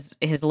mad because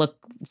his look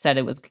said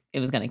it was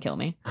going to kill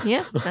me.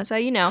 Yeah, that's how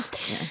you know.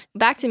 Yeah.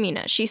 Back to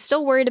Mina. She's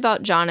still worried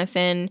about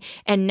Jonathan,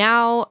 and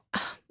now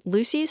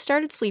Lucy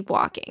started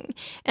sleepwalking.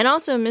 And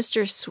also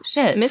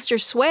Mr.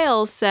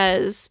 Swales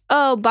says,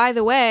 oh, by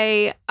the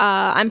way,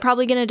 I'm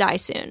probably going to die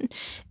soon.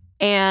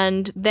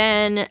 And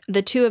then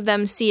the two of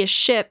them see a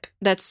ship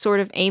that's sort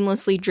of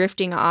aimlessly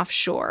drifting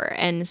offshore.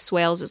 And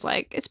Swales is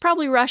like, it's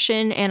probably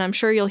Russian, and I'm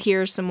sure you'll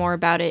hear some more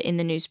about it in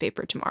the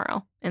newspaper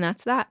tomorrow. And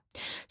that's that.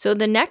 So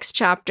the next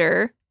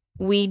chapter,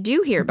 we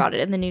do hear about it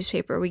in the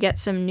newspaper. We get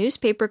some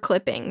newspaper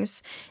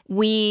clippings.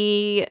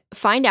 We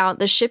find out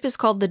the ship is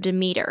called the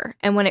Demeter.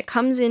 And when it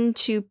comes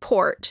into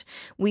port,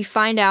 we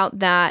find out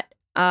that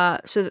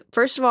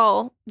first of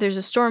all, there's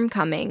a storm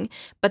coming,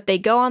 but they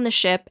go on the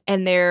ship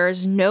and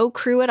there's no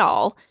crew at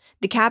all.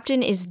 The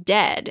captain is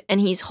dead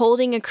and he's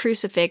holding a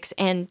crucifix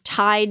and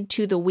tied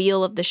to the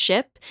wheel of the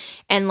ship.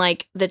 And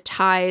like the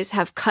ties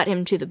have cut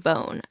him to the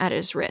bone at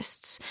his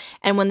wrists.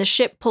 And when the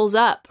ship pulls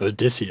up,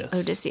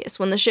 Odysseus,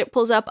 when the ship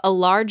pulls up, a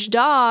large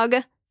dog,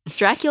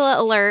 Dracula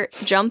alert,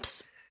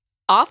 jumps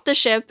off the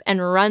ship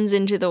and runs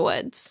into the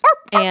woods.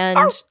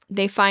 And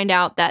they find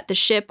out that the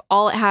ship,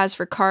 all it has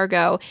for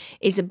cargo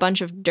is a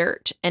bunch of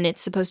dirt, and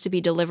it's supposed to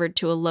be delivered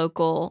to a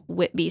local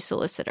Whitby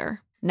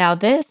solicitor. Now,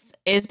 this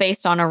is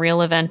based on a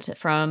real event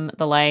from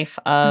the life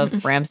of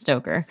Bram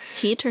Stoker.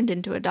 He turned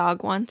into a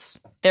dog once.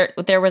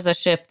 There was a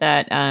ship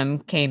that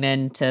came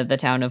into the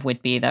town of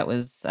Whitby that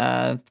was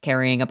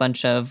carrying a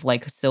bunch of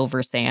like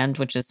silver sand,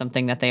 which is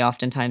something that they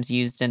oftentimes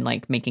used in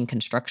like making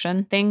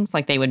construction things.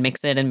 Like they would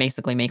mix it and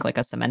basically make like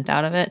a cement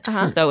out of it.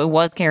 Uh-huh. So it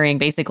was carrying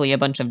basically a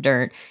bunch of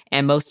dirt,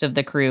 and most of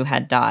the crew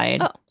had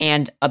died. Oh.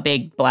 And a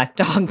big black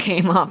dog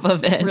came off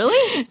of it.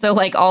 Really? So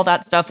like all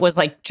that stuff was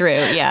like true.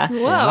 Yeah.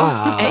 Whoa.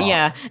 Wow.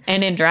 Yeah.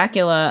 And in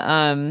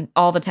Dracula,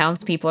 all the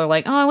townspeople are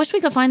like, oh, I wish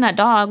we could find that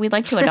dog. We'd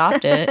like to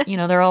adopt it. You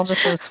know, they're all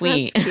just so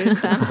sweet. That's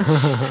cute,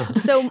 though.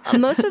 So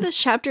most of this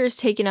chapter is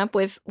taken up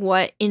with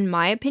what, in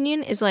my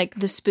opinion, is like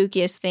the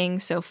spookiest thing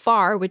so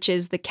far, which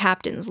is the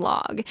captain's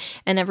log.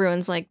 And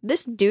everyone's like,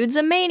 this dude's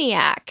a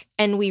maniac.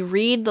 and we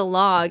read the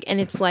log,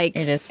 and it's like,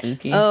 It is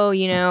spooky. oh,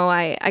 you know,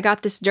 I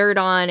got this dirt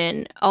on,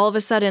 and all of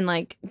a sudden,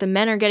 like, the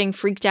men are getting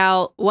freaked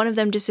out. One of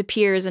them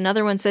disappears.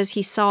 Another one says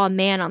he saw a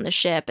man on the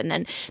ship, and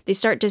then they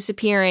start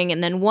disappearing.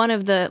 And then one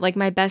of the, like,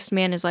 my best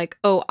man is like,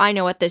 oh, I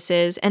know what this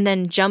is, and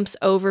then jumps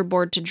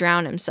overboard to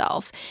drown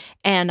himself.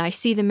 And I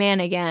see the man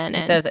again. He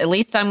And says, at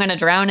least I'm going to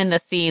drown in the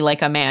sea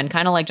like a man.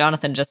 Kind of like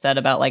Jonathan just said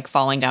about like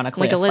falling down a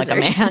cliff like a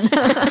lizard. like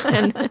a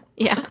man. And,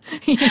 yeah.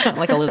 Yeah,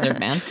 like a lizard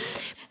man.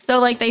 So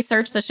like they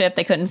searched the ship,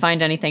 they couldn't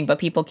find anything, but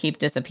people keep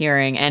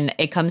disappearing. And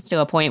it comes to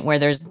a point where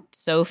there's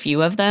so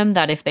few of them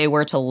that if they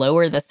were to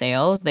lower the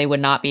sails, they would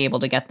not be able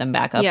to get them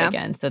back up Yeah.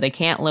 again. So they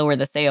can't lower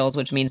the sails,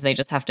 which means they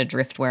just have to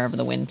drift wherever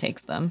the wind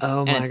takes them.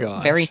 Oh and my it's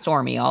gosh. very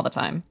stormy all the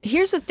time.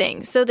 Here's the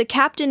thing. So the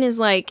captain is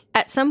like,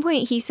 at some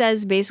point he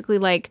says basically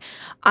like,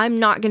 I'm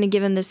not going to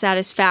give him the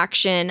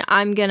satisfaction.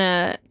 I'm going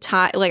to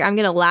I'm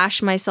going to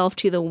lash myself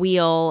to the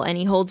wheel, and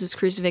he holds his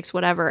crucifix,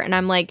 whatever. And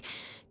I'm like,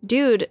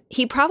 dude,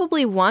 he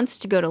probably wants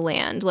to go to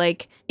land.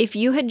 Like, if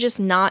you had just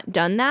not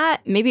done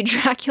that, maybe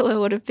Dracula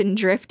would have been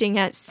drifting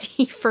at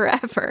sea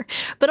forever.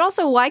 But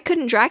also, why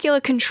couldn't Dracula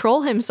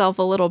control himself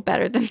a little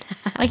better than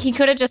that? Like he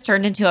could have just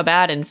turned into a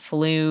bat and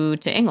flew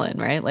to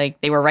England, right? Like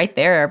they were right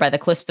there by the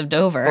cliffs of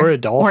Dover. Or a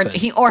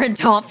dolphin. Or a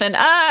dolphin.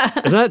 Ah!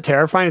 Isn't that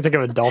terrifying to think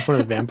of a dolphin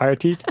with vampire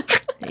teeth?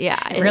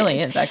 Yeah, It really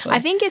is, actually. I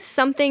think it's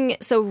something.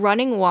 So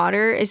running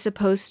water is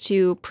supposed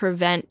to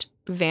prevent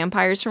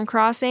vampires from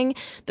crossing.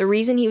 The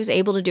reason he was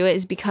able to do it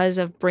is because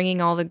of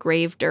bringing all the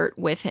grave dirt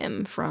with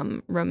him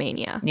from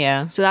Romania.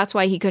 Yeah. So that's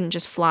why he couldn't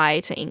just fly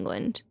to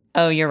England.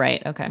 Oh, you're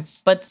right. Okay.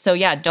 But so,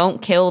 yeah,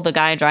 don't kill the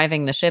guy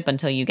driving the ship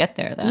until you get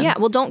there then. Yeah,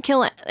 well, don't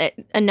kill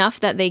it enough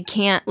that they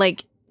can't,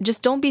 like,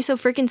 just don't be so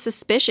freaking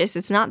suspicious.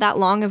 It's not that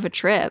long of a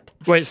trip.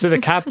 Wait, so the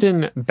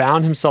captain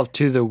bound himself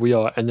to the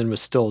wheel and then was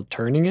still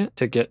turning it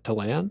to get to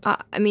land?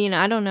 I mean,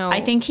 I don't know.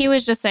 I think he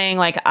was just saying,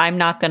 like, I'm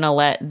not going to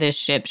let this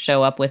ship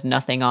show up with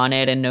nothing on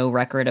it and no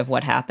record of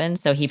what happened.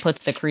 So he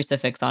puts the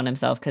crucifix on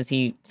himself because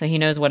he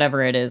knows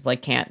whatever it is,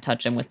 like, can't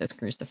touch him with this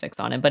crucifix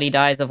on it. But he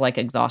dies of, like,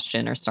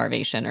 exhaustion or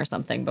starvation or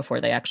something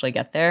before they actually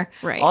get there.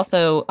 Right.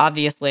 Also,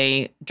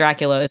 obviously,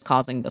 Dracula is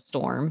causing the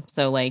storm.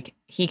 So, like,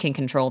 he can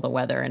control the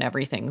weather and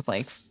everything's,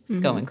 like,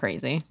 going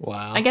crazy.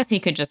 Wow. I guess he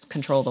could just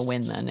control the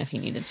wind then if he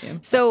needed to.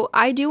 So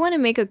I do want to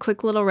make a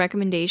quick little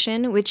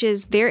recommendation, which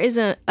is there is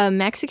a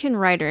Mexican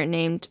writer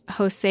named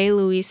Jose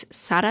Luis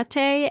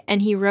Zarate,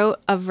 and he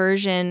wrote a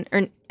version,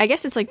 or I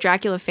guess it's like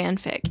Dracula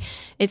fanfic.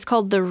 It's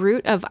called The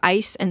Root of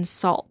Ice and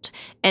Salt,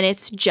 and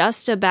it's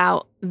just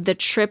about the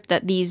trip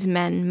that these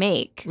men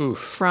make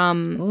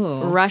from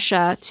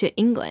Russia to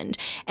England.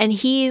 And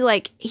he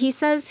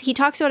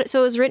talks about it. So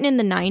it was written in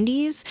the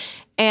 90s,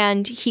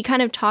 and he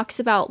kind of talks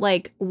about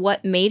like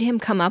what made him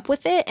come up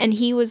with it. And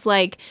he was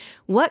like,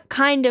 what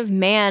kind of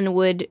man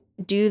would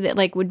do that,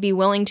 like would be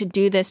willing to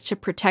do this to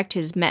protect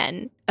his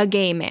men? A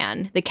gay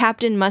man. The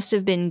captain must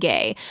have been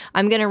gay.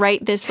 I'm going to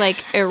write this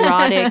like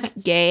erotic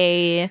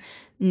gay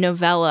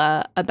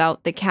novella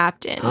about the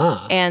captain.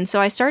 Ah. And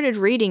so I started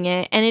reading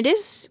it, and it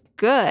is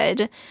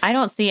good. I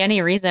don't see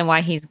any reason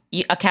why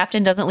a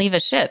captain doesn't leave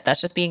a ship.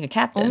 That's just being a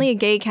captain. Only a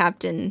gay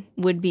captain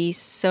would be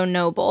so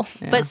noble.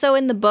 But so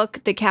in the book,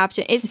 the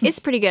captain, it's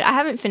pretty good. I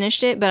haven't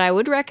finished it, but I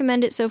would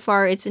recommend it so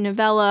far. It's a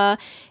novella,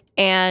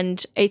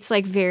 and it's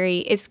like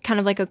it's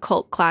kind of like a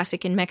cult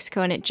classic in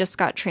Mexico, and it just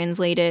got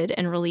translated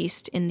and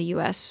released in the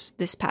US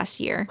this past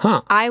year.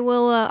 Huh.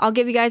 I'll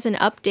give you guys an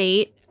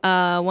update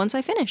once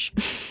I finish.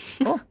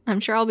 Cool.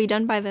 I'm sure I'll be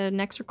done by the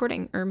next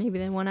recording, or maybe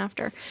the one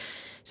after.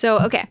 So,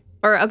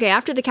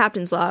 after the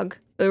captain's log,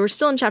 we're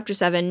still in chapter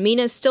 7.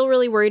 Mina's still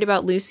really worried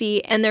about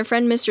Lucy, and their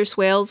friend Mr.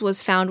 Swales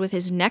was found with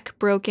his neck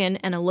broken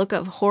and a look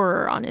of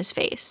horror on his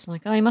face.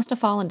 Like, oh, he must have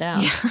fallen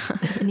down.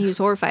 And he was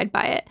horrified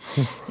by it.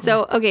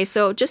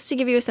 So just to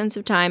give you a sense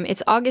of time,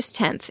 it's August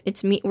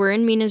 10th. We're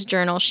in Mina's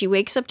journal. She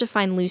wakes up to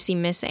find Lucy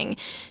missing.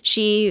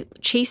 She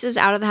chases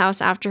out of the house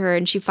after her,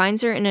 and she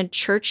finds her in a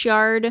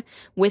churchyard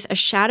with a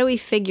shadowy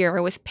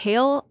figure with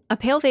a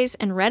pale face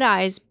and red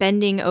eyes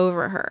bending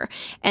over her.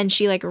 And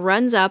she like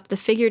runs up, the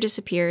figure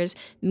disappears.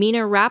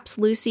 Mina wraps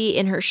Lucy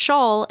in her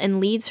shawl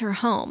and leads her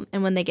home.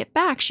 And when they get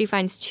back, she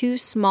finds 2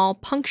 small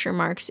puncture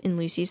marks in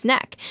Lucy's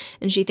neck.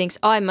 And she thinks,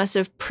 oh, I must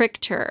have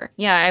pricked her.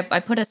 Yeah, I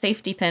put a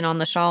safety pin on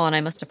the shawl and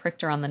I must have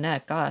pricked her on the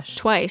neck. Gosh.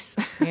 Twice.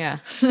 Yeah.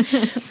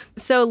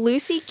 So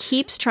Lucy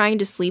keeps trying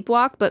to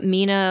sleepwalk, but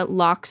Mina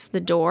locks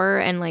the door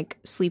and like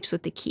sleeps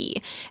with the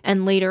key.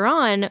 And later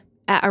on,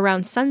 at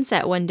around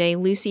sunset one day,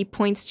 Lucy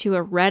points to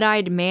a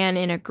red-eyed man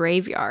in a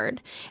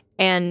graveyard.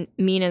 And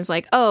Mina's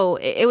like, oh,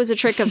 it was a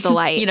trick of the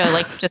light. You know,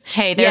 like just,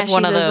 hey, there's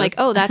one of those. Like,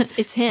 oh,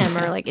 it's him,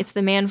 or like it's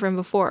the man from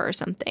before or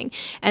something.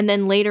 And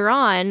then later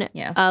on,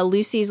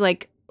 Lucy's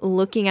like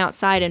looking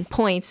outside and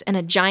points, and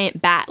a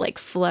giant bat like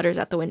flutters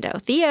out the window.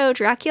 Theo,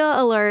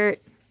 Dracula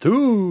alert.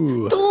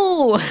 Ooh.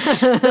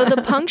 So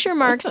the puncture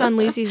marks on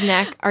Lucy's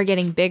neck are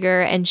getting bigger,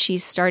 and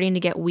she's starting to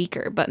get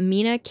weaker. But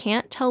Mina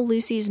can't tell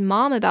Lucy's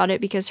mom about it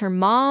because her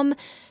mom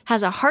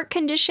has a heart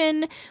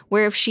condition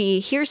where if she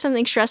hears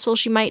something stressful,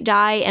 she might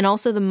die. And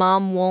also the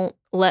mom won't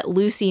let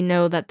Lucy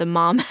know that the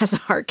mom has a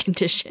heart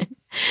condition.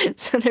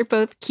 So they're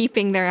both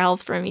keeping their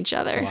health from each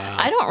other. Wow.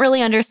 I don't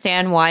really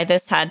understand why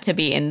this had to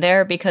be in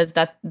there because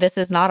this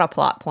is not a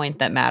plot point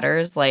that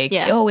matters. Like,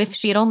 oh, if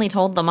she had only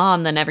told the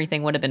mom, then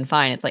everything would have been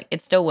fine. It's like,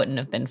 it still wouldn't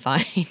have been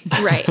fine.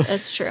 Right,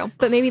 that's true.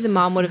 But maybe the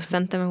mom would have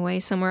sent them away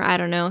somewhere. I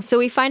don't know. So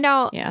we find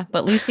out. Yeah,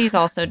 but Lucy's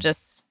also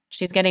just,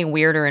 she's getting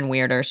weirder and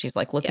weirder. She's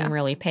like looking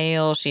really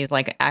pale. She's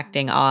like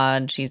acting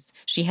odd.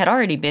 She had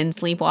already been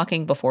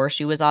sleepwalking before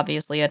she was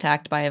obviously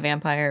attacked by a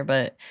vampire,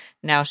 but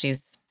now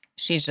she's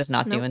just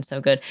not doing so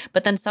good.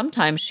 But then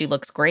sometimes she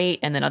looks great,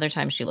 and then other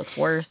times she looks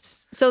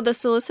worse. So the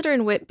solicitor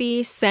in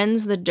Whitby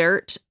sends the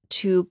dirt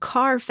to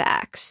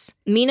Carfax.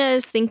 Mina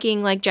is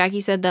thinking, like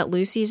Jackie said, that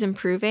Lucy's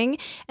improving,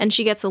 and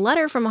she gets a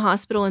letter from a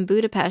hospital in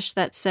Budapest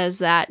that says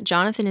that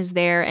Jonathan is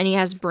there and he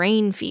has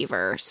brain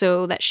fever,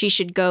 so that she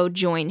should go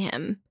join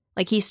him.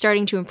 Like, he's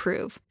starting to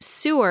improve.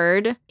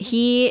 Seward,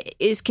 he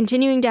is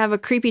continuing to have a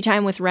creepy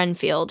time with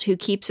Renfield, who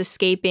keeps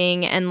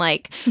escaping and,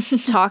 like,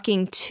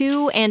 talking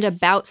to and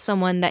about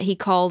someone that he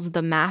calls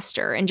the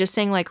master and just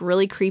saying, like,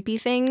 really creepy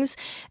things.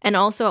 And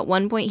also, at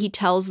one point, he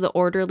tells the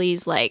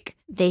orderlies, like,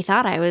 they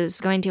thought I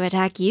was going to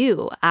attack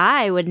you.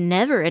 I would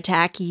never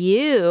attack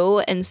you.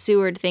 And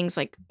Seward thinks,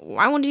 like,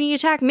 why wouldn't he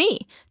attack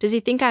me? Does he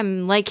think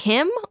I'm like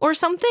him or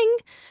something?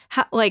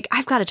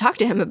 I've got to talk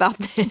to him about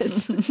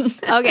this.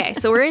 Okay,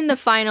 so we're in the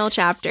final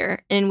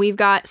chapter, and we've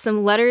got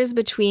some letters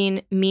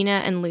between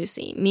Mina and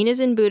Lucy. Mina's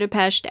in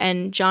Budapest,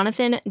 and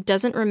Jonathan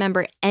doesn't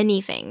remember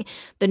anything.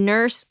 The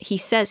nurse, he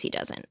says he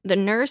doesn't. The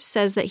nurse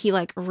says that he,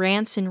 like,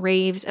 rants and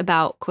raves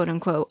about,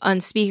 quote-unquote,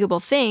 unspeakable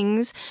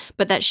things,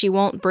 but that she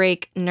won't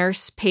break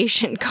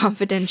nurse-patient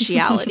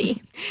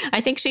confidentiality. I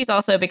think she's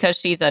also, because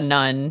she's a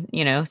nun,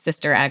 you know,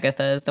 Sister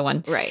Agatha is the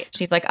one. Right.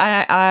 She's like,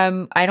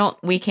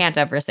 we can't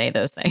ever say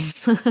those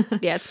things.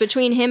 Yeah, it's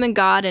between him and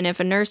God, and if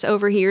a nurse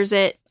overhears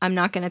it, I'm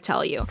not going to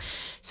tell you.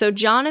 So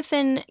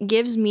Jonathan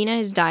gives Mina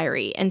his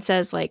diary and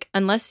says, like,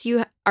 unless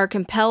you are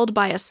compelled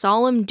by a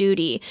solemn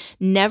duty,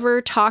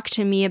 never talk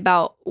to me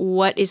about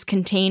what is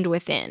contained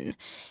within.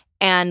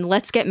 And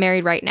let's get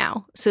married right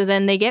now. So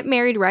then they get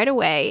married right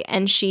away,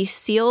 and she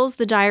seals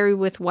the diary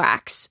with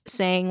wax,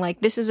 saying, like,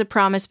 this is a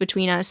promise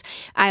between us.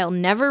 I'll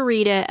never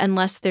read it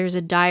unless there's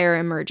a dire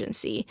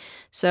emergency.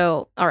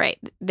 So, all right.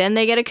 Then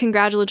they get a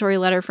congratulatory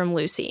letter from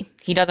Lucy.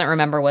 He doesn't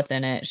remember what's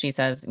in it. She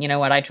says, you know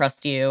what, I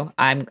trust you.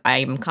 I'm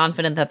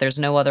confident that there's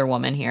no other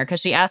woman here. Because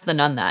she asked the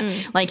nun that.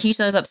 Like, he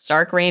shows up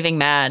stark raving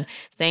mad,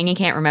 saying he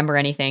can't remember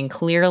anything,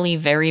 clearly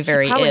very,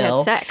 very Probably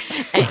ill. had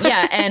sex.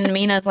 And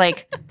Mina's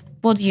like,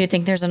 well, do you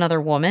think there's another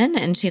woman?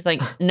 And she's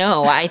like,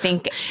 no, I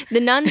think...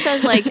 The nun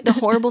says, like, the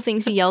horrible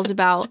things he yells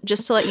about,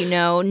 just to let you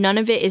know, none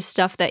of it is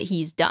stuff that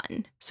he's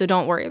done. So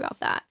don't worry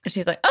about that.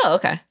 She's like, oh,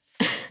 okay.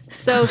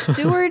 So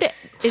Seward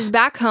is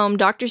back home,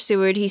 Dr.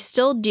 Seward. He's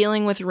still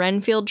dealing with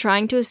Renfield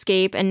trying to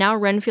escape, and now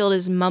Renfield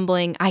is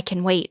mumbling, I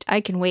can wait.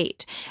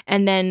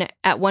 And then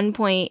at one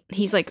point,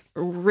 he's like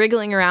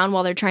wriggling around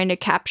while they're trying to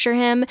capture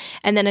him,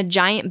 and then a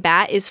giant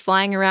bat is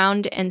flying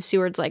around, and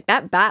Seward's like,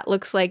 that bat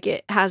looks like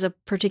it has a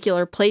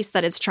particular place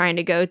that it's trying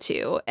to go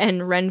to.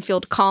 And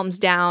Renfield calms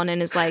down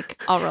and is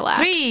like, I'll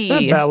relax.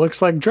 That bat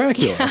looks like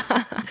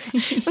Dracula.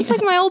 Looks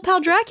like my old pal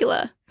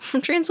Dracula from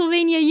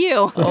Transylvania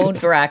U. Oh,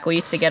 Drac, we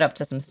used to get up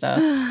to some stuff.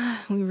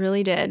 We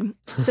really did.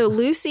 So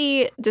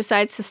Lucy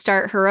decides to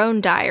start her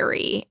own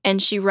diary, and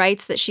she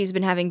writes that she's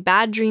been having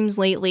bad dreams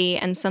lately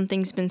and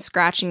something's been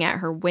scratching at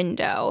her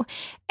window.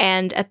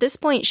 And at this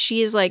point,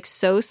 she is like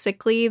so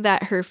sickly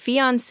that her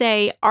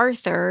fiancé,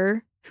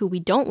 Arthur, who we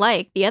don't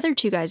like, the other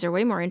two guys are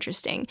way more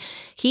interesting,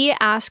 he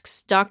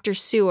asks Dr.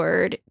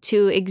 Seward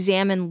to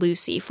examine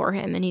Lucy for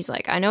him. And he's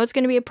like, I know it's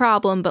going to be a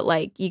problem, but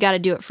like, you got to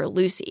do it for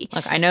Lucy.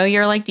 Look, I know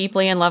you're like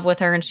deeply in love with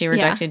her and she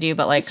rejected you,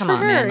 but like, come on,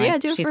 man. Like,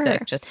 do it she's for sick.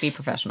 her. Just be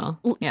professional.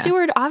 Yeah.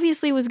 Seward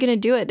obviously was going to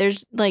do it.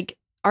 There's like,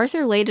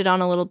 Arthur laid it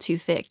on a little too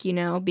thick, you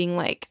know, being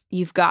like,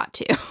 you've got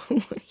to.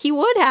 He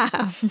would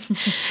have.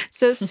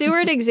 So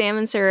Seward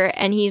examines her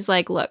and he's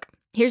like, look,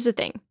 here's the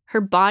thing. Her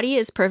body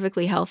is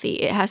perfectly healthy.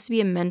 It has to be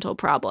a mental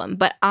problem,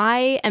 but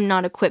I am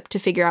not equipped to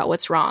figure out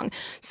what's wrong.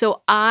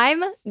 So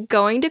I'm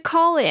going to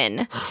call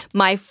in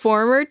my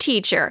former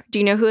teacher. Do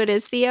you know who it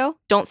is, Theo?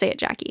 Don't say it,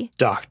 Jackie.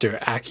 Dr.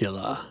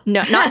 Acula.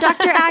 No, not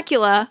Dr.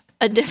 Acula,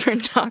 a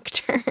different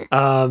doctor.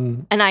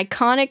 An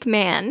iconic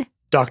man.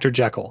 Dr.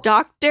 Jekyll.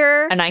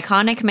 An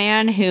iconic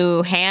man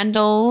who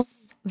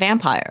handles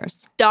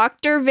vampires.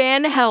 Dr.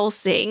 Van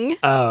Helsing.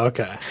 Oh,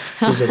 okay.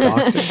 He's a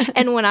doctor.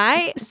 And when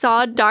I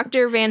saw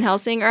Dr. Van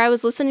Helsing, or I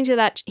was listening to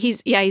that,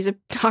 he's a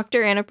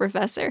doctor and a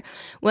professor.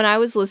 When I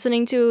was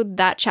listening to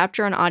that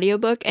chapter on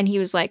audiobook and he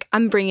was like,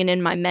 I'm bringing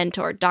in my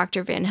mentor,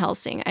 Dr. Van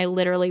Helsing, I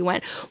literally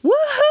went,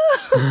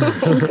 woohoo!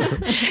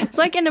 It's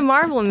like in a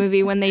Marvel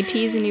movie when they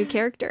tease a new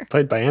character.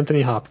 Played by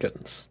Anthony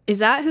Hopkins. Is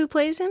that who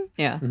plays him?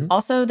 Yeah.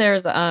 Also,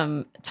 there's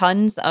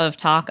tons of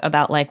talk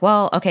about like,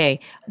 well, okay,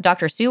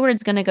 Dr.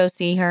 Seward's going to go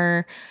see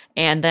her,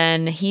 and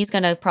then he's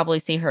going to probably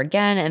see her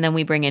again, and then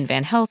we bring in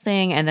Van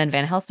Helsing, and then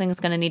Van Helsing's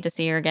going to need to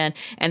see her again.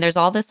 And there's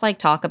all this like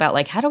talk about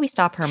like, how do we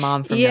stop her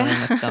mom from knowing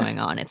what's going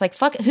on? It's like,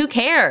 fuck, who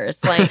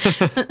cares? Like,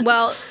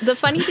 well, the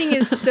funny thing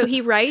is, so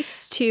he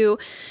writes to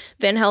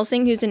Van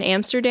Helsing, who's in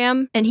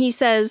Amsterdam, and he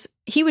says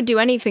he would do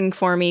anything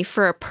for me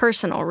for a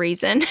personal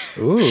reason.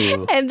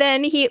 Ooh. And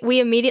then we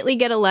immediately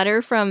get a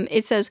letter from,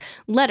 it says,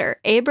 letter,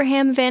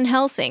 Abraham Van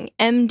Helsing,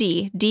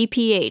 MD,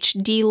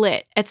 DPH,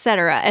 D-Lit,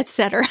 etc.,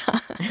 etc.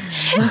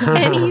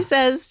 And he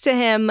says to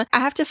him, I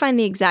have to find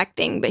the exact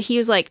thing, but he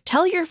was like,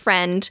 tell your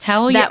friend.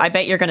 I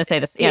bet you're going to say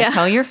this. Yeah,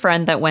 tell your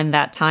friend that when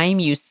that time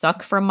you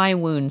suck from my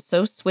wound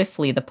so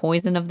swiftly the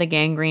poison of the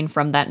gangrene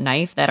from that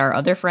knife that our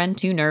other friend,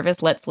 too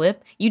nervous, let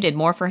slip, you did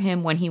more for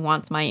him when he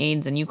wants my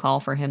aids and you call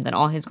for him than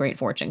all his great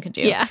fortune could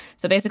do. Yeah.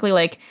 So basically,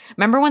 like,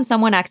 remember when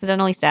someone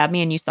accidentally stabbed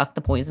me and you sucked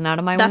the poison out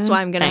of my wound? That's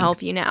why I'm going to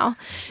help you now.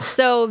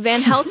 So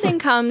Van Helsing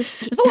comes.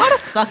 There's a lot of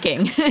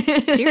sucking.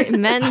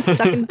 Men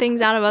sucking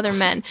things out of other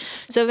men.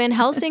 So Van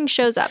Helsing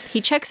shows up.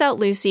 He checks out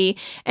Lucy,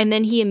 and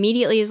then he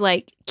immediately is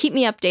like, keep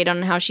me updated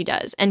on how she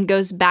does, and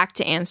goes back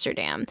to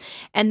Amsterdam.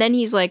 And then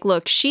he's like,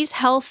 look, she's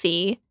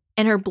healthy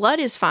and her blood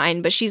is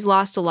fine, but she's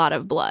lost a lot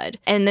of blood.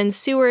 And then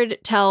Seward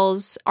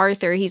tells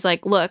Arthur, he's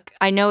like, look,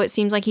 I know it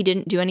seems like he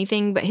didn't do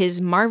anything, but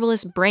his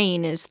marvelous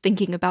brain is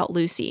thinking about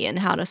Lucy and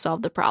how to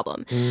solve the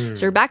problem.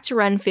 So we're back to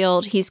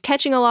Renfield. He's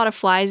catching a lot of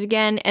flies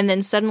again, and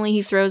then suddenly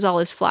he throws all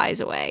his flies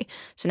away.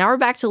 So now we're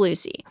back to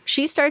Lucy.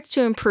 She starts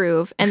to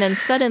improve, and then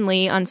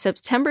suddenly on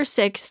September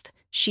 6th,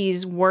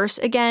 she's worse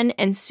again,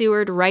 and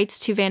Seward writes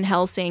to Van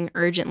Helsing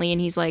urgently,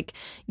 and he's like,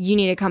 you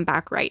need to come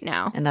back right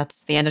now. And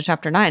that's the end of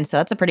chapter 9, so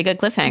that's a pretty good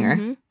cliffhanger.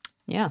 Mm-hmm.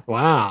 Yeah.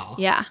 Wow.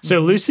 Yeah. So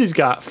Lucy's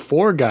got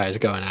 4 guys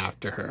going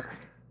after her.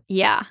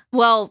 Yeah.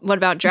 Well, what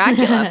about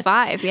Dracula?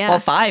 5, yeah. Well,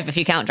 5 if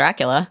you count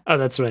Dracula. Oh,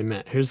 that's what I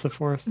meant. Who's the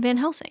 4th? Van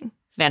Helsing,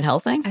 Van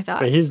Helsing? I thought.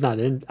 But he's not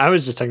in. I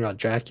was just talking about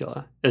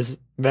Dracula. Is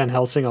Van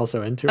Helsing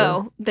also into her?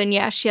 Oh, then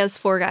yeah, she has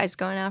 4 guys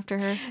going after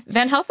her.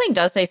 Van Helsing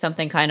does say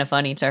something kind of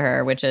funny to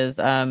her, which is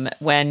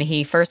when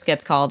he first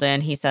gets called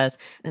in, he says,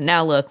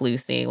 now look,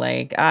 Lucy,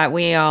 like,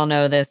 we all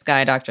know this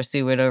guy, Dr.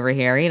 Seward over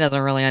here. He doesn't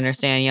really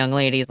understand young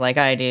ladies like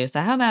I do.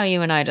 So how about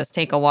you and I just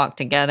take a walk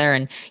together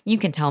and you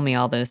can tell me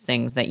all those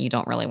things that you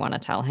don't really want to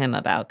tell him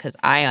about because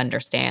I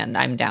understand.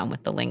 I'm down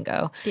with the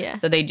lingo. Yeah.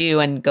 So they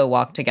do and go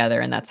walk together,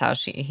 and that's how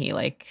he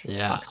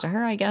talks to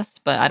her, I guess.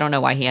 But I don't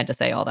know why he had to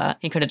say all that.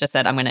 He could have just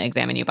said, I'm going to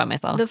examine you by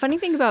myself. The funny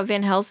thing about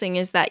Van Helsing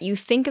is that you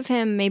think of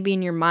him maybe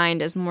in your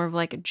mind as more of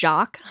like a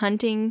jock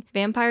hunting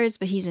vampires,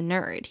 but he's a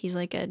nerd. He's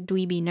like a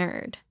dweeby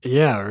nerd.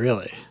 Yeah,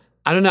 really.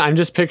 I don't know. I'm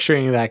just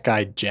picturing that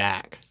guy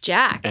Jack.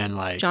 And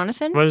like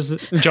Jonathan? What is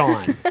it?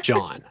 John.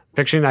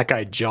 Picturing that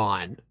guy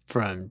John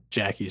from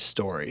Jackie's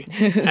Story.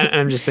 And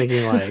I'm just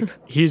thinking like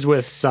he's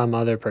with some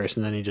other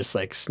person, then he just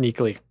like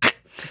sneakily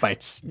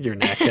bites your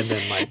neck and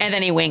then like and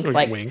then he winks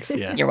like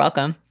yeah. You're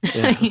welcome.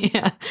 Yeah.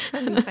 Yeah.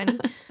 That'd be funny.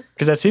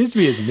 Because that seems to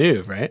be his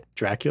move, right?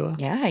 Dracula?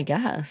 Yeah, I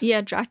guess.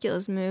 Yeah,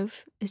 Dracula's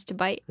move is to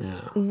bite.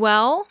 Yeah.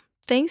 Well,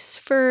 thanks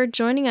for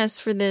joining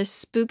us for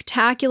this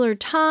spooktacular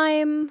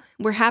time.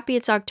 We're happy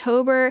it's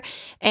October,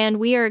 and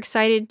we are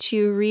excited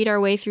to read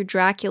our way through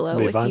Dracula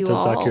with you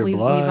all. We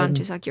want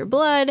to suck your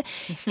blood.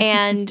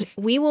 And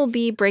we will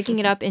be breaking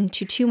it up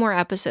into 2 more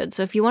episodes.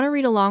 So if you want to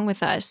read along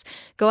with us,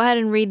 go ahead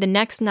and read the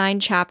next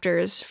 9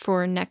 chapters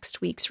for next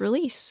week's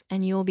release,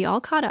 and you will be all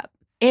caught up.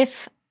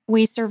 If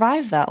we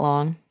survive that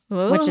long.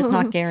 Whoa. Which is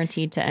not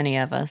guaranteed to any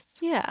of us.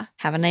 Yeah.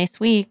 Have a nice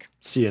week.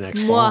 See you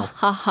next fall.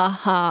 Ha ha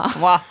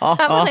ha.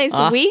 Have a nice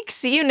week.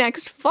 See you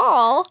next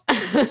fall.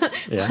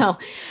 Yeah. Well,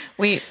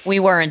 we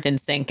weren't in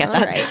sync at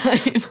that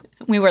time.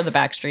 We were the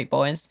Backstreet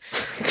Boys.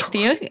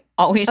 Theo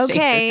always shakes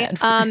his head.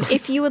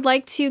 If you would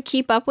like to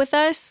keep up with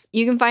us,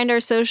 you can find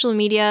our social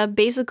media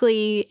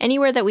basically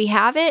anywhere that we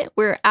have it.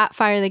 We're at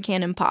Fire the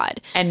Cannon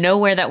Pod. And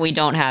nowhere that we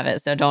don't have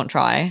it, so don't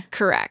try.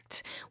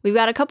 Correct. We've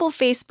got a couple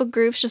Facebook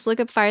groups. Just look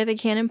up Fire the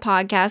Cannon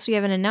Podcast. We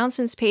have an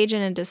announcements page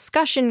and a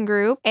discussion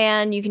group.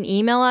 And you can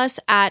email us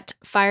at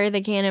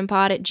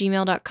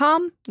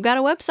firethecannonpod@gmail.com. We've got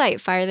a website,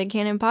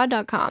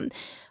 firethecannonpod.com.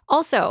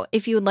 Also,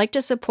 if you would like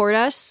to support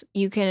us,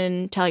 you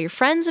can tell your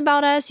friends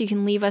about us. You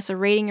can leave us a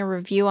rating or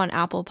review on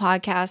Apple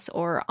Podcasts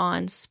or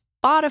on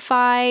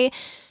Spotify.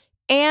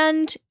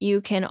 And you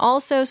can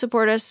also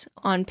support us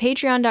on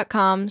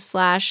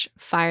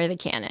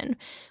patreon.com/firethecannon.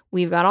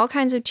 We've got all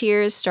kinds of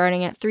tiers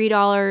starting at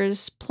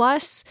 $3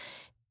 plus,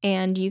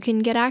 and you can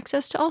get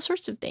access to all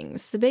sorts of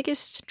things. The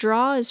biggest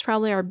draw is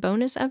probably our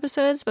bonus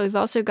episodes, but we've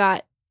also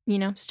got,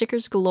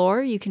 stickers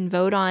galore. You can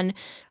vote on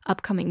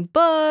upcoming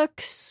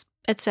books,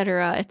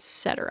 etc.,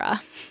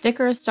 etc.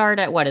 Stickers start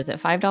at, what is it,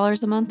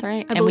 $5 a month,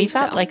 right? I and we've believe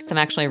got like some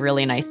actually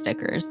really nice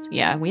stickers.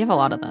 Yeah, we have a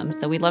lot of them.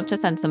 So we'd love to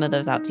send some of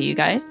those out to you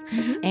guys.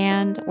 Mm-hmm.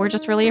 And we're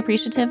just really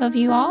appreciative of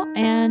you all.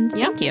 And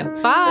thank you.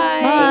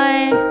 Bye.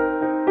 Bye.